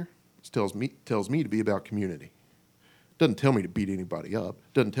read in there tells me to be about community. Doesn't tell me to beat anybody up.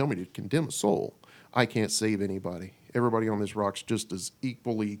 Doesn't tell me to condemn a soul. I can't save anybody. Everybody on this rock's just as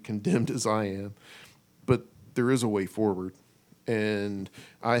equally condemned as I am. But there is a way forward. And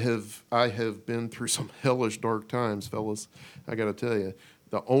I have been through some hellish dark times, fellas. I got to tell you,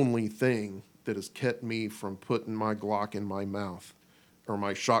 the only thing that has kept me from putting my Glock in my mouth or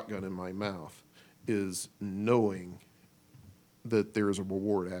my shotgun in my mouth is knowing that there is a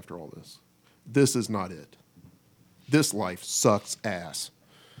reward after all this. This is not it. This life sucks ass.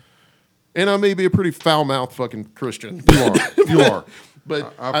 And I may be a pretty foul-mouthed fucking Christian. You are.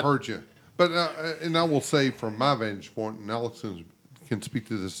 But I've heard you. But and I will say from my vantage point, and Alex can speak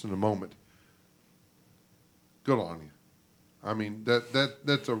to this in a moment, good on you. I mean,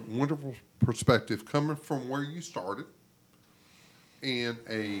 that's a wonderful perspective coming from where you started in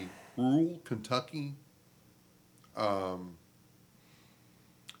a rural Kentucky. I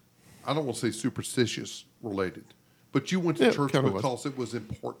don't want to say superstitious related, but you went to Yeah, church kinda because it was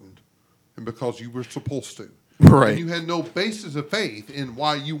important and because you were supposed to. Right. And you had no basis of faith in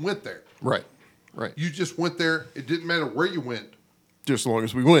why you went there. Right. Right. You just went there. It didn't matter where you went. Just as long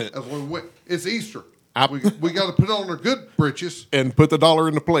as we went. As when we went. It's Easter. I- We got to put on our good britches. And put the dollar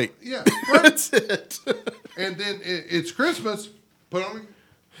in the plate. Yeah. Right. That's it. And then it's Christmas. Put on,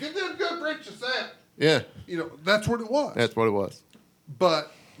 get them good britches. That. Yeah. You know, that's what it was. That's what it was.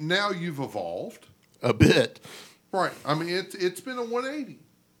 But now you've evolved. A bit. Right. I mean, it's been a 180.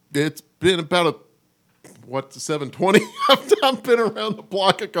 It's been about 720? I've been around the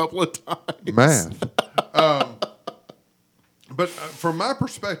block a couple of times. Math. But from my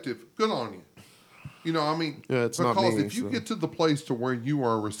perspective, good on you. You know, I mean, Yeah, it's not because me, if you so. get to the place to where you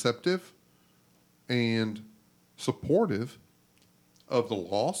are receptive and supportive of the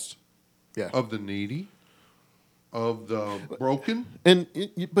lost, Yeah. of the needy, of the broken, And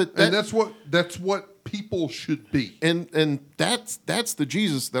that's what people should be. and that's the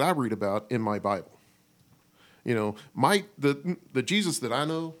Jesus that I read about in my Bible. You know, the Jesus that I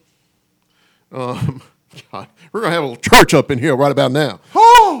know. God, we're gonna have a little church up in here right about now.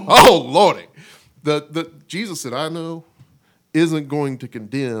 Oh Lordy, the Jesus that I know isn't going to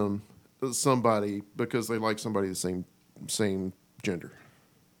condemn somebody because they like somebody the same gender.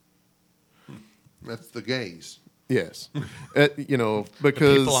 That's the gays. Yes, you know,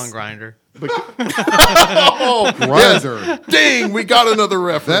 because People on Grindr. oh, Grinder. dang, we got another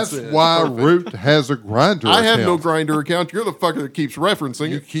reference. That's in. why Perfect. Root has a grinder. I have no account. Grinder account. You're the fucker that keeps referencing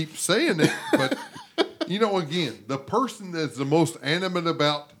You it. keep saying it, but you know, again, the person that's the most animate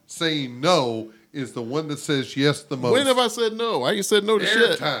about saying no is the one that says yes the most. When have I said no? I ain't said no to Every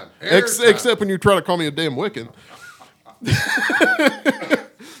shit. time. Every time. Except when you try to call me a damn Wiccan.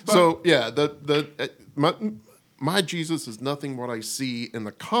 So yeah, my Jesus is nothing what I see in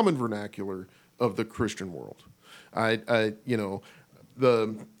the common vernacular of the Christian world. I think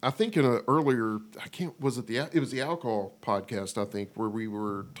in an earlier it was the alcohol podcast I think where we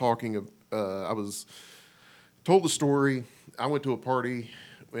were talking of I was told the story. I went to a party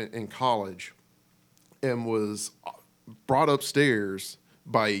in college and was brought upstairs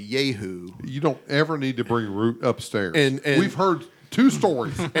by a yahoo. You don't ever need to bring Root upstairs. And- we've heard two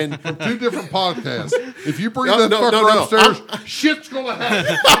stories And- from two different podcasts. If you bring No, that no, fucker no, no. upstairs, shit's gonna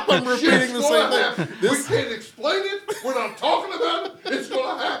happen. I'm repeating Shit's the gonna same happen. thing. We can't explain it. We're not talking about it. It's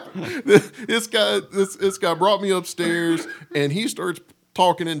gonna happen. This guy brought me upstairs and he starts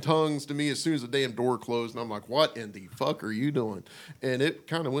talking in tongues to me as soon as the damn door closed, and I'm like, "What in the fuck are you doing?" And it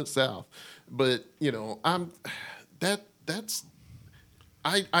kind of went south. But you know,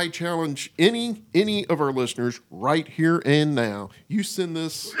 I challenge any of our listeners right here and now. You send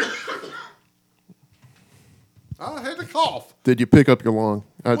this. I had to cough. Did you pick up your lung?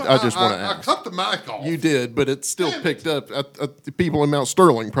 I Well, just want to I ask. cut the mic off. You did, but it still Damn it. picked up. The people in Mount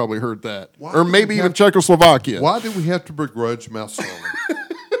Sterling probably heard that, Why or do maybe we even have- Czechoslovakia. Why do we have to begrudge Mount Sterling?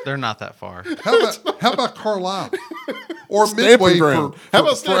 They're not that far. How about Carlisle or Stamping Midway ground. for, How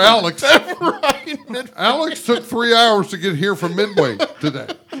about for Alex? right. Alex took 3 hours to get here from Midway today.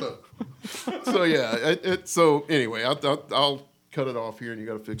 So yeah. So anyway, I'll cut it off here, and you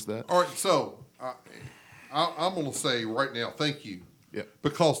got to fix that. All right, so I'm going to say right now, thank you. Yeah.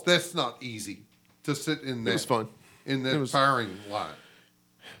 Because that's not easy to sit in that. was fun. In that It was- firing line.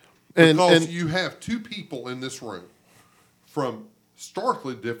 And Because you have two people in this room from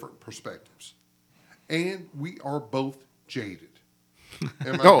starkly different perspectives. And we are both jaded.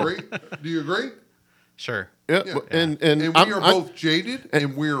 Am I Oh. agree? Do you agree? yeah, Yeah. and And we I'm- are I'm- both jaded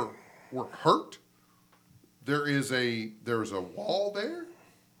and we're hurt. There's a wall there.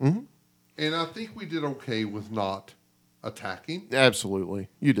 Mm-hmm. And I think we did okay with not attacking. absolutely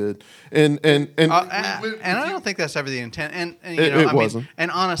you did, and went And with I you. don't think that's ever the intent. And you It know, I mean, wasn't. and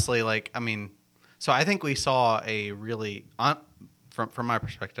honestly, so I think we saw a really, from my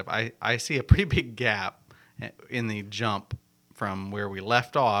perspective, I see a pretty big gap in the jump from where we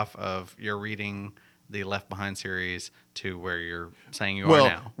left off of you're reading the Left Behind series to where you're saying you Well, are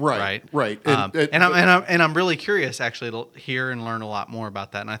now. right. And I'm really curious actually to hear and learn a lot more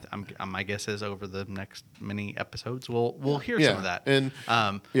about that. And my guess is over the next many episodes we'll hear Yeah, some of that. and-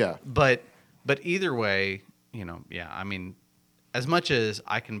 yeah. But either way, you know, yeah, I mean, as much as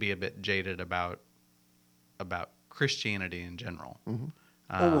I can be a bit jaded about Christianity in general,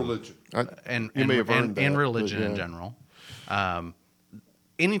 Or religion. and you may have earned that, religion but in yeah. general,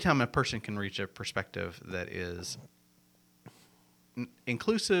 anytime a person can reach a perspective that is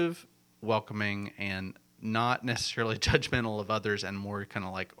inclusive, welcoming, and not necessarily judgmental of others, and more kind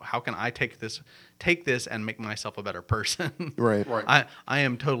of like, how can I take this and make myself a better person? Right. Right. I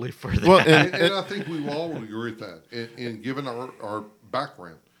am totally for that. Well, And I think we all would agree with that. And given our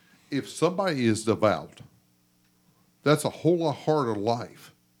background, if somebody is devout, that's a whole lot harder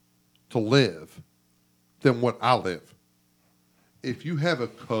life to live than what I live. If you have a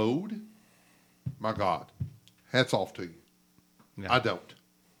code, my God, hats off to you. Yeah. I don't.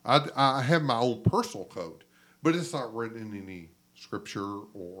 I have my own personal code, but it's not written in any scripture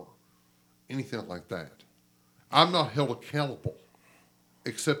or anything like that. I'm not held accountable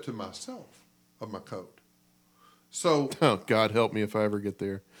except to myself of my code. So, oh, God help me if I ever get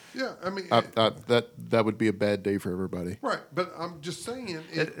there. yeah, I mean, That would be a bad day for everybody. right, but I'm just saying.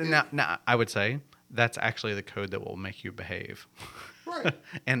 Now, I would say that's actually the code that will make you behave, Right.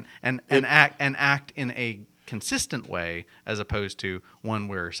 and act in a consistent way, as opposed to one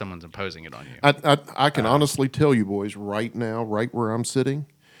where someone's imposing it on you. I can honestly tell you, boys, right now, right where I'm sitting,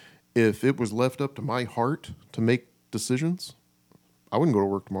 if it was left up to my heart to make decisions, I wouldn't go to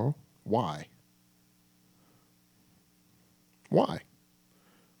work tomorrow. Why? Why?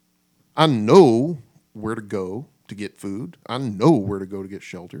 I know where to go to get food. I know where to go to get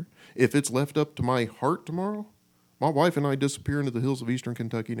shelter. If it's left up to my heart tomorrow, my wife and I disappear into the hills of eastern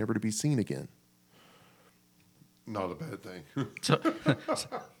Kentucky, never to be seen again. Not a bad thing.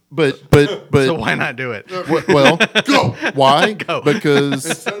 But So why not do it? well, Go. why? Go. Because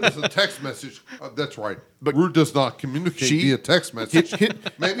Send us a text message. That's right. But Root does not communicate she- via text message.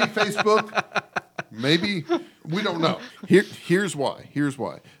 Maybe Facebook. Maybe we don't know. here's why. Here's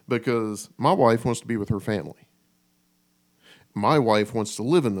why. Because my wife wants to be with her family. My wife wants to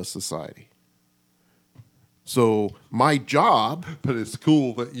live in this society. So my job, But it's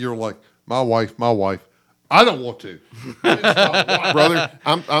cool that you're like my wife. I don't want to. It's not right. brother,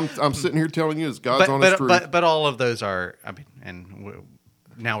 I'm sitting here telling you, it's God's honest truth. but all of those are. I mean, and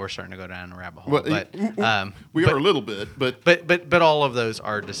now we're starting to go down a rabbit hole. Well, but we but, are a little bit, but But all of those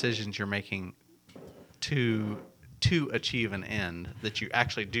are decisions you're making to achieve an end that you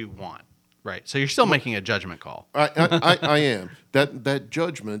actually do want, right? So you're still making a judgment call. I am. That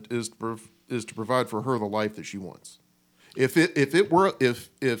judgment is to provide for her the life that she wants. If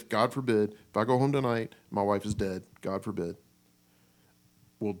God forbid, if I go home tonight, my wife is dead, God forbid,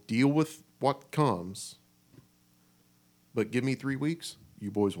 we'll deal with what comes. But give me 3 weeks, you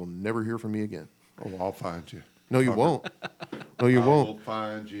boys will never hear from me again. Oh, I'll find you. No, you won't. No, you I won't. will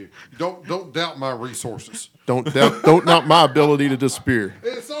find you. Don't doubt my resources. Don't doubt my ability to disappear.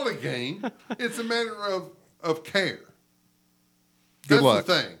 It's not a game. It's a matter of care. Good That's luck.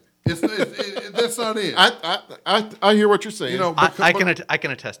 the thing. That's not it. I hear what you're saying. You know, I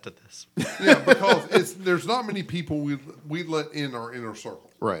can attest to this. yeah, because there's not many people we let in our inner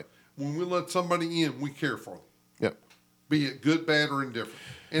circle. Right. When we let somebody in, we care for them, Yep. be it good, bad, or indifferent.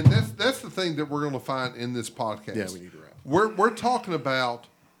 And that's the thing that we're going to find in this podcast. Yeah, we need to wrap. We're talking about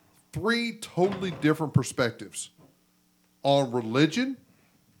 3 totally different perspectives on religion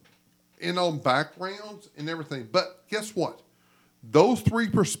and on backgrounds and everything. But guess what? Those 3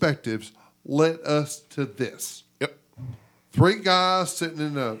 perspectives led us to this. Yep. 3 guys sitting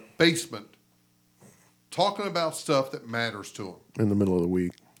in a basement talking about stuff that matters to them. In the middle of the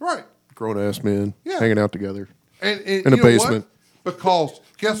week, Right. grown ass men Yeah. hanging out together. And In a you know basement. what? Because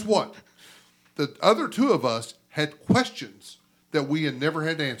guess what? The other 2 of us had questions that we had never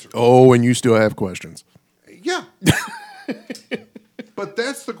had answered. Oh, and you still have questions. Yeah. But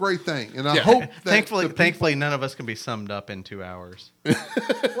that's the great thing. And I Yeah. hope that Thankfully, none of us can be summed up in 2 hours.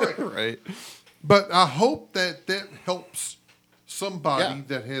 right. Right. But I hope that helps somebody Yeah.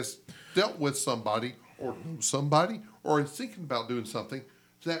 that has dealt with somebody or knows somebody or is thinking about doing something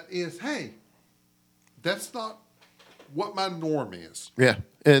that is, hey, that's not what my norm is. Yeah,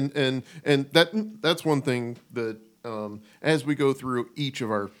 and that's one thing that as we go through each of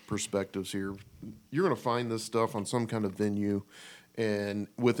our perspectives here, you're going to find this stuff on some kind of venue, and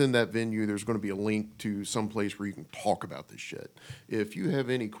within that venue, there's going to be a link to some place where you can talk about this shit. If you have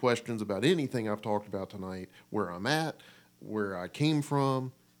any questions about anything I've talked about tonight, where I'm at, where I came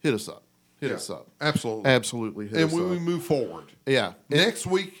from, hit us up. Hit Yeah, us up. absolutely. Absolutely hit And us when up. we move forward, Yeah. next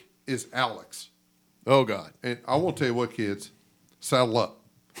week is Alex. Oh, God. And I want to tell you what, kids, saddle up.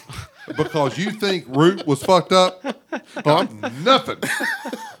 Because you think Root was fucked up. Nothing.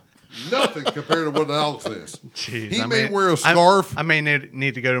 Nothing compared to what Alex is. Jeez, He I may mean, wear a scarf I may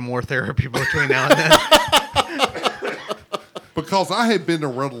need to go to more therapy between now and then. because I have been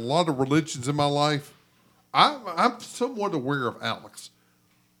around a lot of religions in my life. I'm somewhat aware of Alex.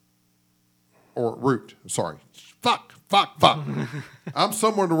 or Root. Sorry. Fuck. I'm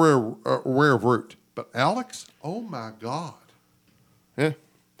somewhat aware of Root. But Alex, oh my God. Yeah,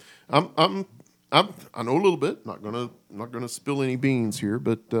 I know a little bit. Not gonna spill any beans here,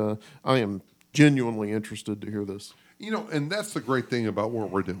 but I am genuinely interested to hear this. You know, and that's the great thing about what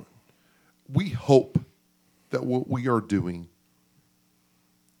we're doing. We hope that what we are doing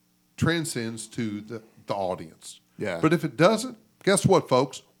transcends to the audience. Yeah. But if it doesn't, guess what,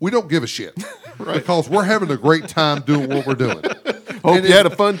 folks? We don't give a shit. Because we're having a great time doing what we're doing. Hope you had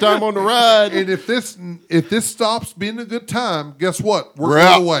a fun time on the ride. And if this stops being a good time, guess what? We're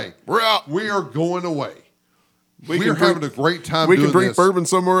out. going away. We're out. We are going away. We're having a great time We doing can drink this. bourbon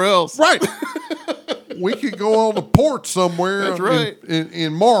somewhere else. Right. We could go on the porch somewhere That's right.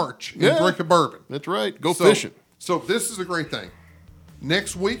 in March and Yeah. drink a bourbon. That's right. Go So- fishing. So this is a great thing.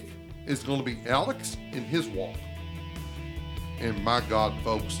 Next week is going to be Alex and his walk. And my God,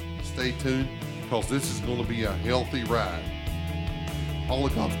 folks, stay tuned because this is going to be a healthy ride. All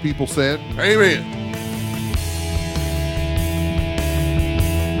of God's people said, Amen.